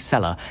Honeyduke's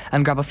cellar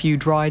and grab a few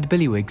dried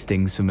billywig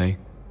stings for me.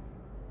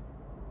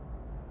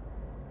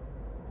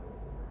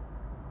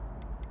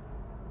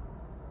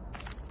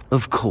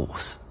 Of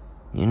course.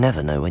 You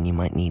never know when you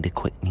might need a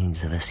quick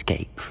means of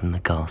escape from the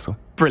castle.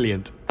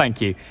 Brilliant,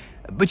 thank you.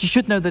 But you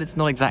should know that it's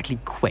not exactly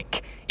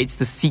quick. It's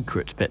the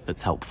secret bit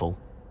that's helpful.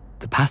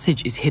 The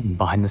passage is hidden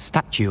behind the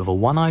statue of a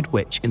one-eyed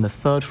witch in the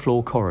 3rd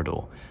floor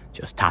corridor.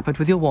 Just tap it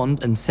with your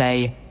wand and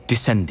say,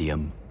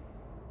 Descendium.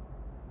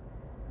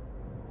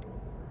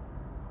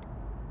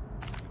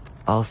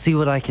 I'll see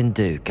what I can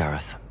do,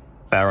 Gareth.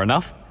 Fair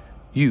enough.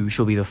 You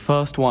shall be the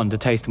first one to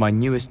taste my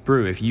newest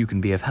brew if you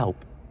can be of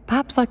help.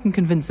 Perhaps I can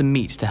convince a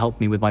meat to help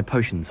me with my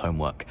potions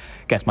homework.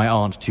 Get my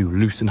aunt to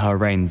loosen her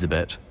reins a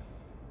bit.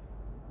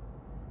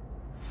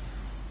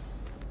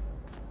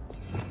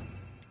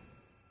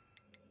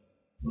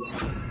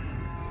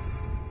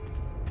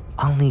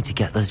 I'll need to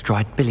get those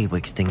dried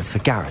billywigs things for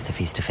Gareth if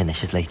he's to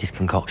finish his latest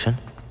concoction.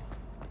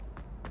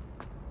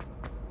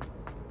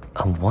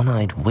 A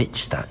one-eyed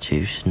witch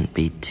statue shouldn't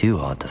be too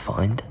hard to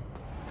find.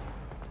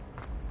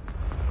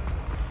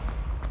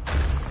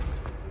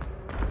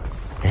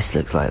 This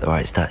looks like the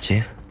right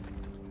statue.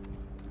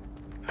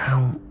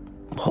 Now,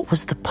 what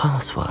was the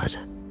password?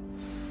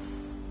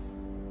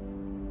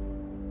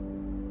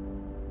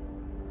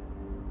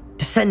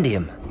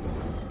 Descendium!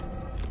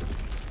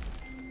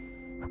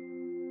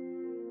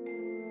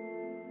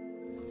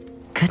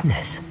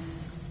 Goodness,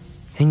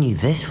 who knew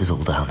this was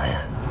all down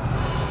here?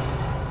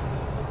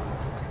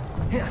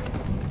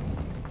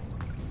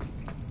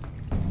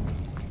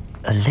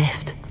 A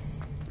lift.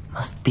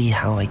 Must be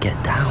how I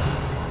get down.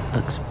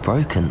 Looks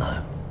broken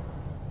though.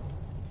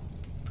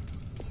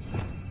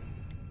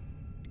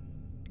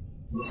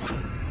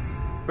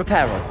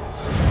 Reparo.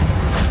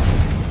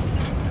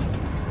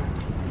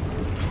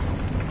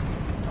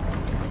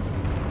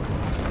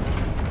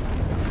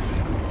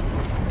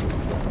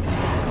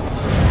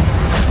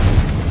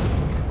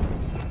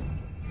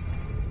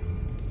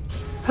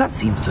 That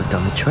seems to have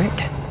done the trick.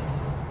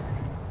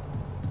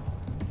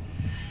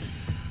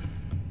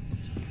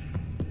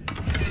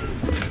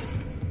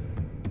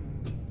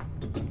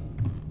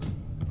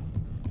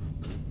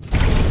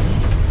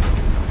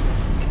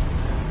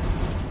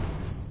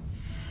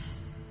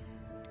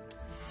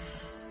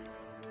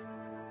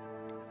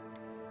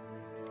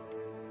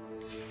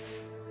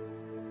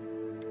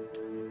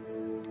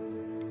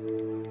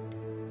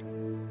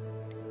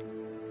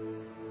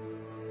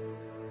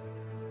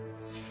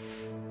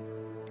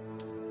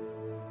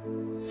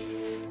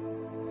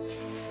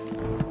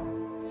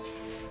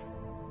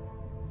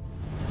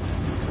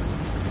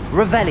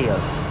 Revelio.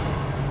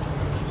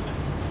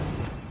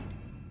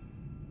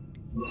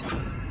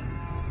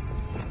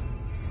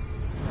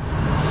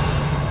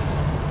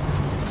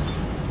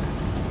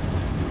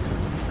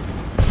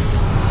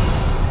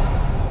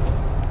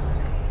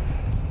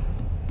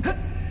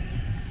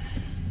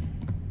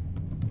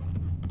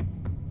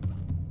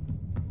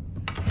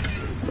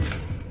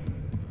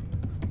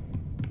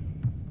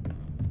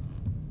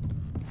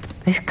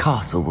 This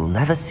castle will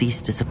never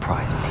cease to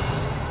surprise me.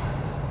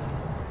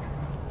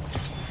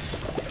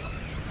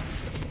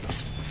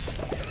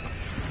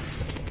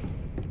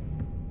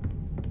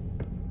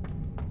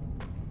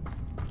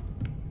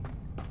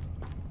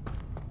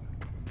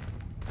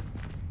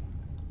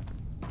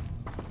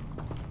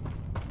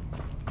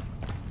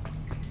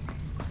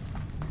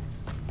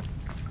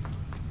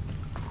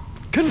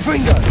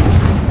 Confringo!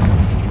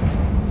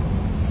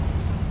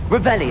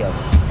 Revelio!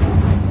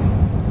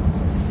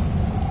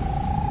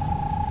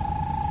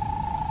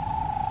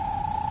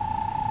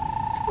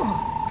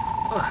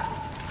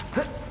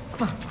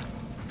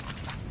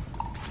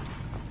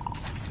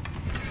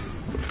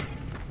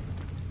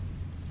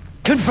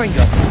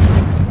 Confringo!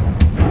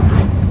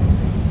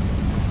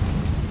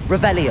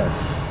 Revelio!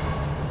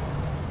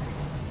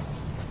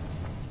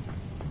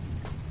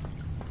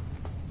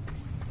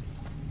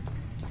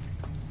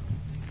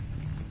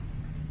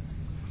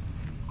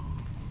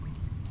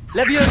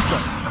 Levioso!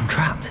 I'm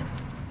trapped.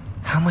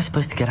 How am I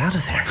supposed to get out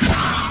of here?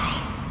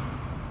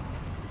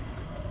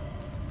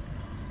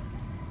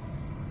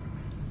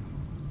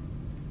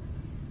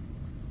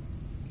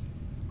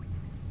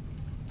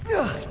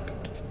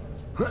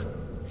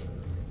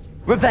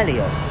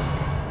 Revelio!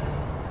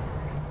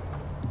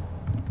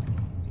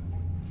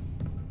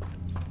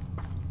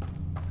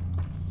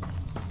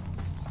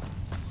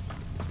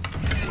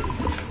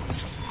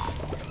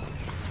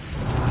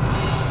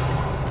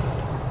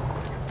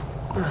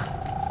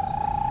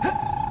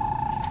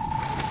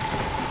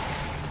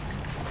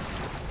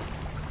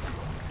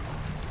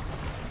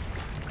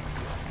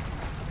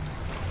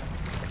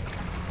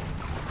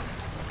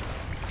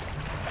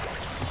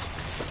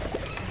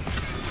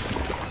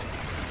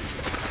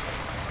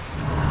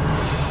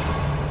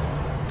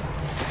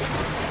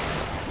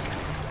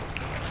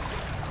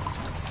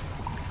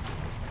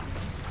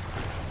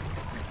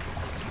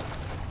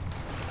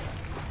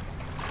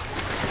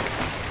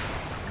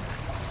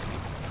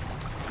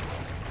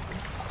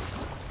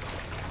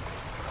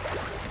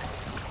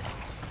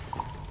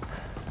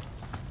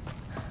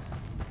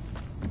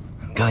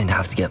 Going to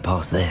have to get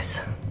past this.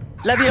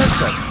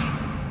 Levioso!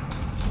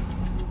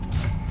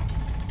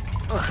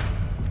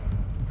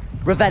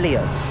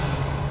 Revelio!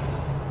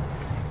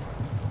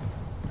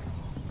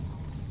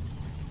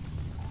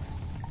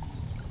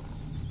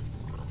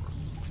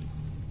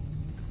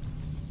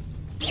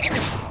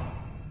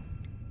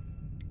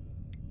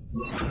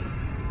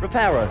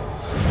 Reparo.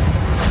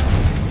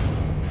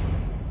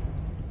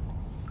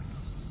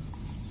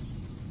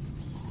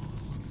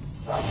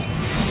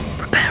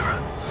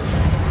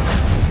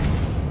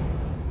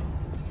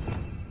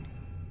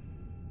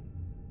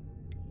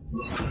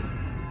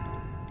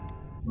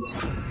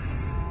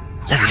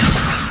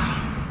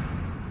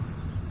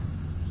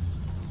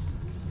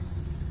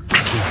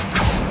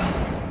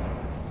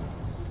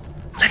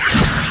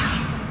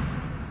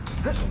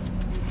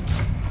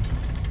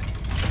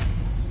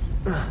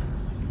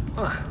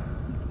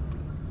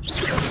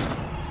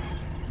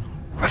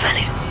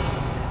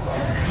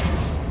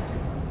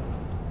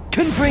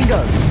 Confringo!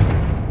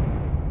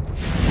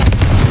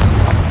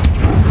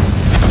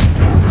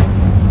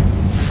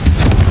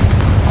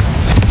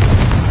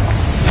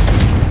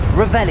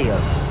 Revelio.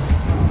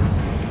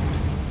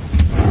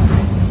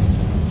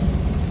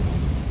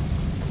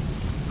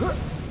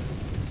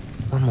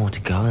 One more to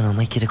go and I'll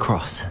make it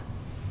across.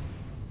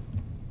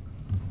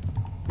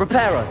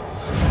 Reparo.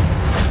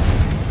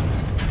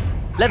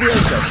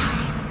 Levioso.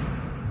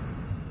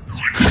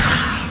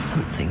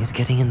 Something is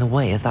getting in the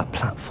way of that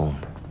platform.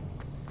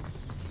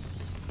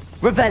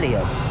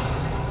 Revelio.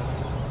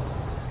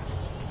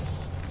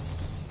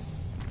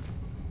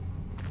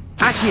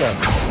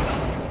 Accio.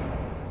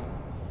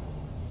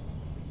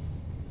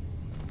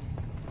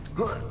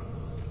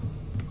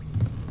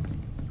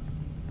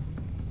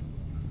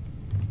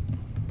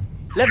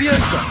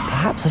 Leviosa!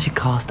 Perhaps I should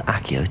cast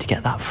Accio to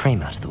get that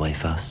frame out of the way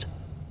first.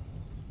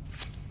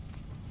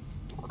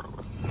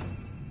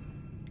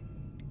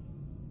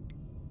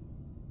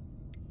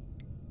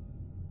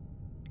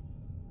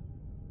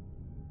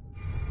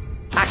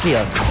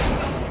 Accio!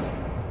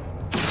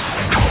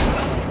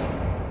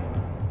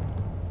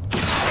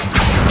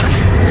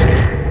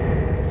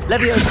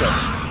 Leviosa!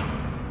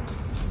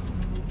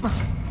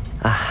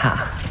 Aha,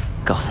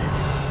 got it.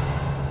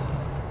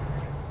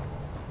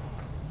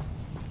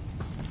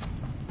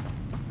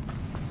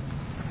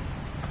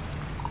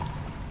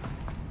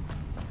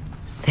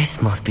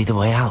 This must be the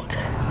way out.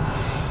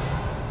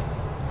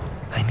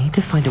 I need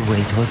to find a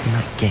way to open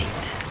that gate.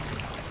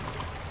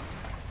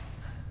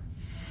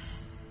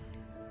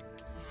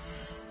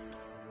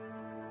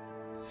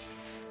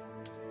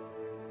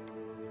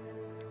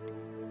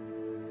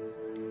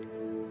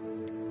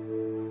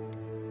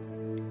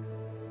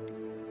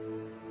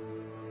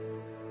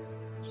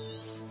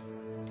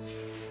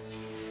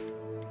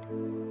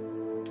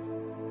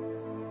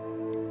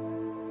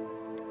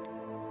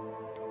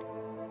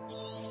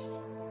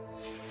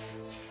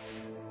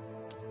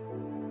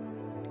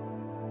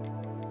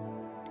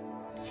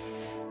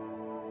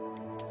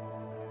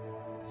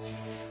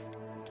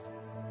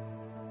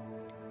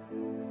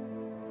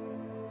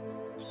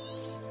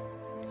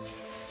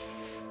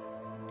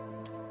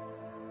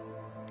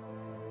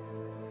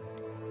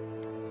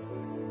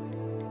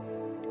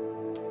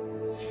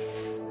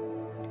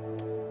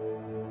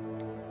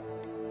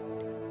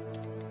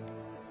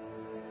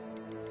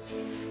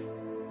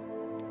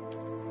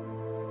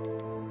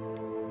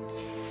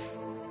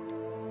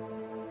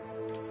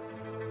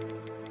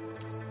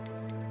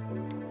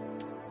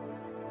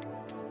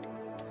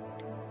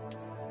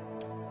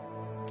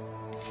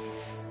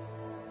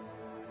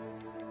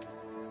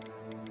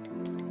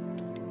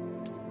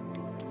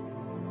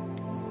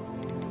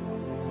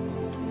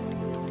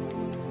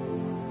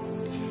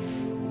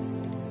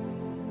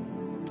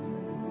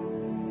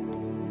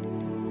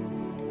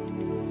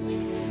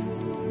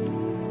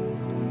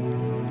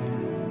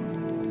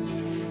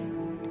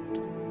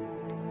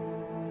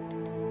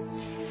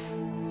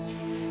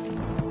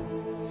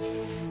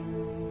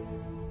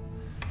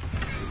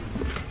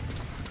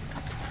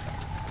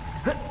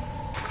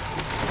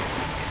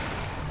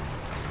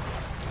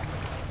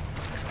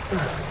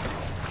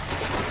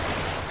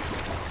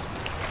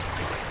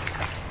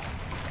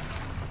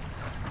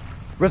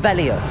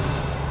 Revelio.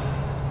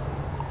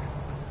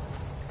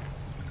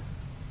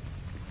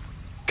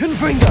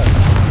 Confringo.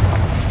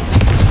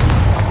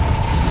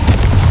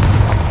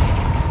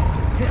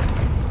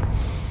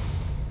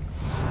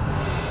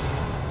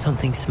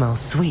 Something smells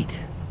sweet.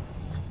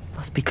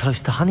 Must be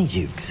close to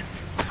Honeydukes.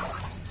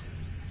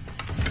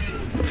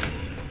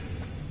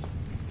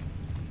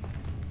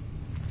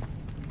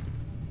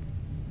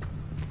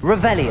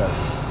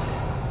 Revelio.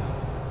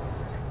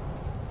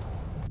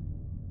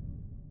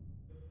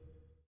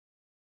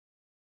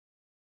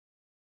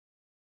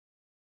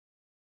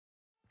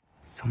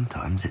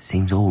 Sometimes it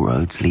seems all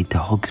roads lead to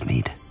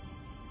Hogsmeade.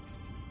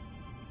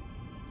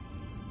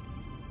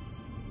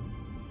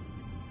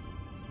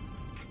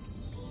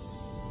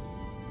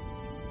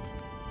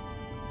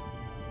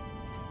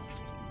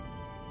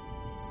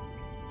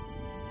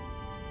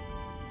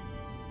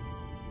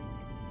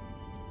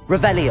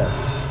 Revelio.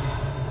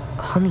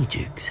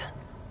 Honeydukes.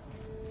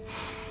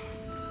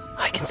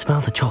 I can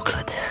smell the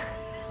chocolate.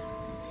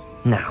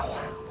 Now,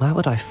 where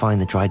would I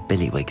find the dried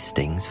billywig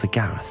stings for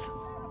Gareth?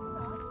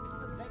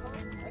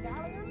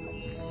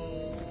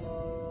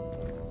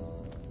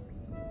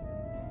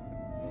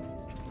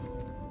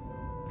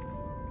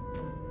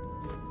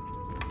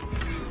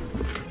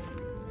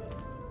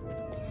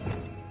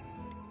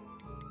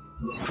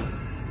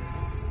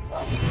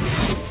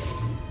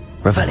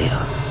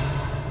 Revelio.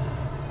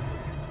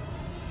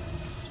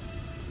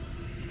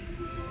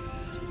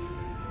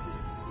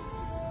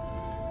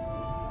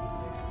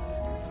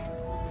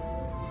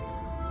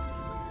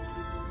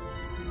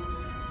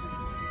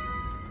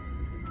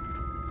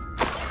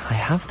 I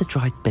have the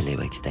dried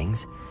billywig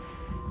stings.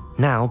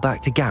 Now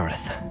back to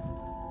Gareth.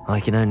 I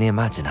can only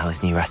imagine how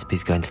his new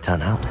recipe's going to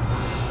turn out.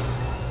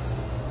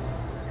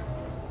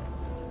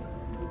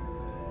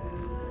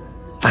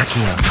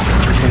 Accio,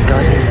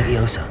 Wingardium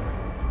Leviosa.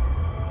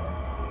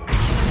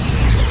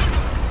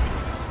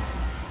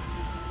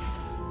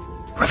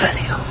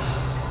 Revelio.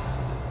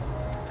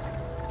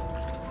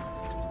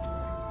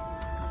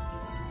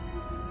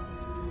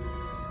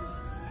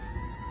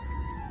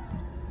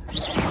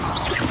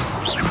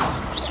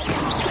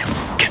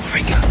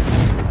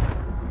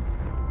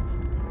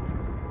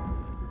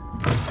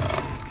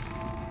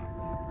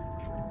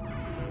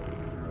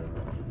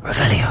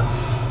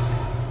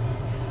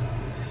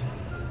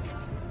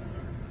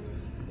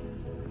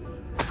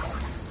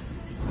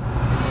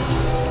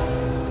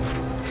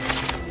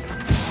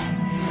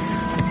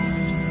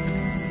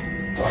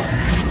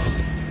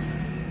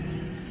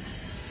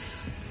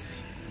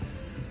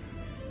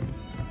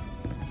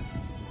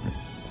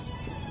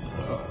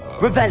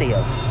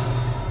 Revelio. Revelio.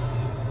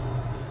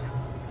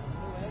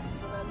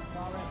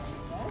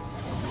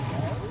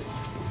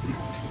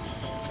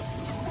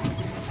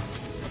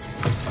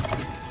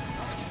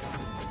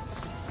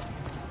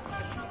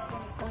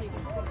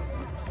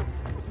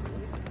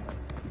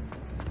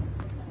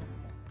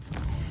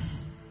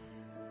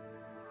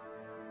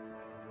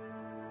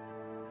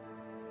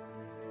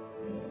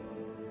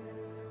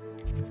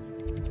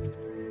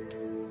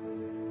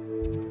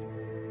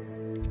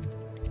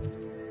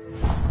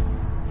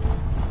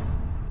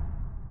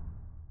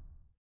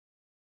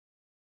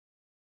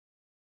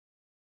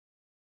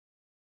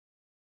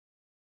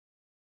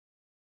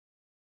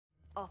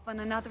 Off on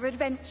another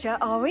adventure,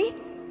 are we?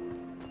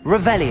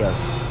 Revelio.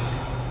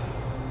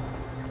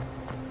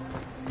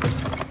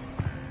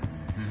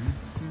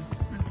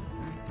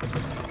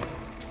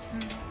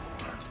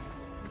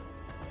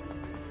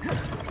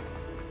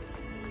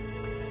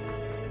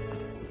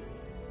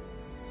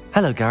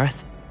 Hello,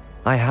 Gareth.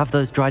 I have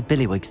those dried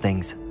billywigs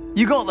things.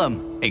 You got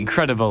them!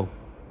 Incredible.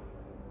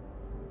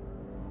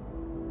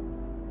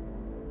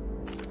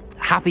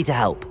 Happy to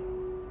help.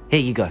 Here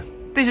you go.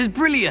 This is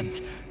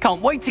brilliant!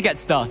 Can't wait to get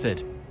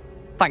started.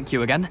 Thank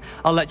you again.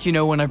 I'll let you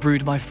know when I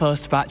brewed my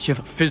first batch of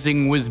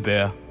fizzing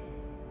whizbeer.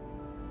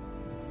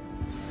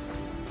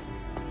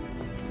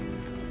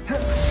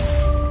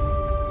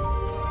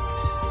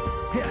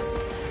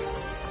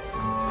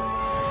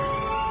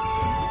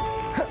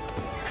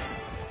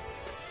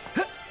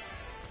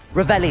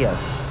 Revelio.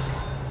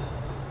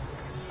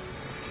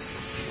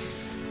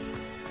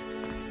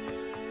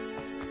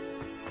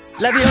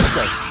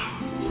 Levioso.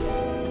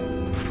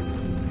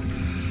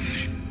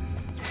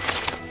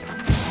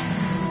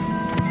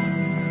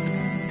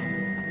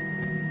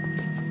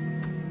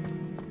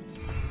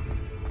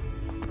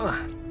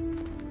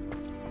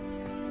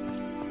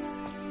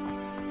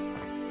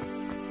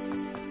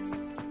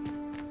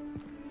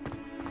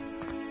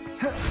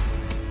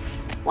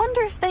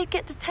 Wonder if they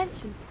get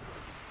detention.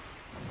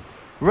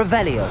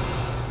 Revelio.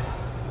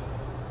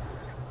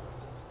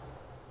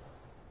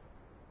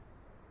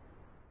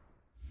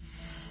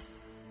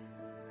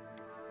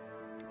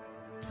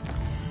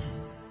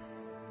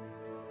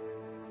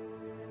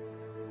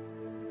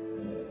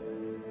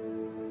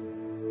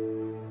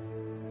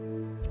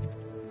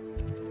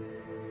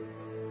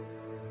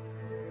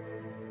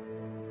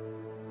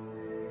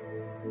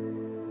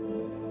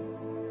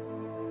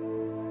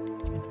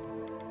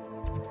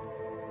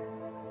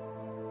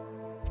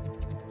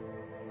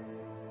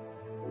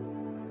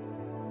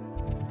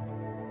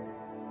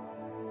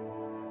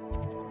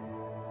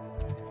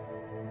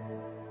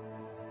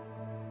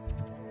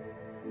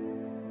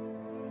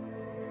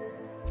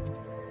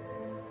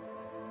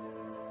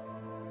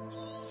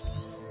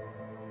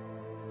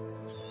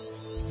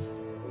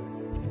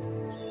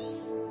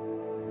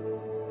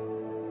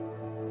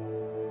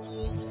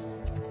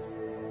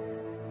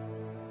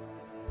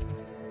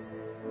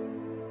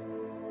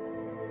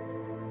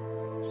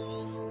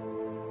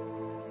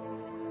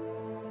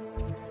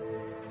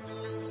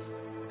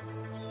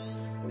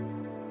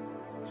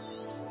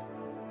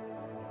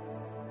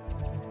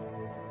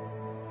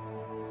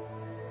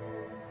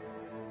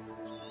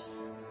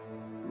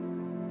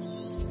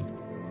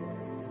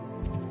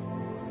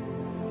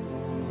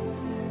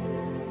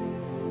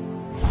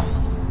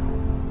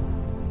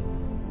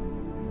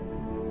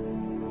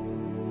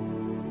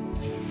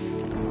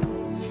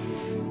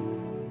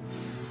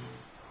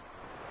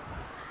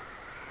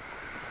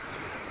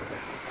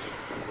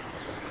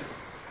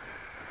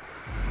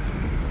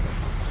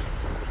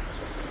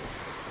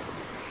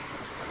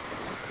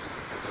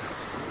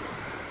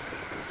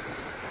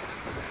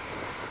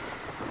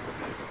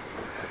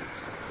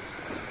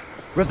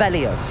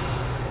 Revelio.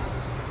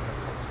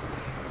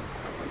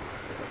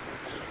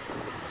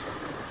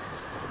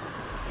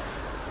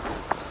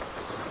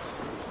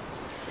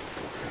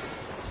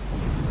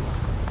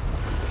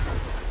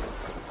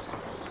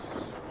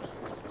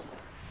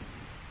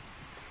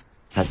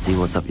 Let's see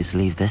what's up your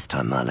sleeve this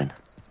time, Merlin.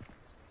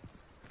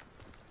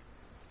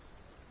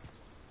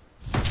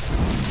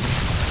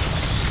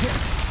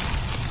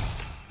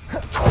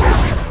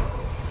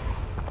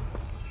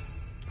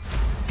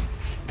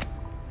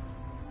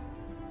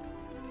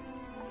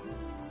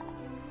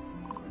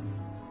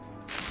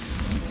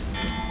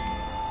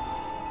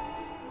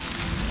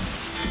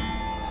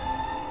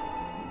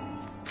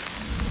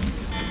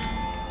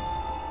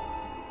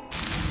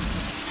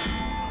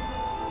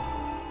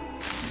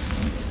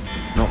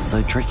 Not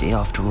so tricky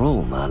after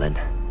all, Merlin.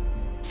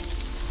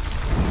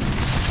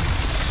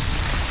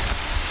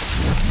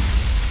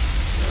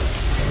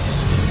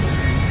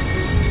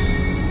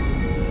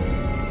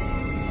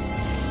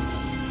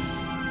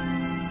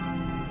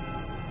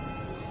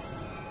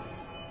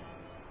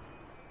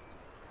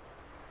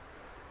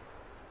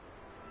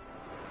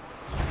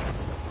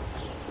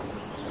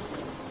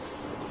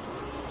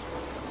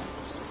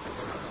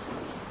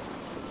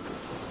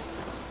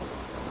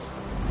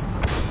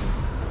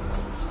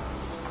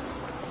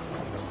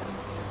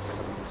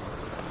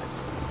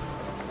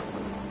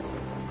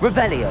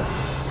 Revelio.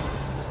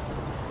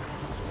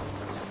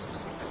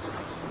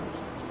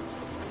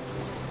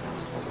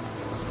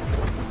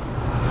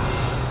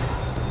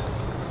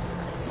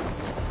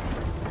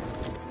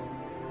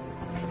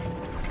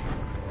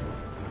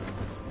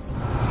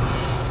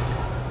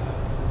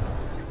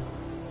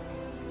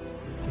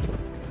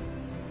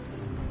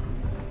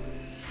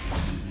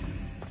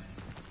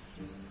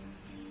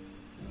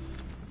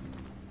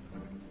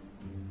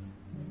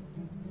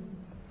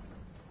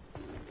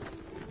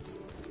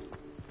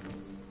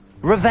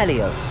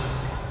 Revelio.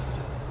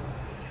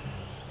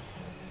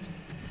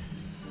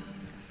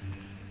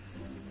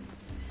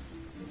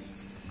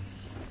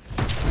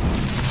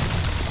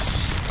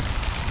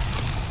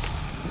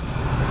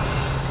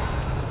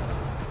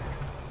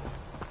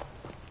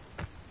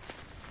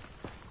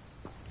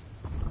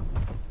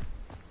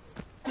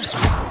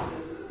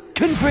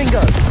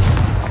 Confringo.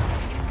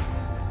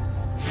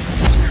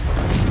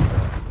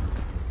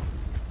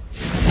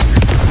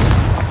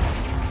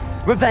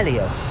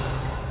 Revelio.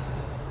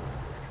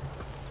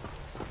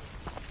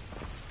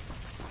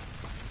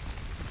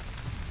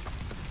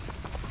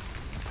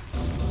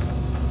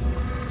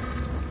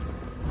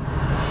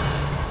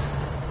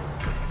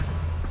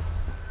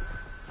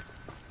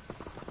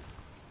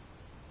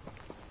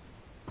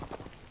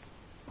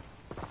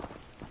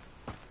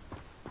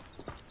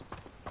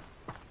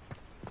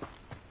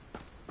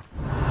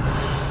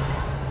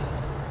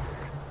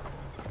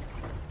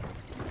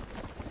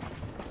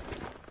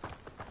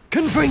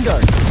 Confringo!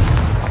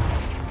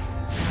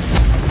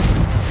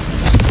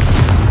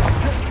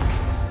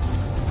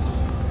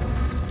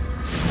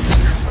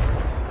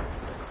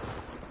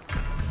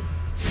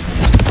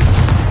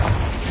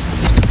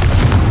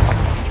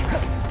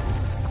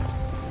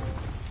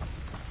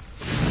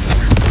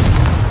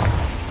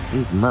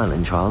 These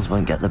Merlin trials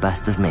won't get the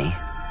best of me.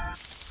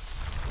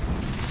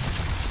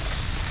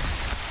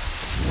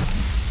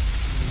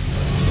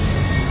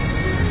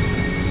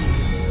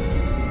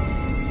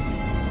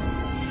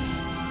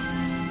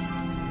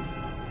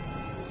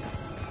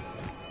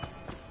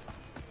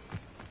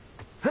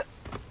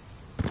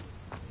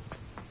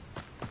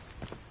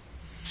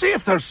 See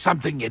if there's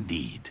something you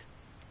need.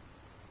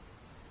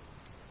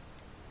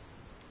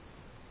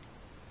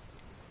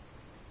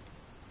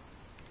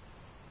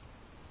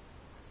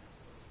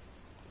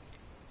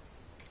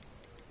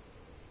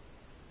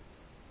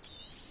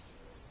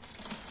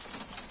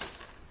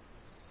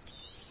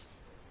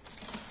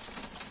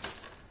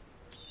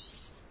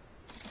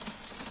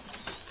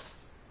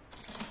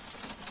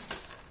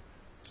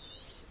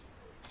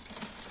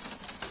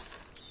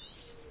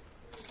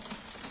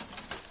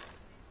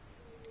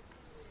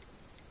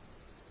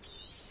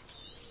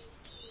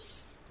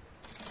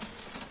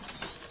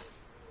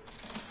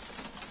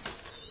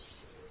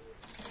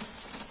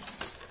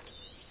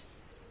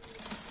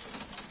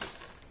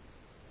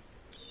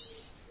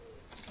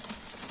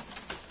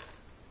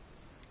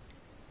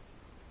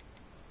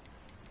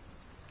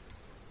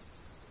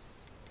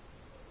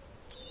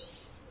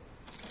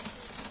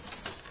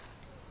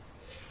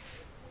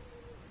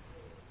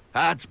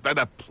 It's been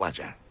a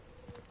pleasure.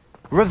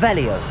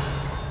 Revelio.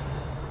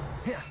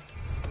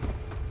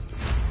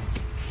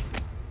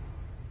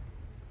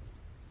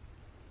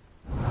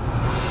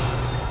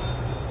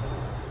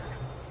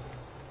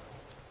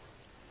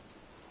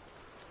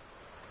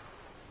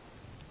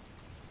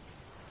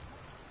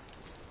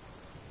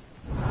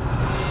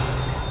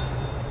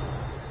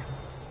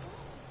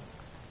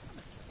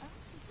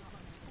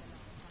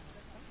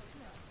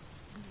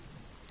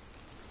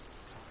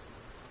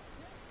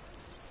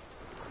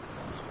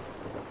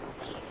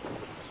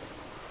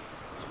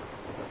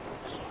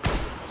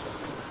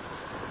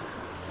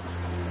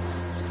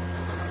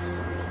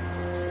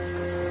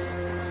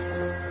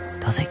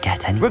 Does it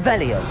get any?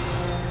 Revelio.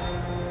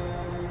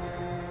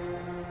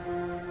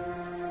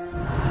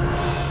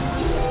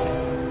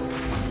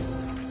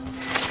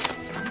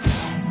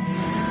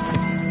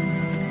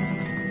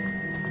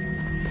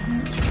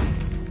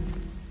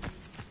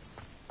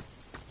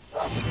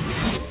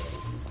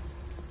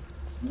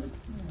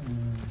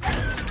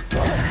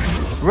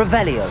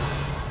 Revelio.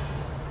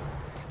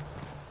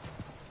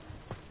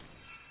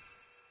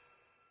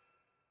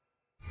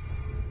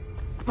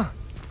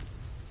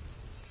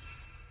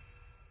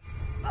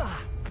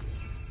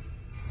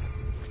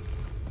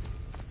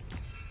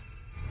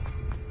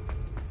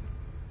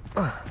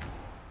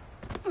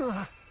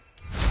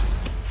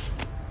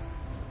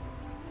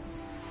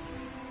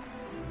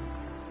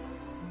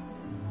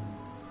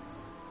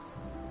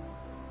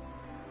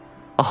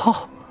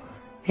 Oh,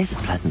 here's a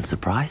pleasant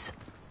surprise.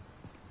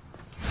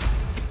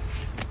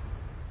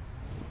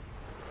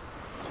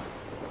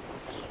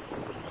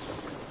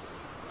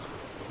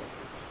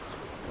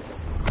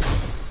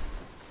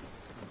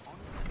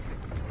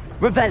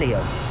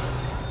 Revelio.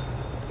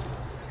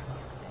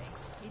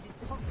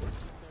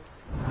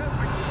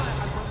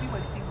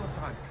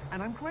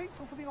 And I'm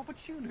grateful for the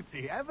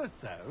opportunity, ever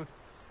so.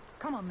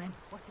 Come on, then.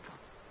 What you got?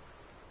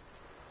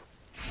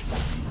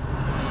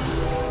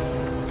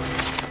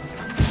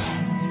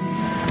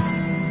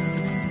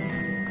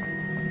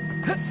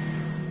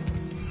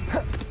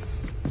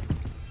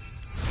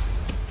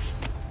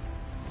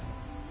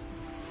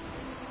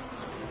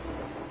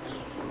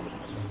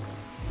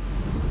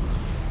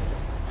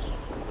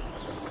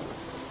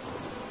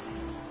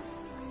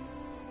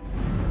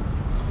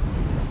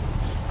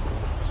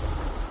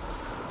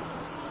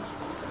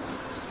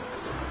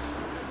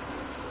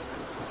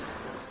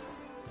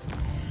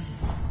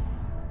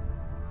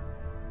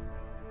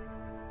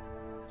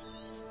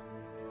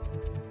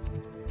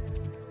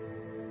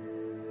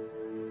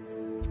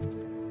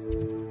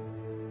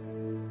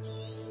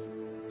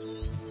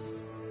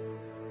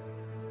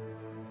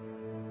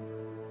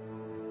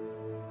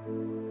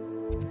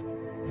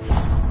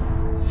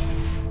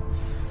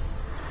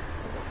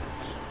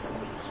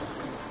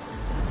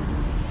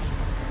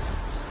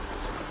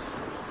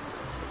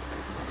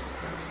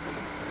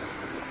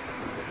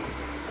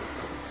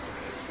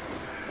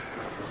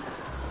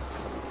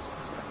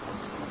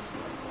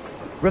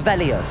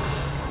 Revelio.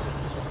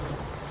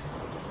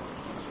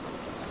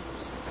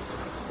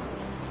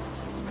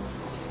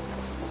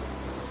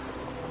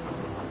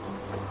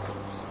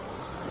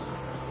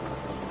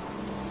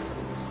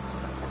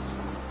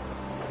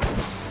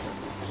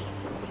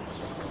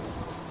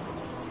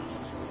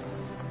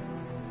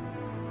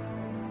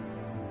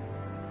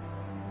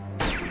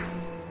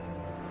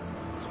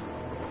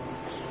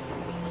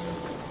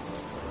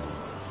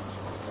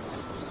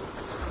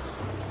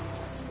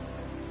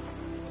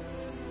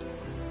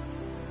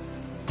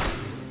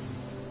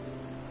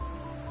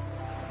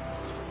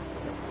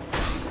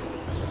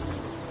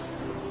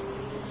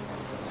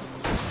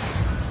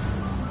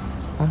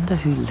 Wonder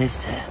who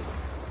lives here.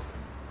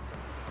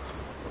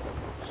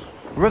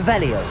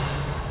 Revelio.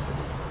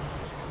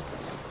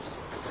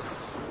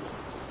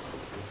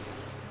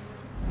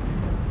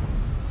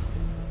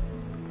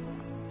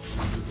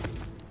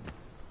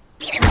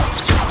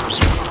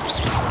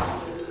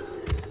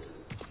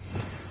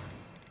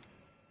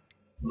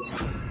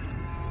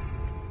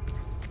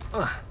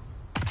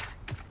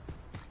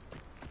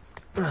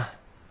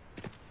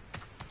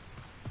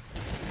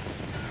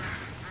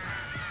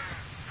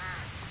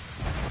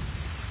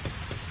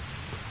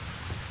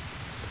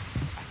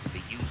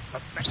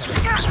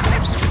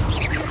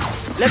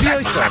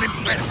 Levioso!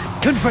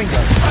 Confringo!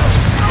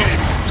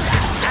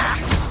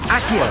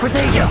 Accio!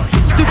 Protego!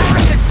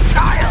 Stupid!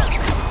 Child!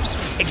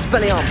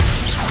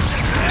 Expelliarmus!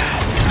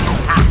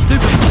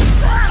 Stupid!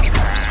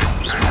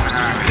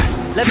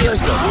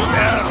 Levioso!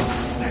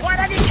 Why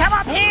don't you come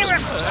up here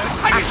and...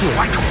 Accio!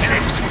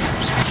 Confringo!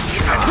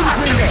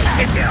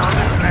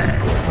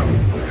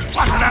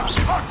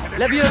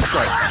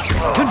 Levioso!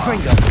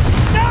 Confringo!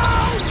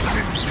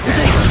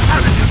 Protego!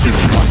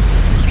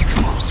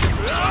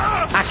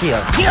 Accio!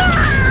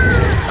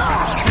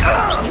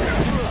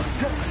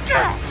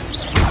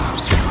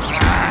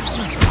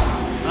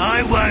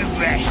 I won't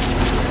rest.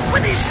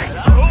 What is it?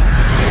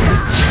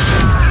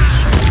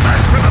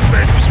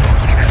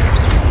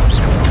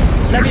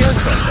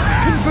 Levioso!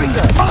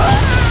 Confringo! No!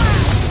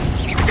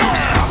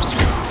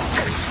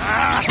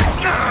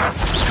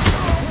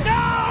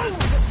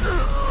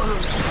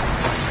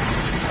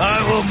 I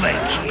will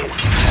make you.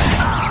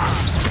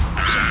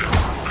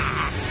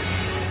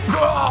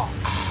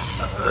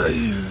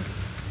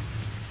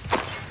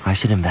 I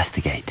should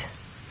investigate.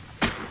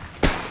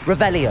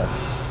 Revelio.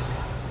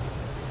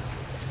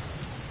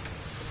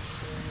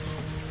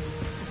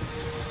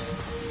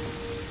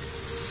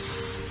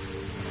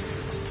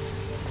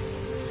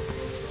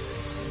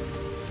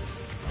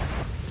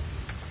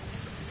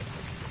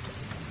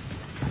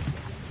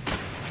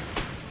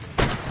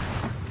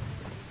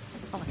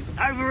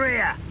 Over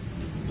here!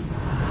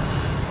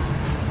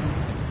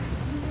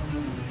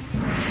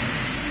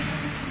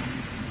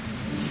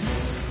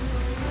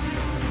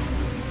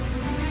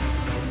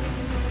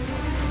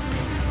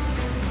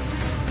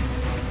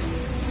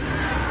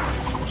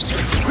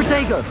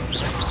 Protego!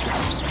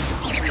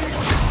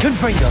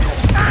 Confringo!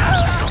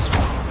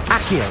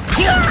 Accio!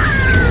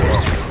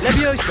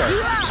 Levioso!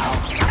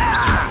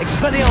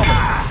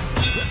 Expelliarmus!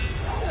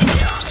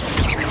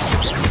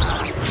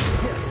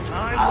 I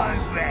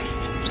won't rest.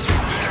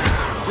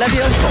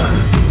 Levioso!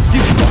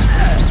 Stupid!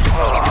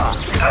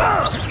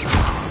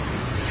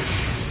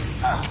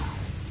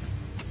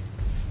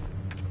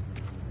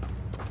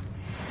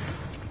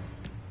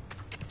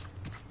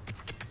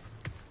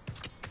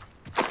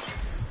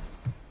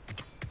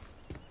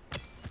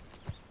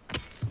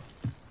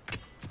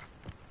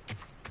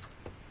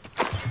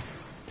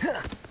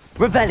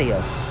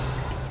 Revelio.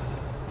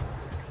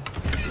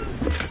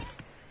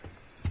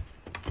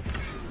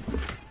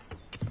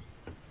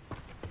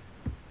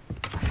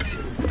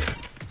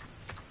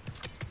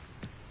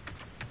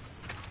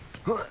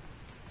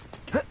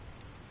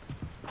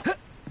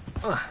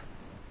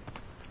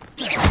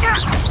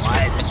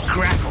 Why is it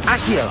grapple?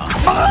 Accio.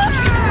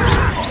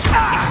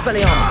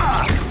 Expelliarmus.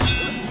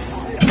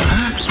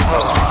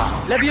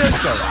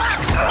 Levioso.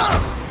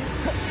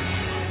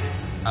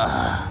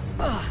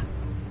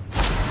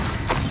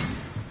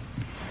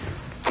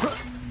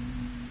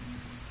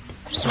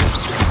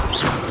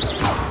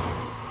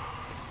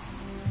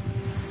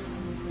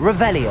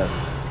 Revelio.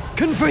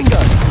 Confringo.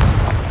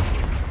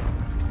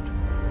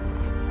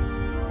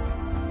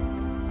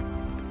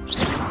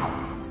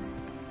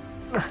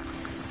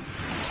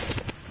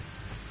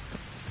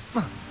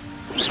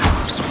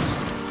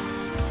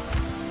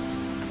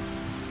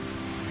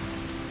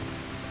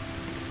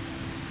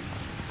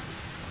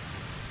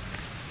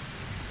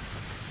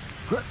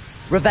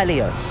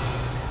 Revelio.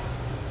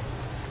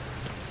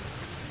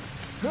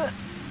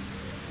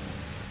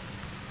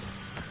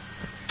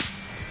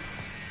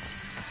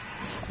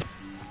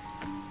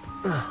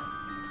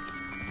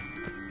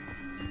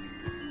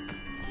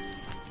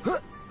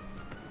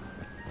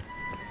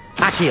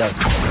 Accio.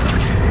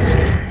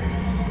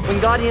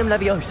 Wingardium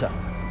Leviosa.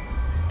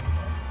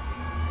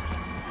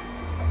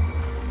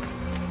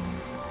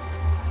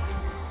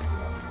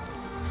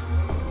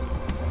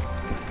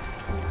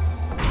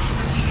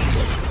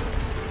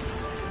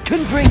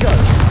 Confringo.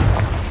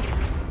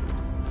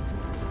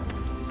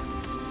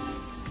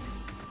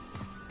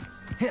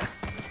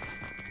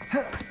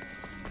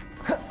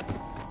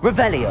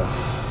 Revelio.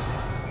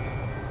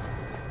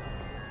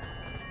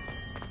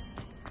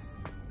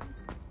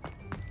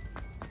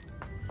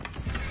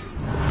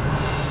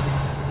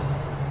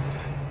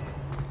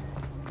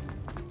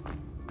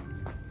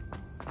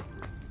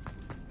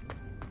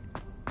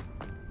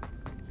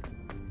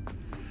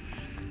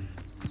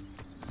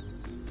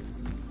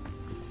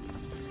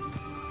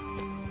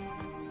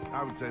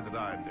 I would say that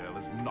Irondale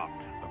is not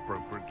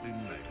appropriately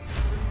named.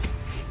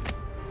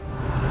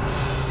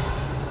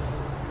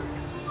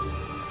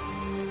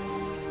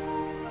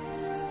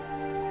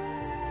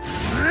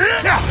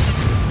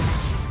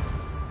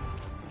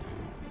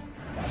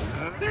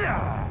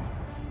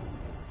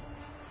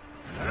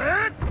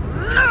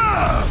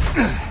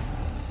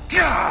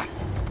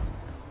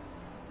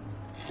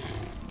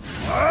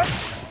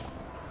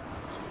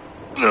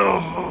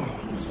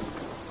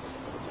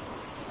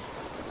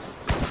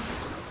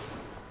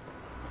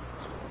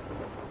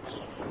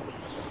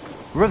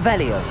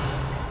 Revelio.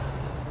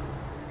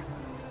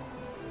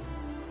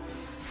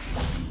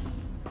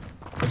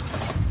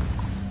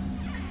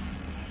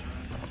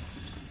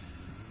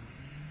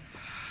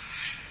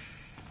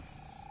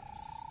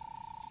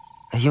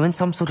 Are you in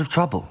some sort of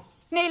trouble?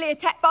 Nearly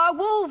attacked by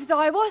wolves,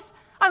 I was.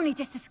 Only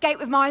just escaped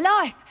with my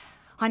life.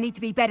 I need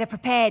to be better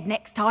prepared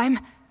next time.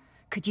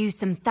 Could use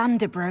some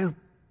thunder brew.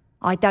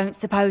 I don't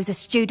suppose a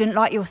student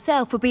like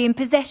yourself would be in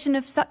possession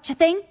of such a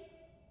thing?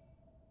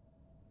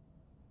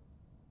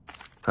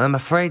 I'm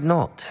afraid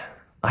not.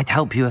 I'd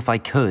help you if I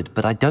could,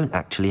 but I don't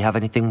actually have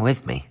anything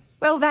with me.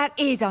 Well, that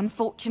is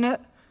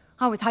unfortunate.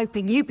 I was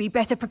hoping you'd be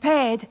better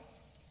prepared.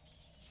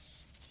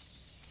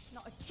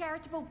 Not a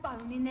charitable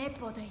bone in their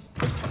body.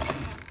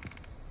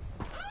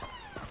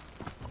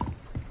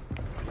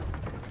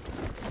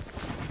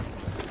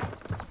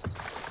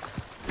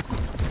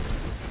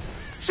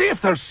 See if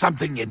there's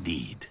something you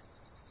need.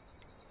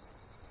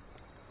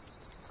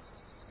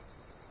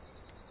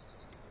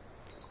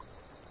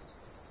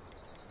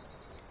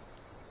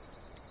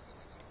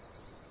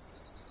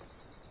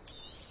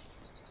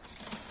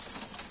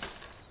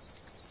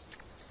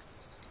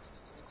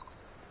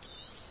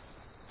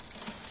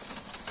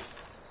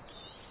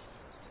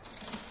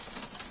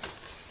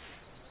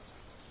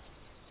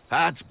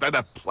 It's been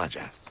a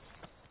pleasure.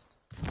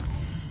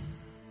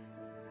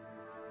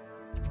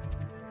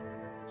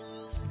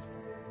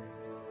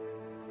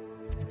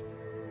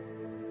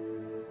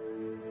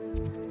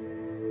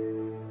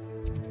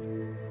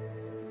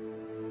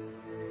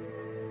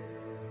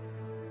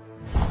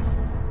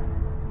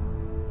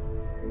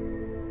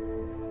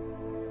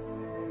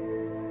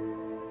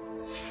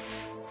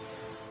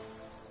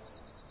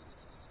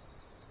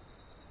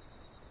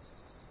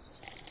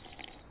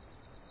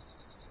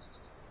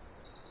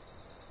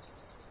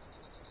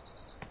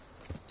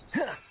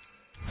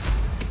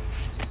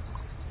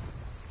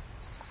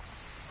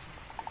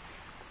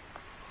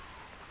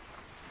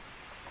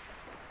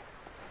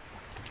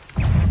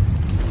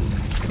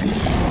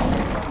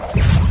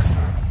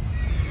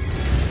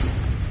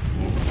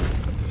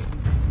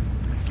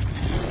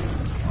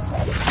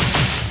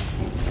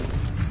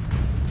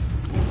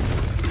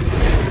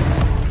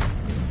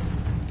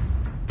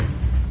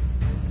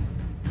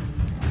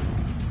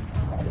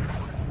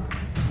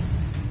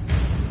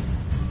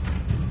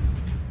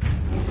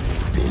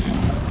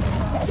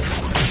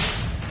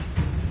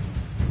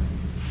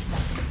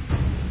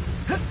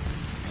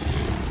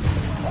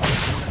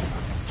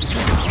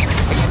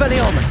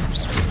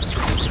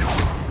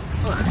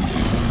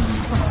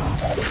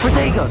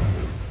 Protego!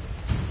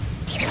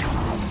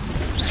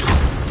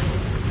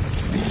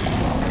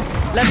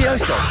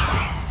 Levioso!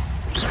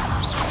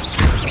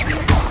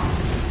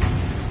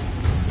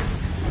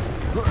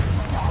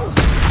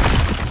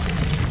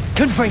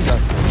 Confringo!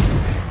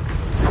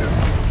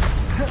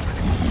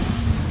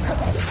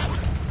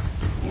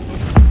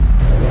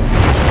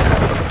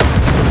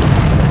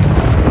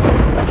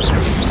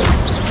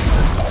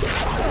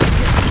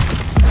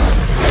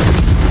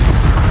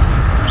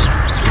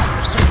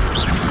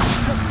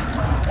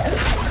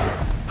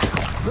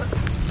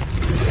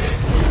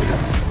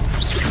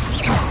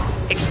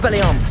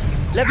 Expelliarmus!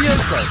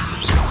 Levioso!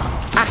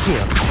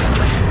 Accio!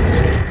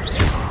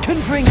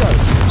 Confringo!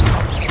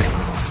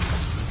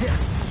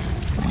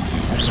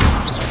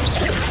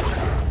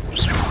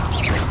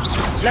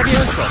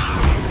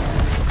 Levioso!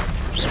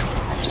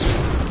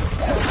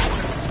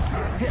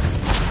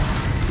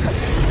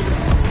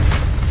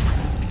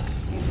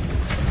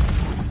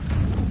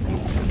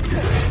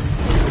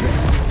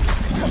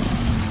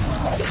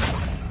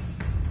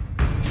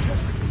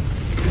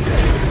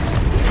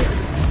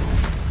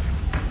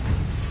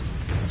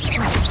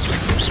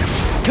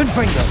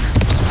 Confringo!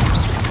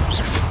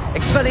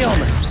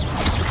 Expelliarmus!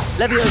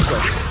 Levioso!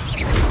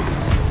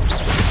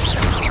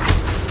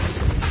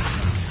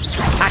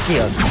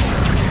 Accio!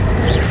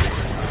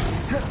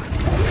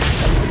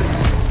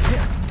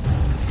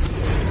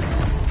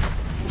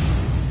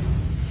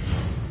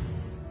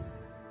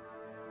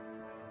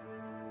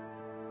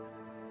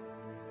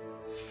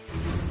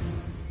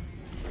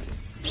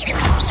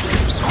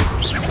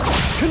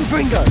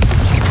 Confringo!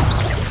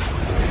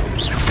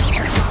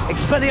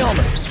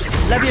 Expelliarmus!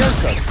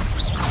 Levioso!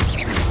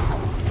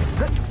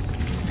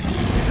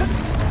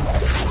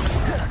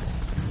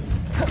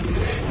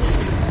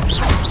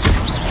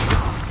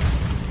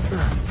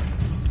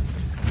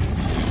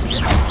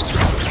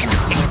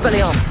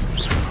 Expelliarmus!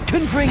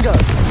 Confringo!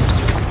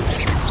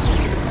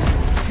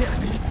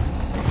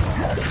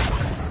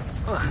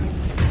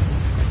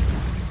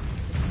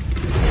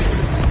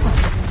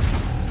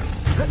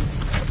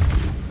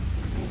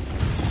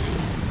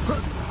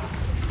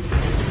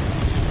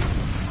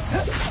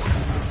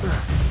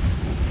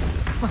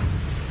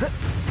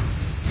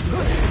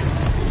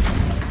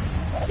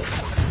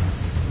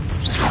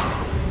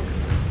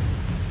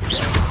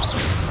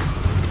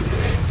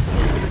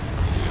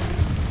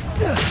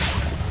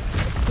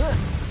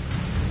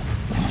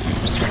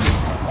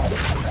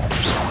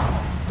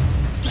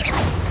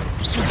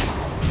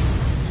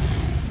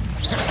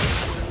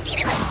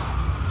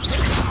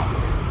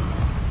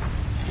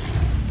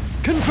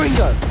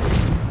 Confringo!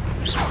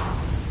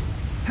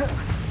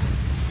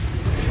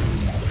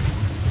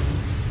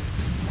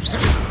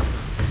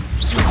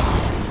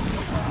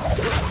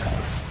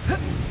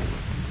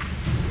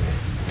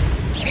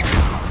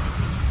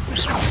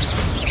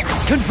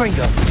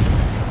 Confringo!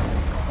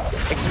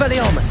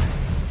 Expelliarmus!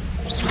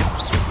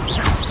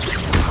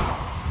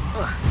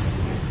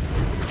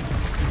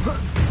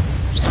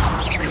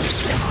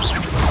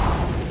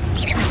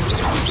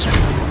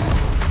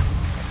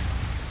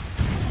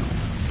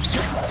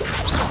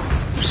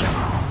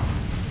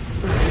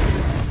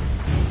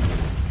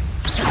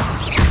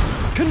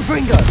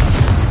 Confringo!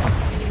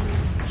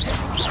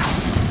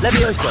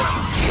 Levioso!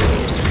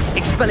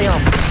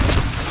 Expelliarmus!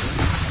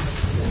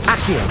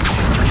 Accio!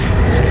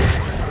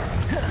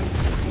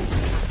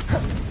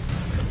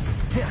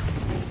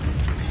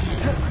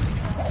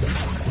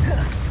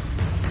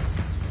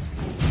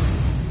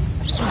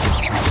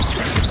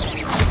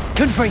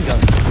 Confringo!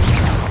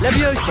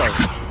 Levioso!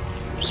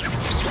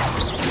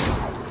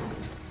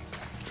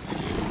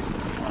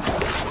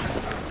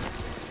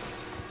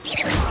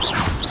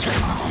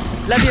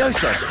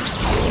 Levioso!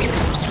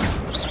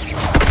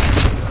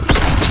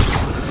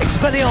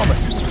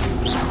 Expelliarmus!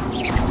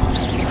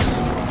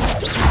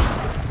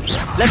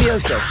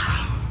 Levioso!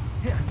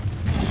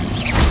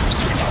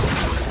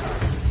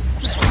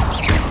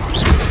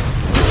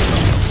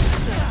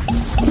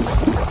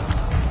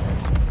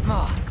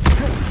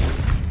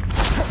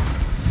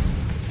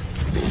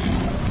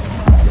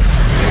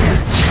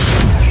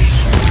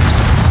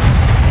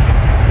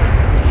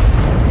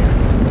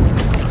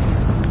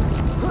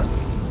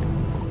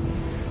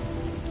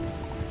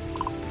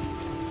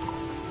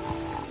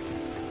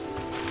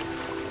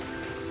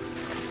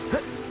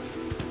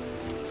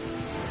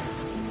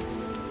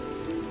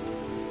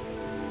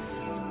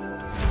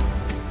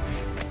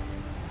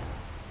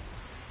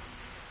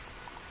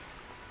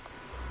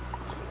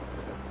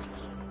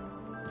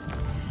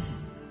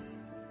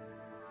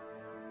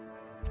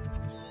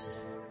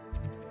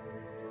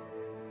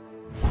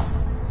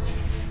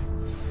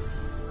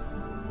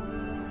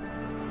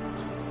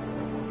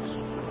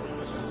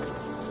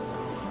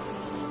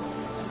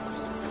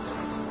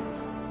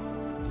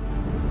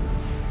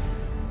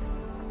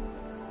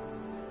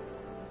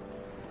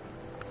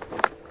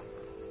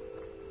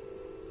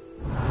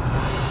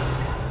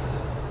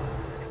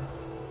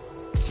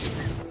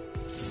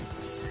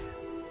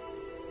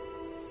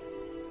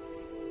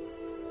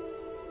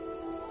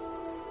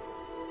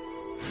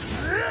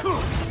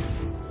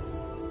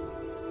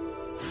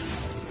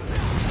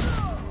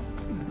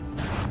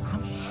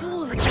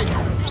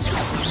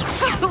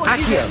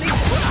 Accio.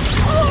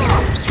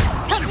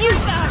 You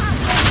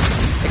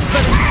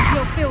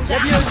You'll feel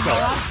that. Levioso.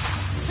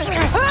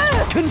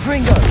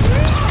 Confringo.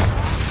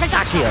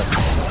 Accio.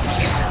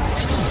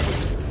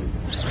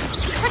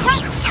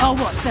 Oh,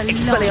 what's the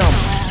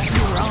Expelliarmus.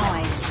 your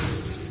eyes?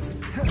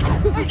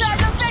 Is that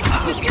the best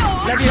of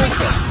yours?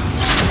 Levioso.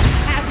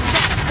 How does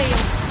that feel?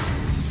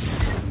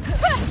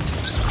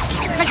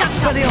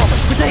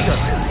 Expelliarmus. Protego.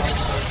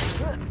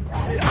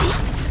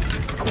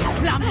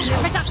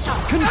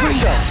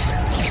 Confringo.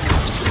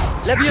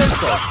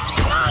 Levioso.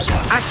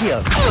 Accio.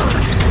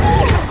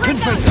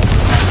 Confringo.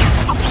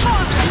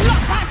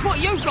 That's what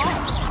you got.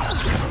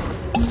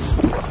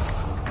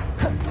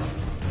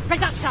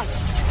 Reducto.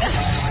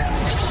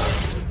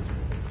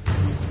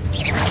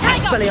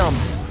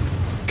 Expelliarmus.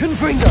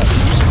 Confringo.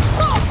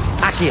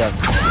 Accio.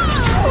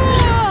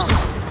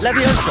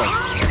 Levioso.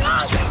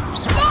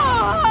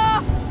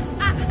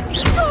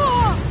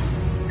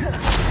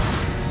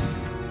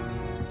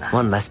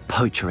 One less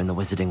poacher in the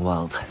wizarding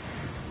world.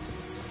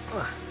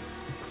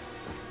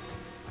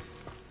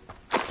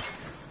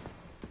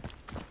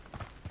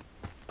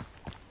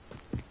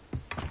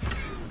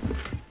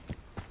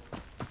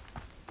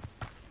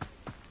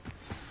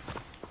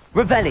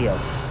 Revelio.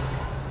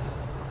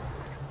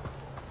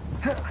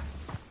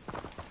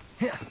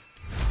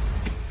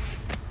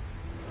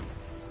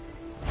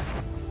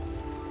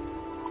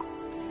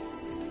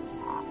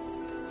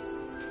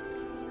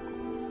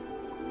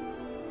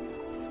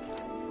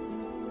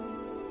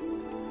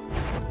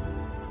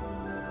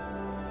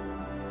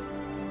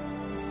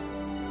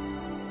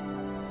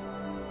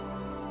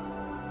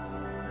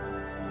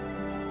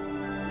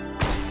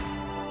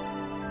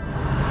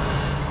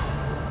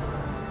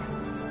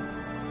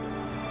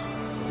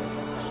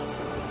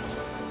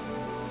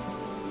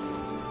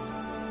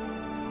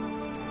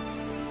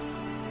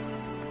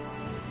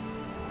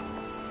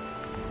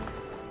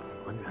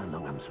 How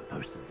long I'm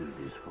supposed to do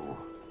this for?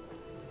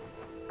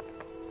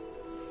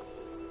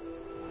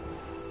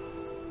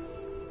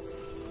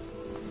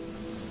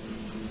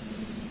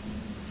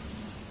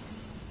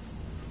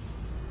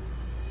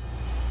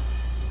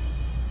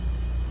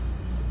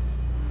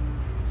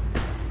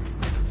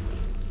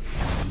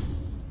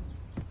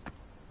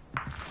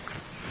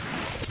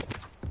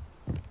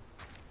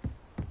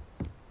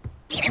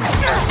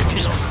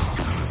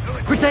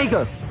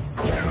 Protego.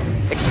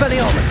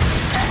 Expelliarmus.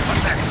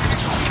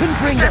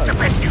 Confringo. That's the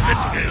best you can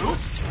do.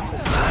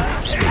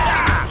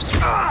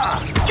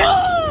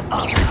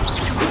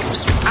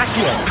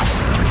 Accio.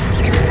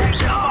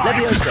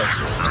 Levioso.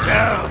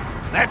 No,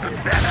 that's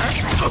better.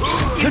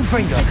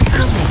 Confringo.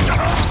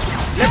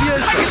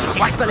 Levioso.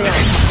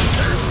 Expelliarmus.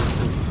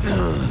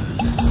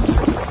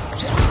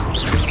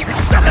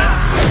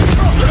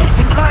 Seen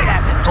anything like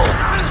that before?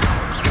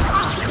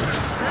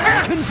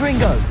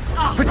 Confringo.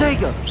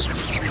 Protego.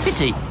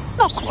 Pity,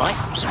 not quite.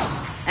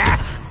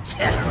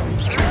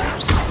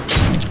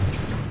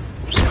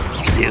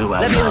 You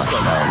are Levioso.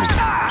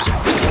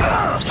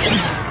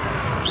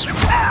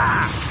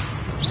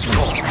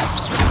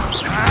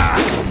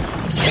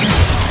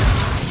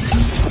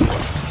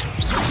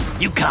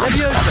 You can't.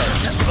 Levioso.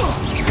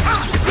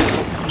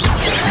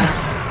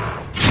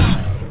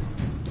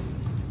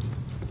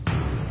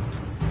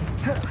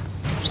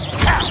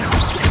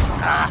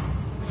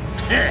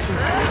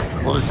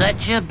 Was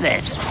that your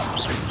best?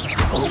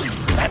 Oh,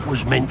 that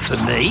was meant for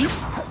me.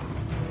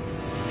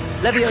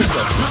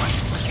 Levioso.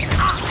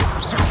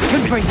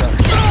 Confringo.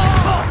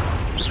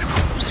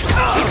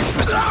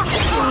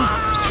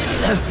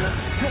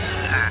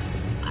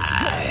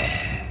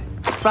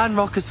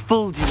 Ranrock has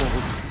fooled you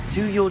all,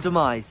 to your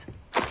demise.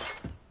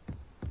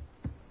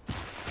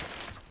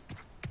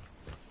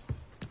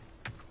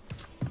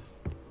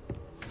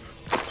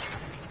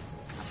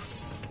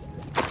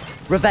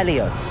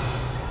 Revelio.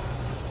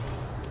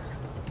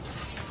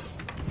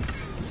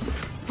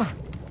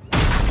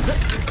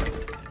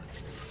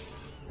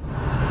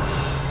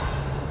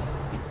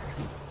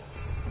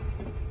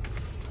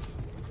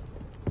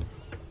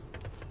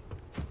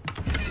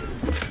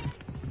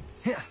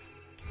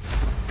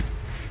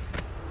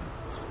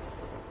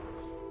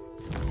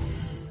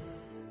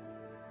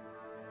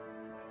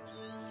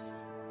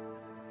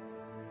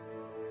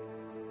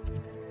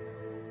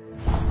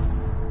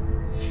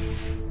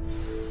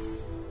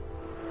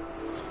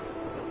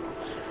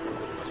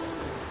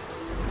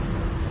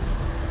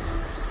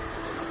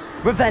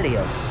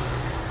 Revelio.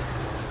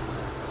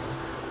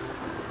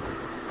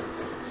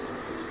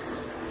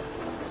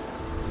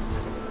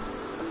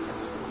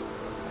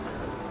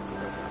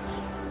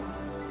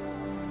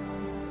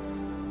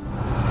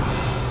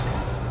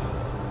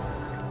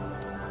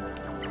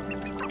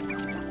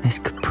 This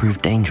could prove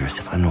dangerous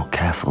if I'm not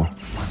careful.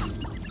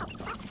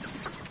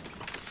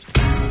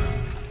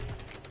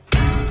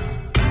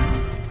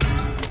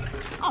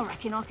 I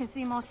reckon I can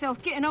see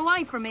myself getting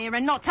away from here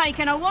and not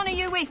taking a one of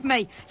you with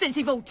me, since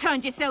you've all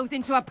turned yourselves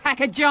into a pack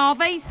of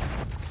Jarvies.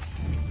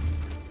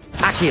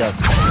 Accio.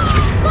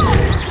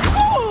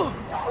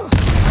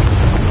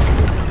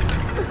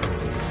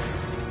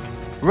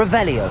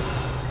 Revelio.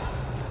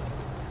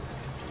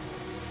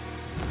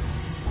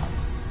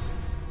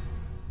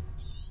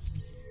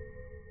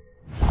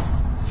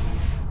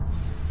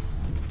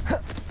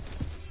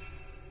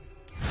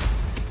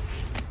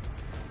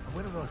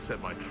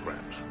 my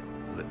traps?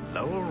 Was it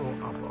lower or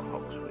upper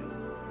Hogsfield?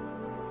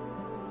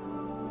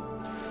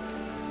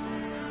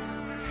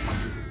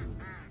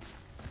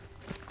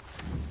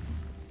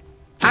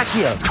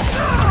 Accio!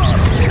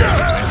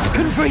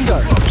 Confringo!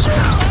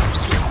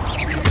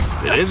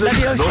 It isn't.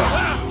 Leviosa!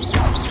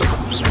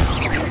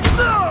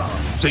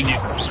 Think you...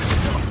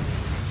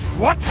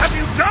 What have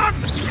you done?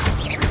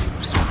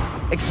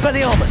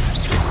 Expelliarmus!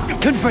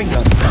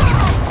 Confringo!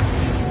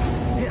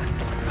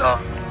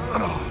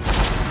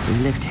 We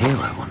lived here,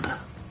 I wonder.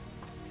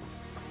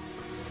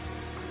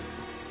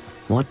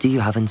 What do you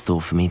have in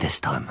store for me this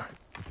time?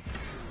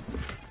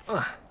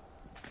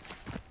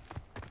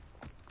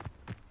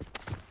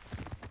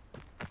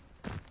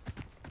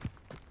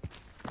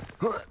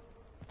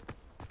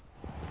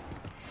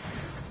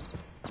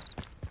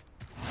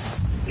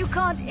 You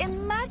can't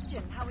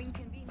imagine how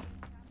inconvenient.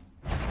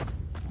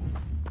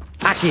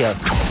 Accio!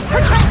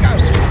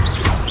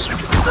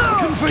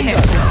 Confringo!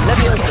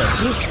 Leviosa!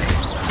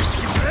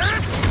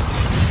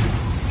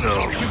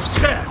 No, you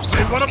dare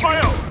say one of my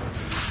own!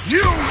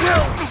 You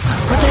will!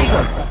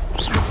 Protego!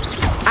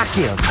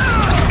 Accio!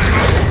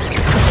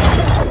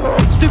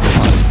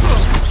 Stupefy!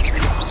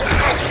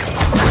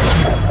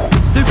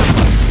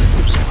 Stupefy!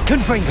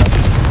 Confringo!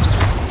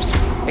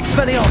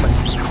 Expelliarmus!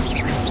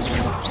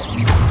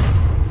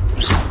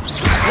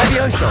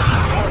 Leviosa!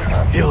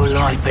 Your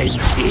life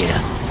ends here.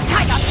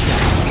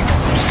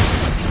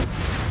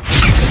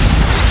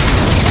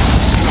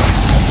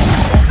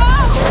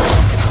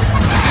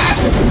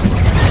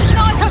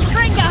 Not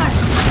Confringo!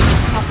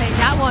 I think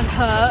that one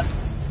hurt.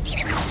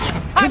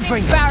 I'm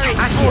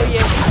embarrassed for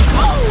you.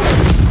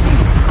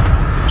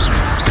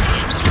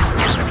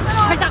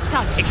 Reducto!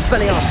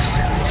 Expelliarmus!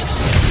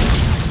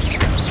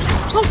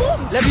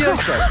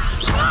 Leviosa!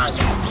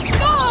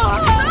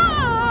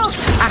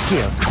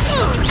 Accio!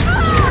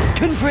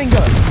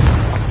 Confringo!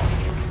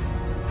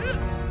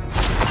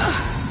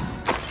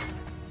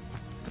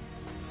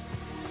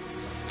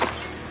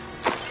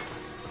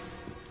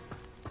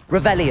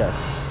 Revelio!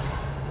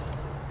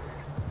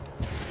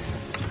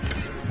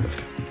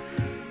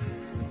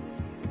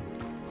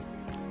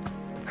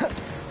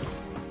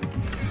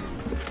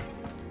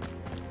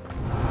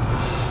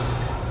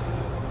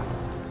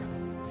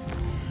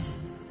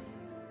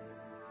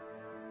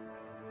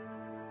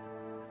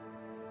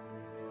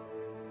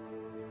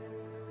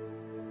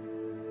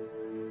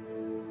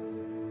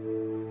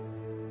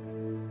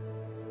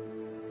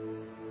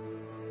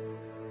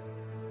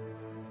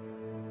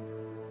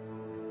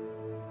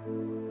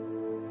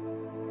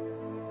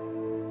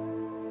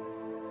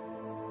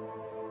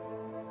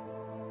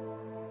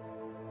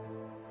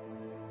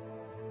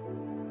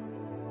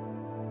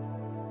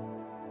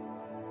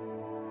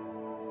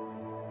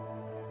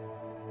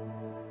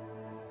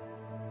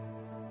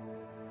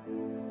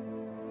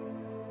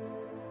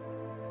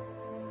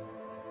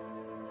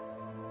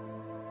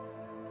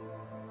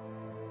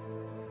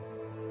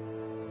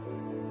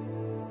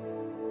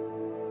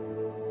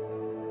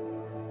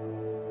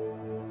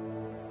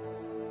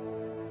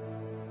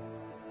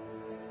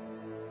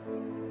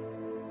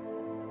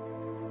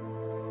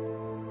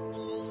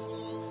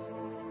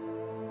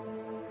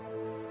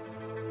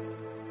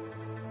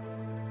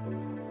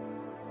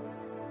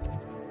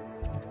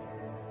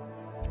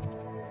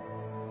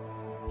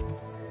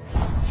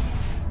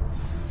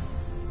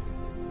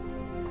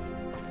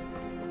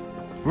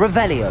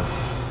 Revelio!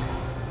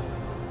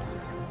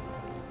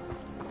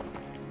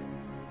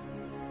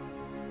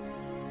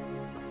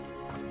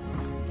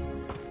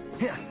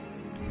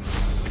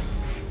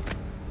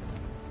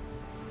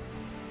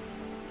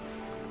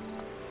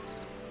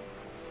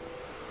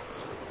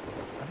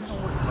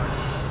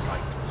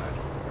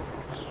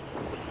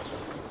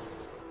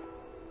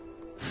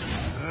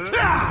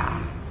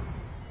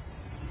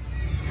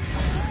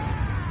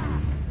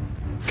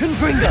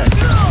 Confringo!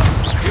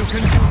 You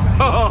can...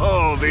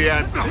 Oh, the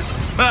answer.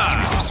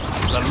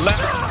 The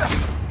left.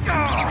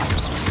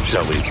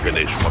 Shall we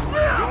finish?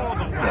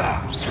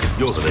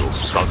 You're the little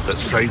son that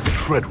saved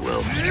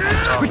Treadwell.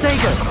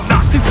 Protego!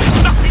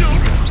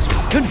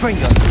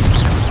 Confringo!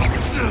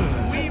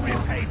 We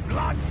repay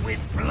blood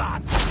with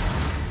blood.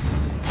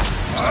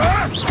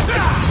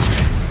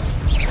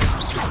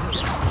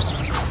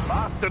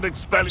 Bastard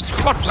expelling.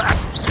 What's that?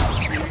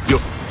 You.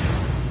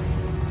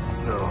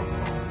 No.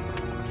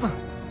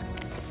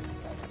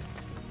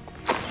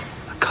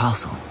 A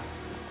castle.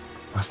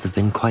 Must have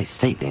been quite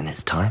stately in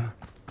its time.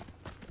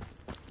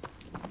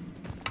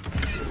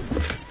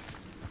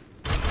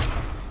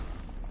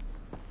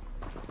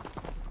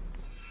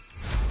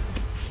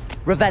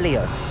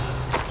 Revelio.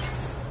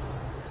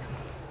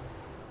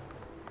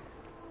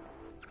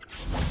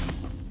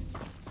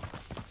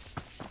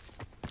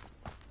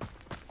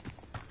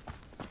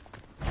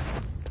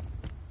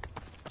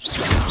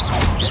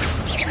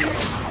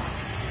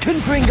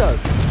 Confringo.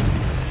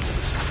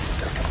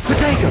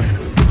 Protego.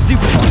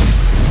 Stupefy.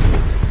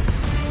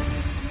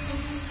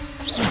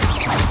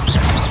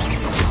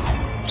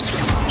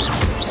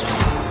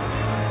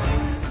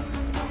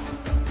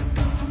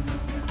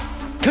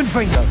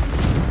 Confringo.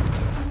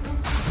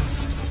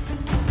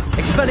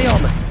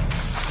 Expelliarmus!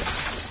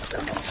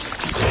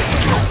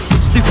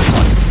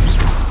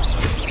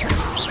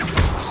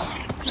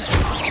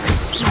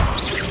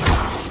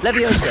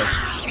 Levioso.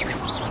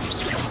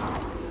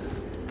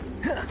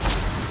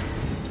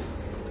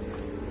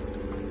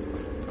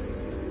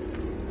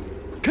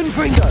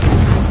 Confringo.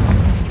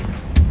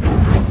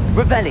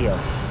 Revelio.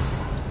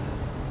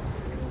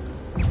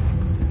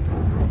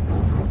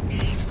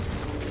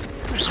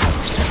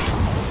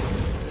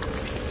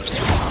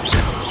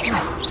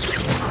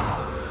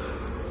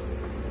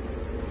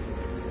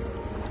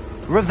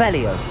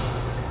 Revelio.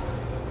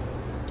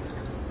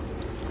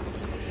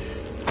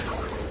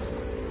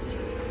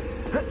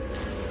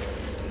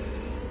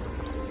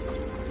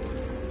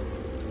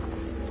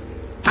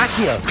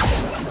 Accio.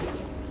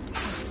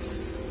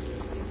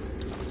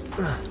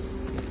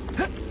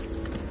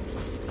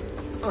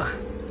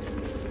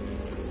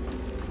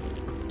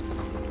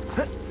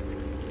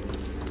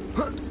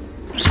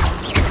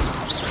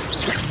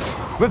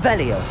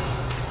 Revelio.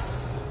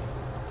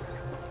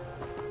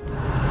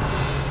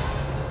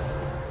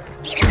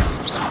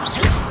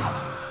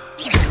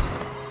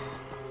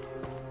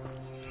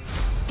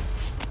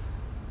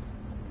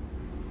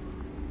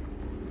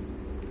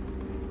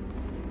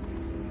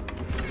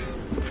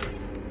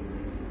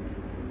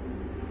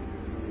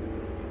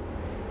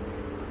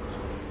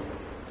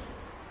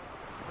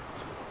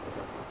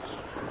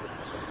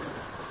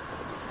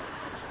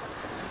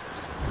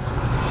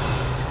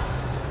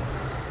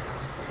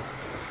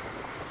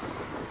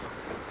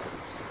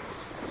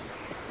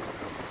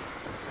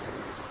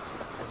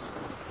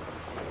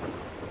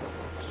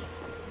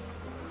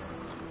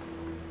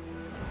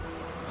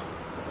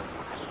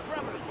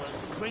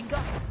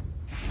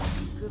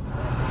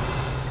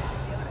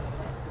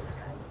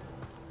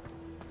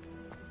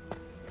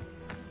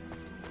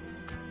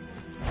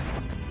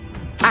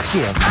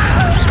 Accio.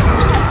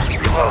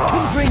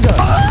 Confringo.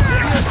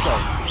 Levioso.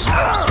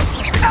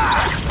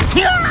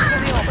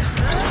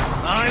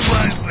 I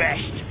won't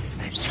rest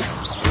until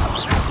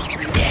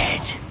you're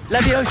dead.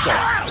 Levioso.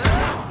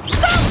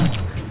 Stop!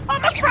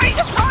 I'm afraid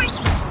of heights!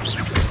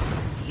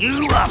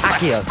 You are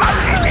Accio.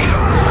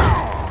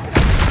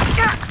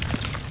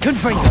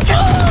 Confringo.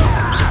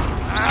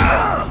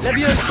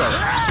 Levioso.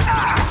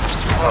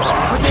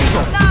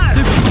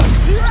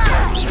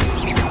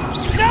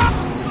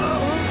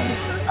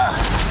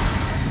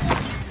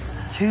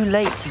 Too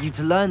late for you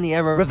to learn the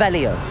error.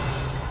 Revelio.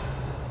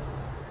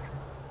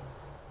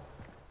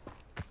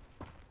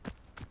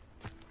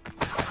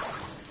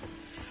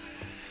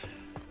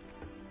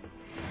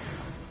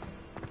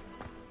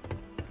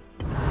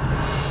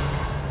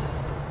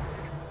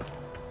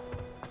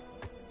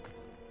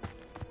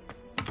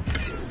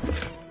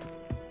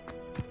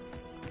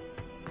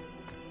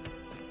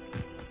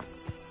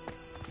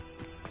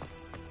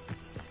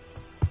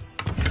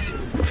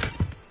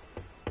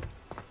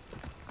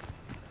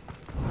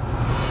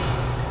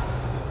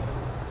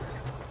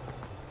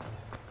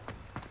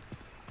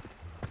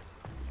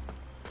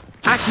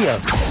 Accio.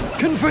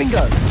 Confringo.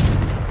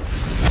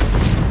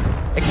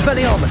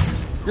 Expelliarmus.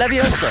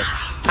 Levioso.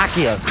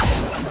 Accio.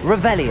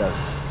 Revelio.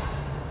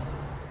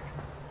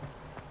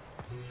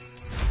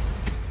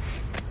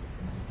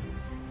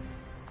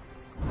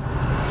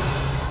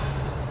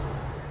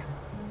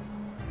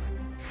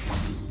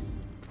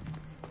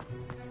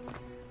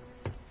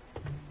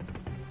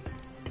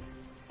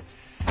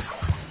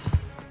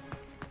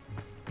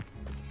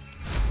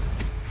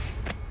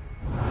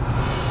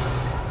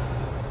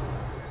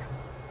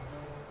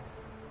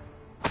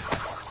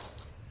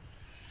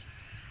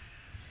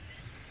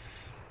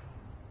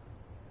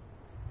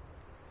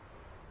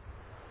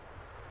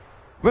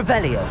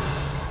 Revelio.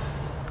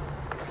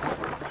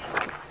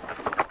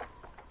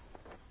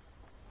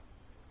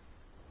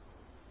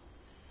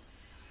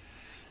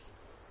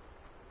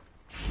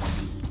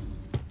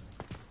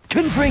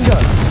 Confringo.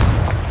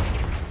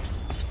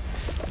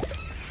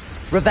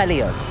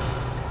 Revelio.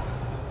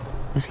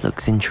 This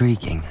looks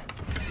intriguing.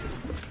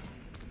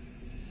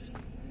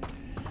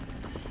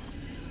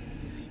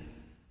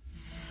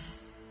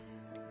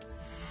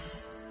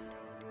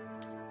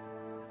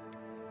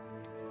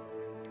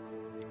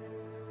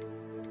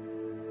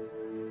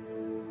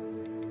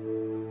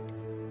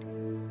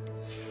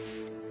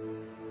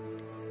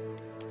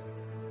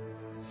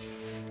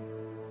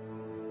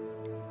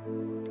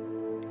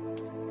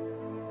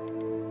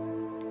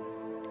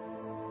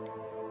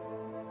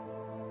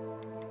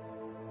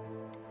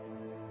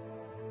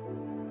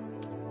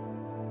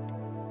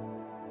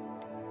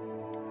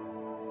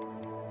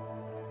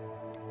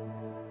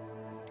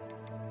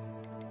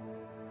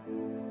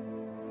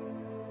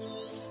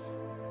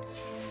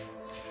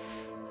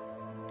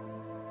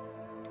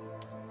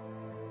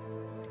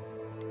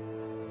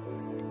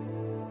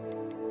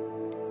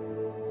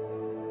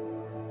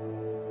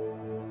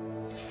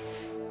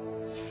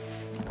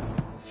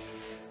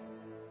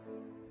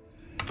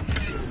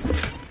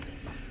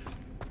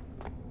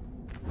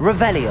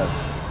 Revelio.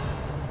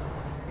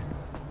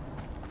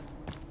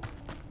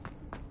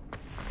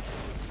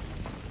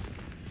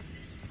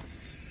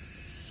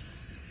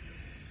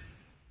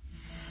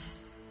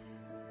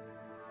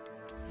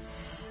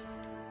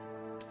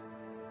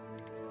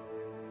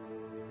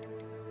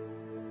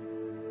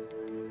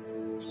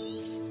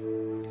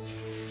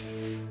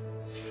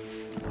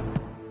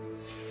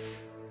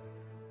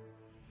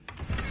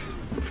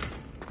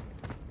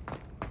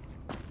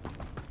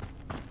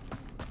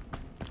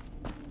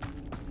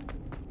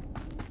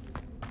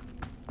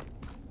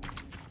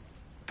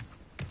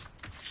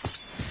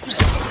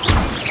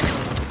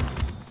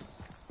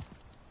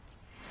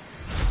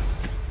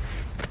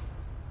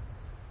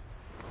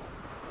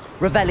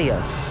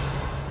 Revelio.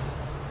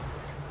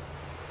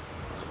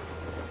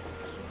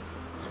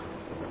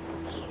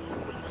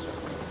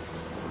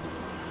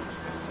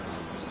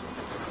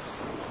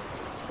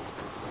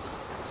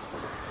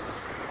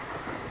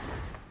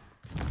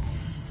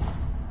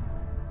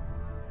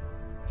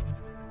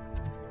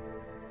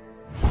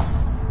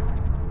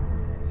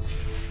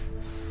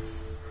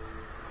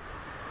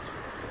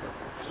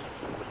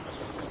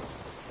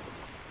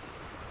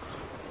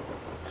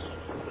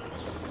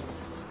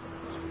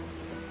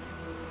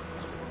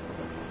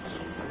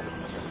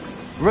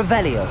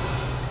 Revelio.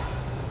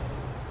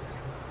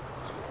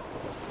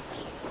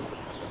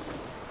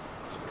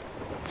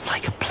 It's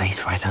like a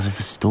place right out of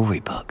a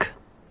storybook.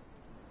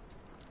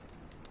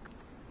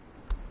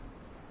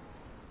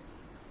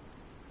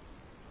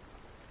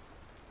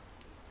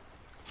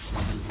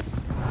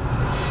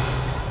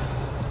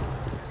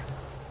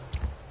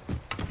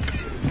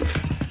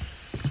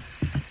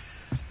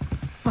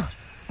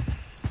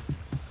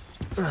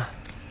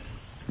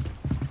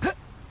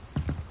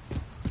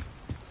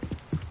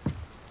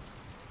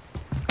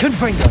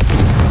 Confringo.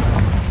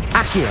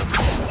 Accio.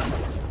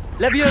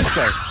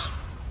 Levioso.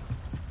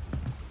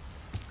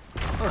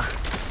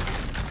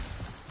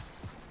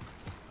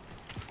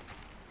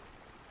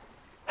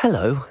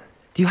 Hello.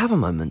 Do you have a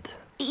moment?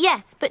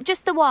 Yes, but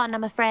just the one,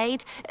 I'm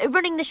afraid.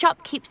 Running the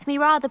shop keeps me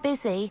rather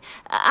busy.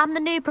 I'm the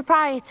new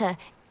proprietor,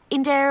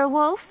 Indira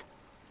Wolf.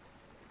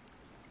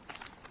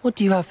 What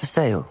do you have for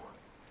sale?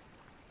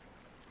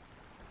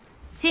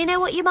 Do you know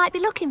what you might be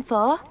looking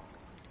for?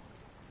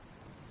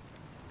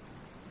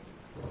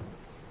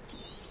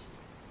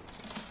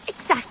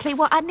 Exactly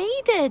what I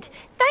needed.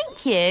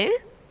 Thank you.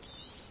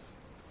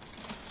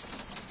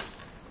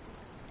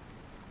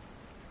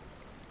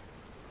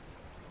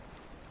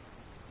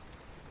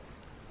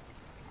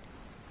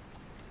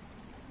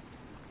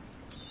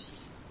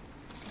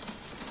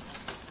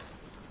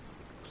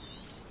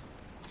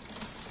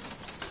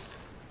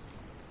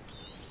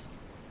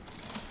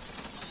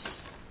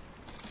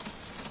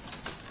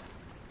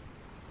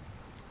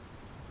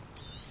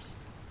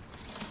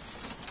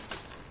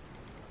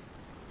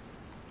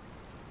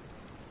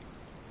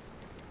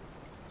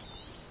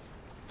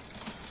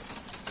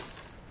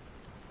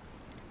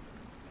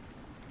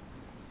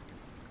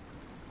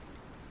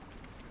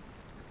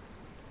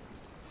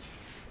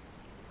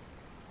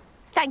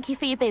 Thank you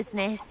for your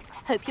business.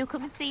 Hope you'll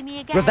come and see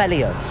me again.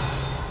 Revelio.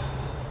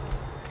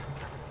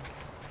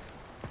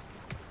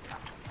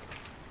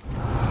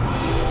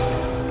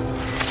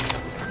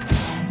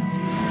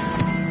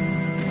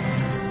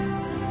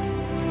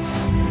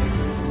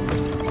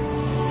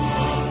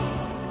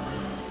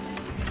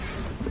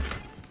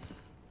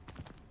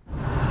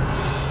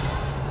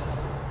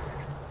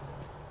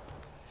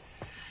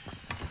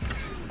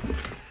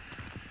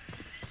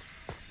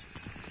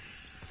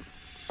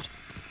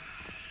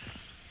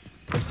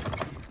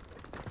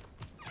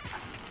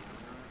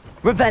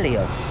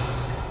 Revelio.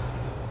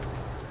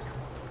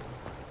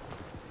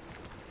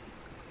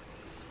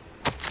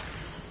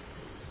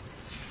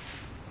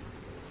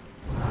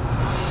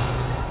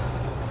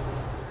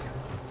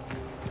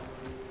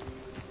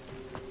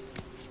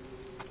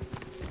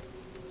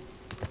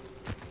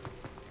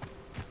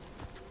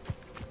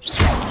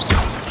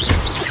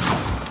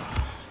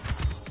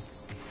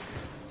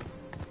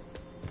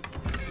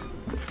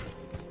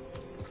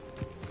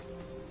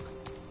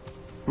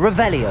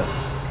 Revelio.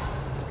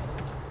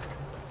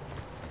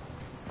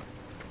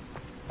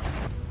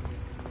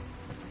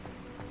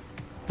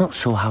 Not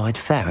sure how I'd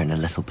fare in a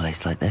little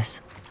place like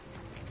this.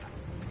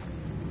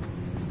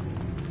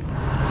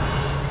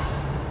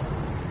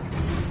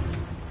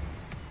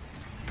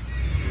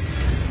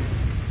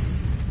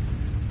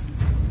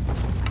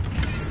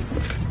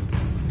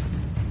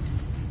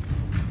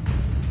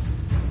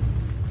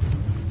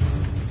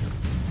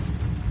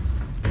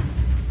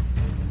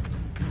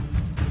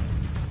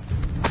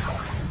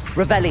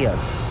 Revelio.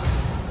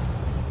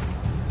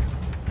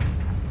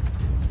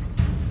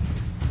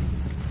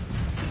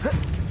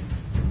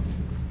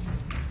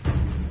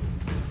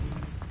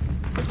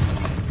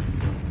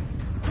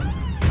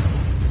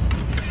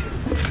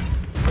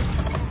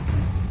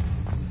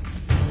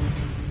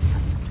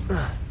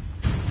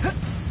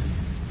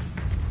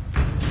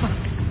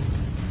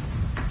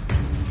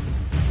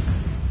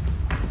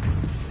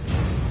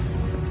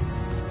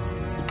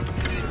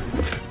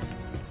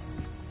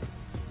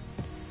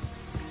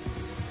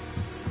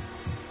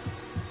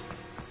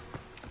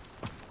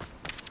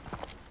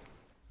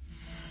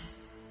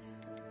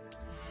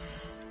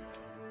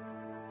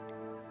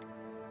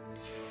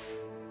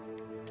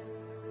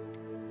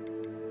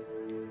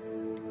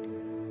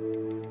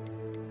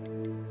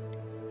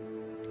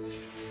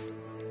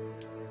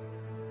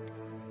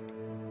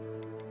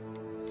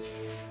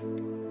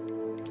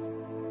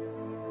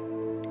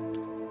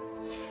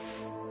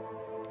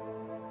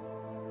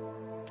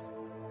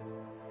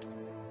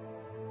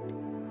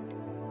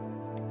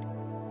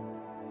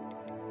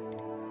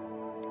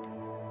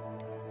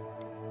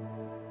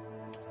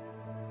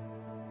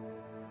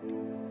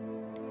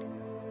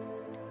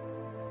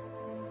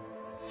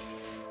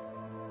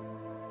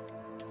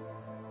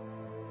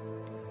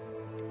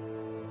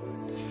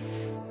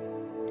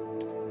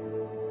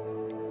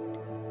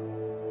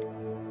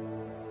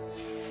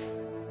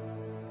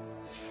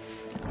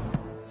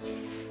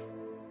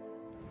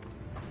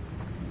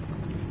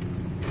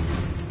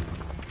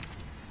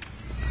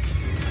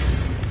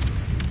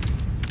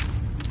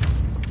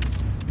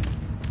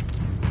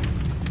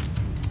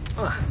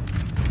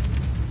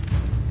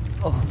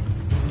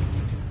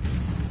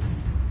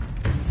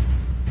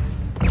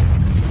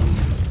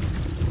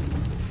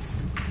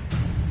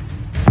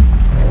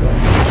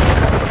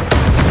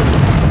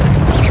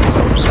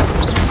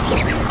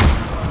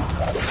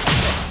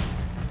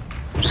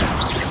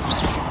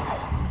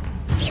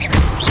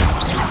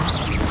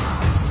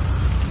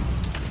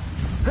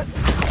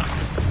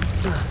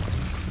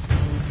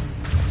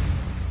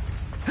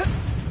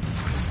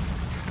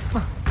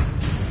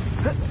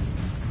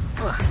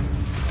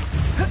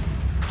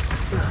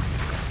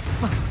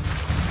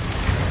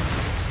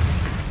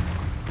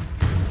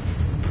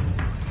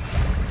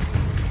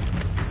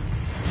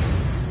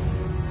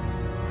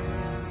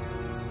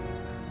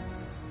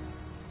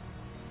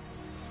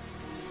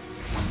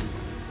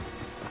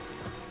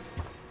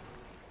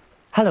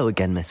 Hello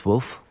again, Miss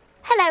Wolf.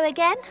 Hello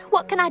again.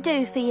 What can I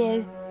do for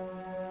you?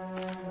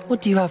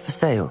 What do you have for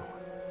sale?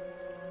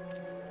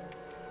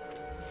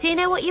 Do you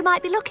know what you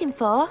might be looking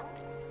for?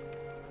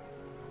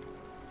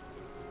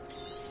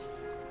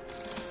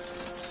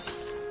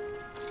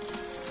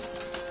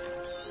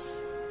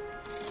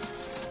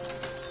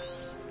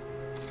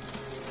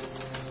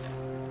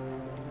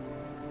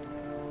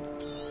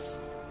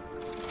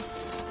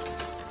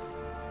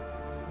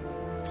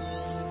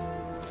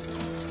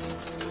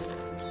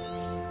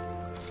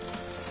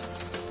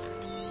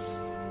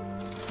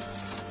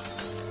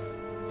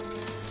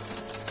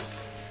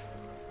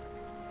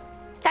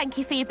 Thank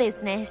you for your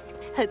business.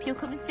 Hope you'll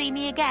come and see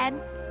me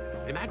again.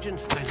 Imagine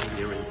spending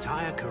your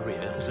entire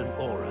career as an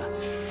aura.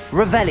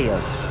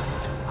 Revelio.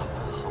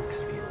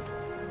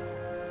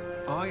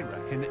 I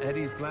reckon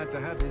Eddie's glad to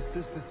have his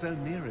sister so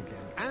near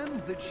again, and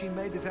that she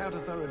made it out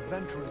of her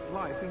adventurous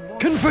life in one...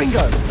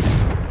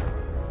 Confringo!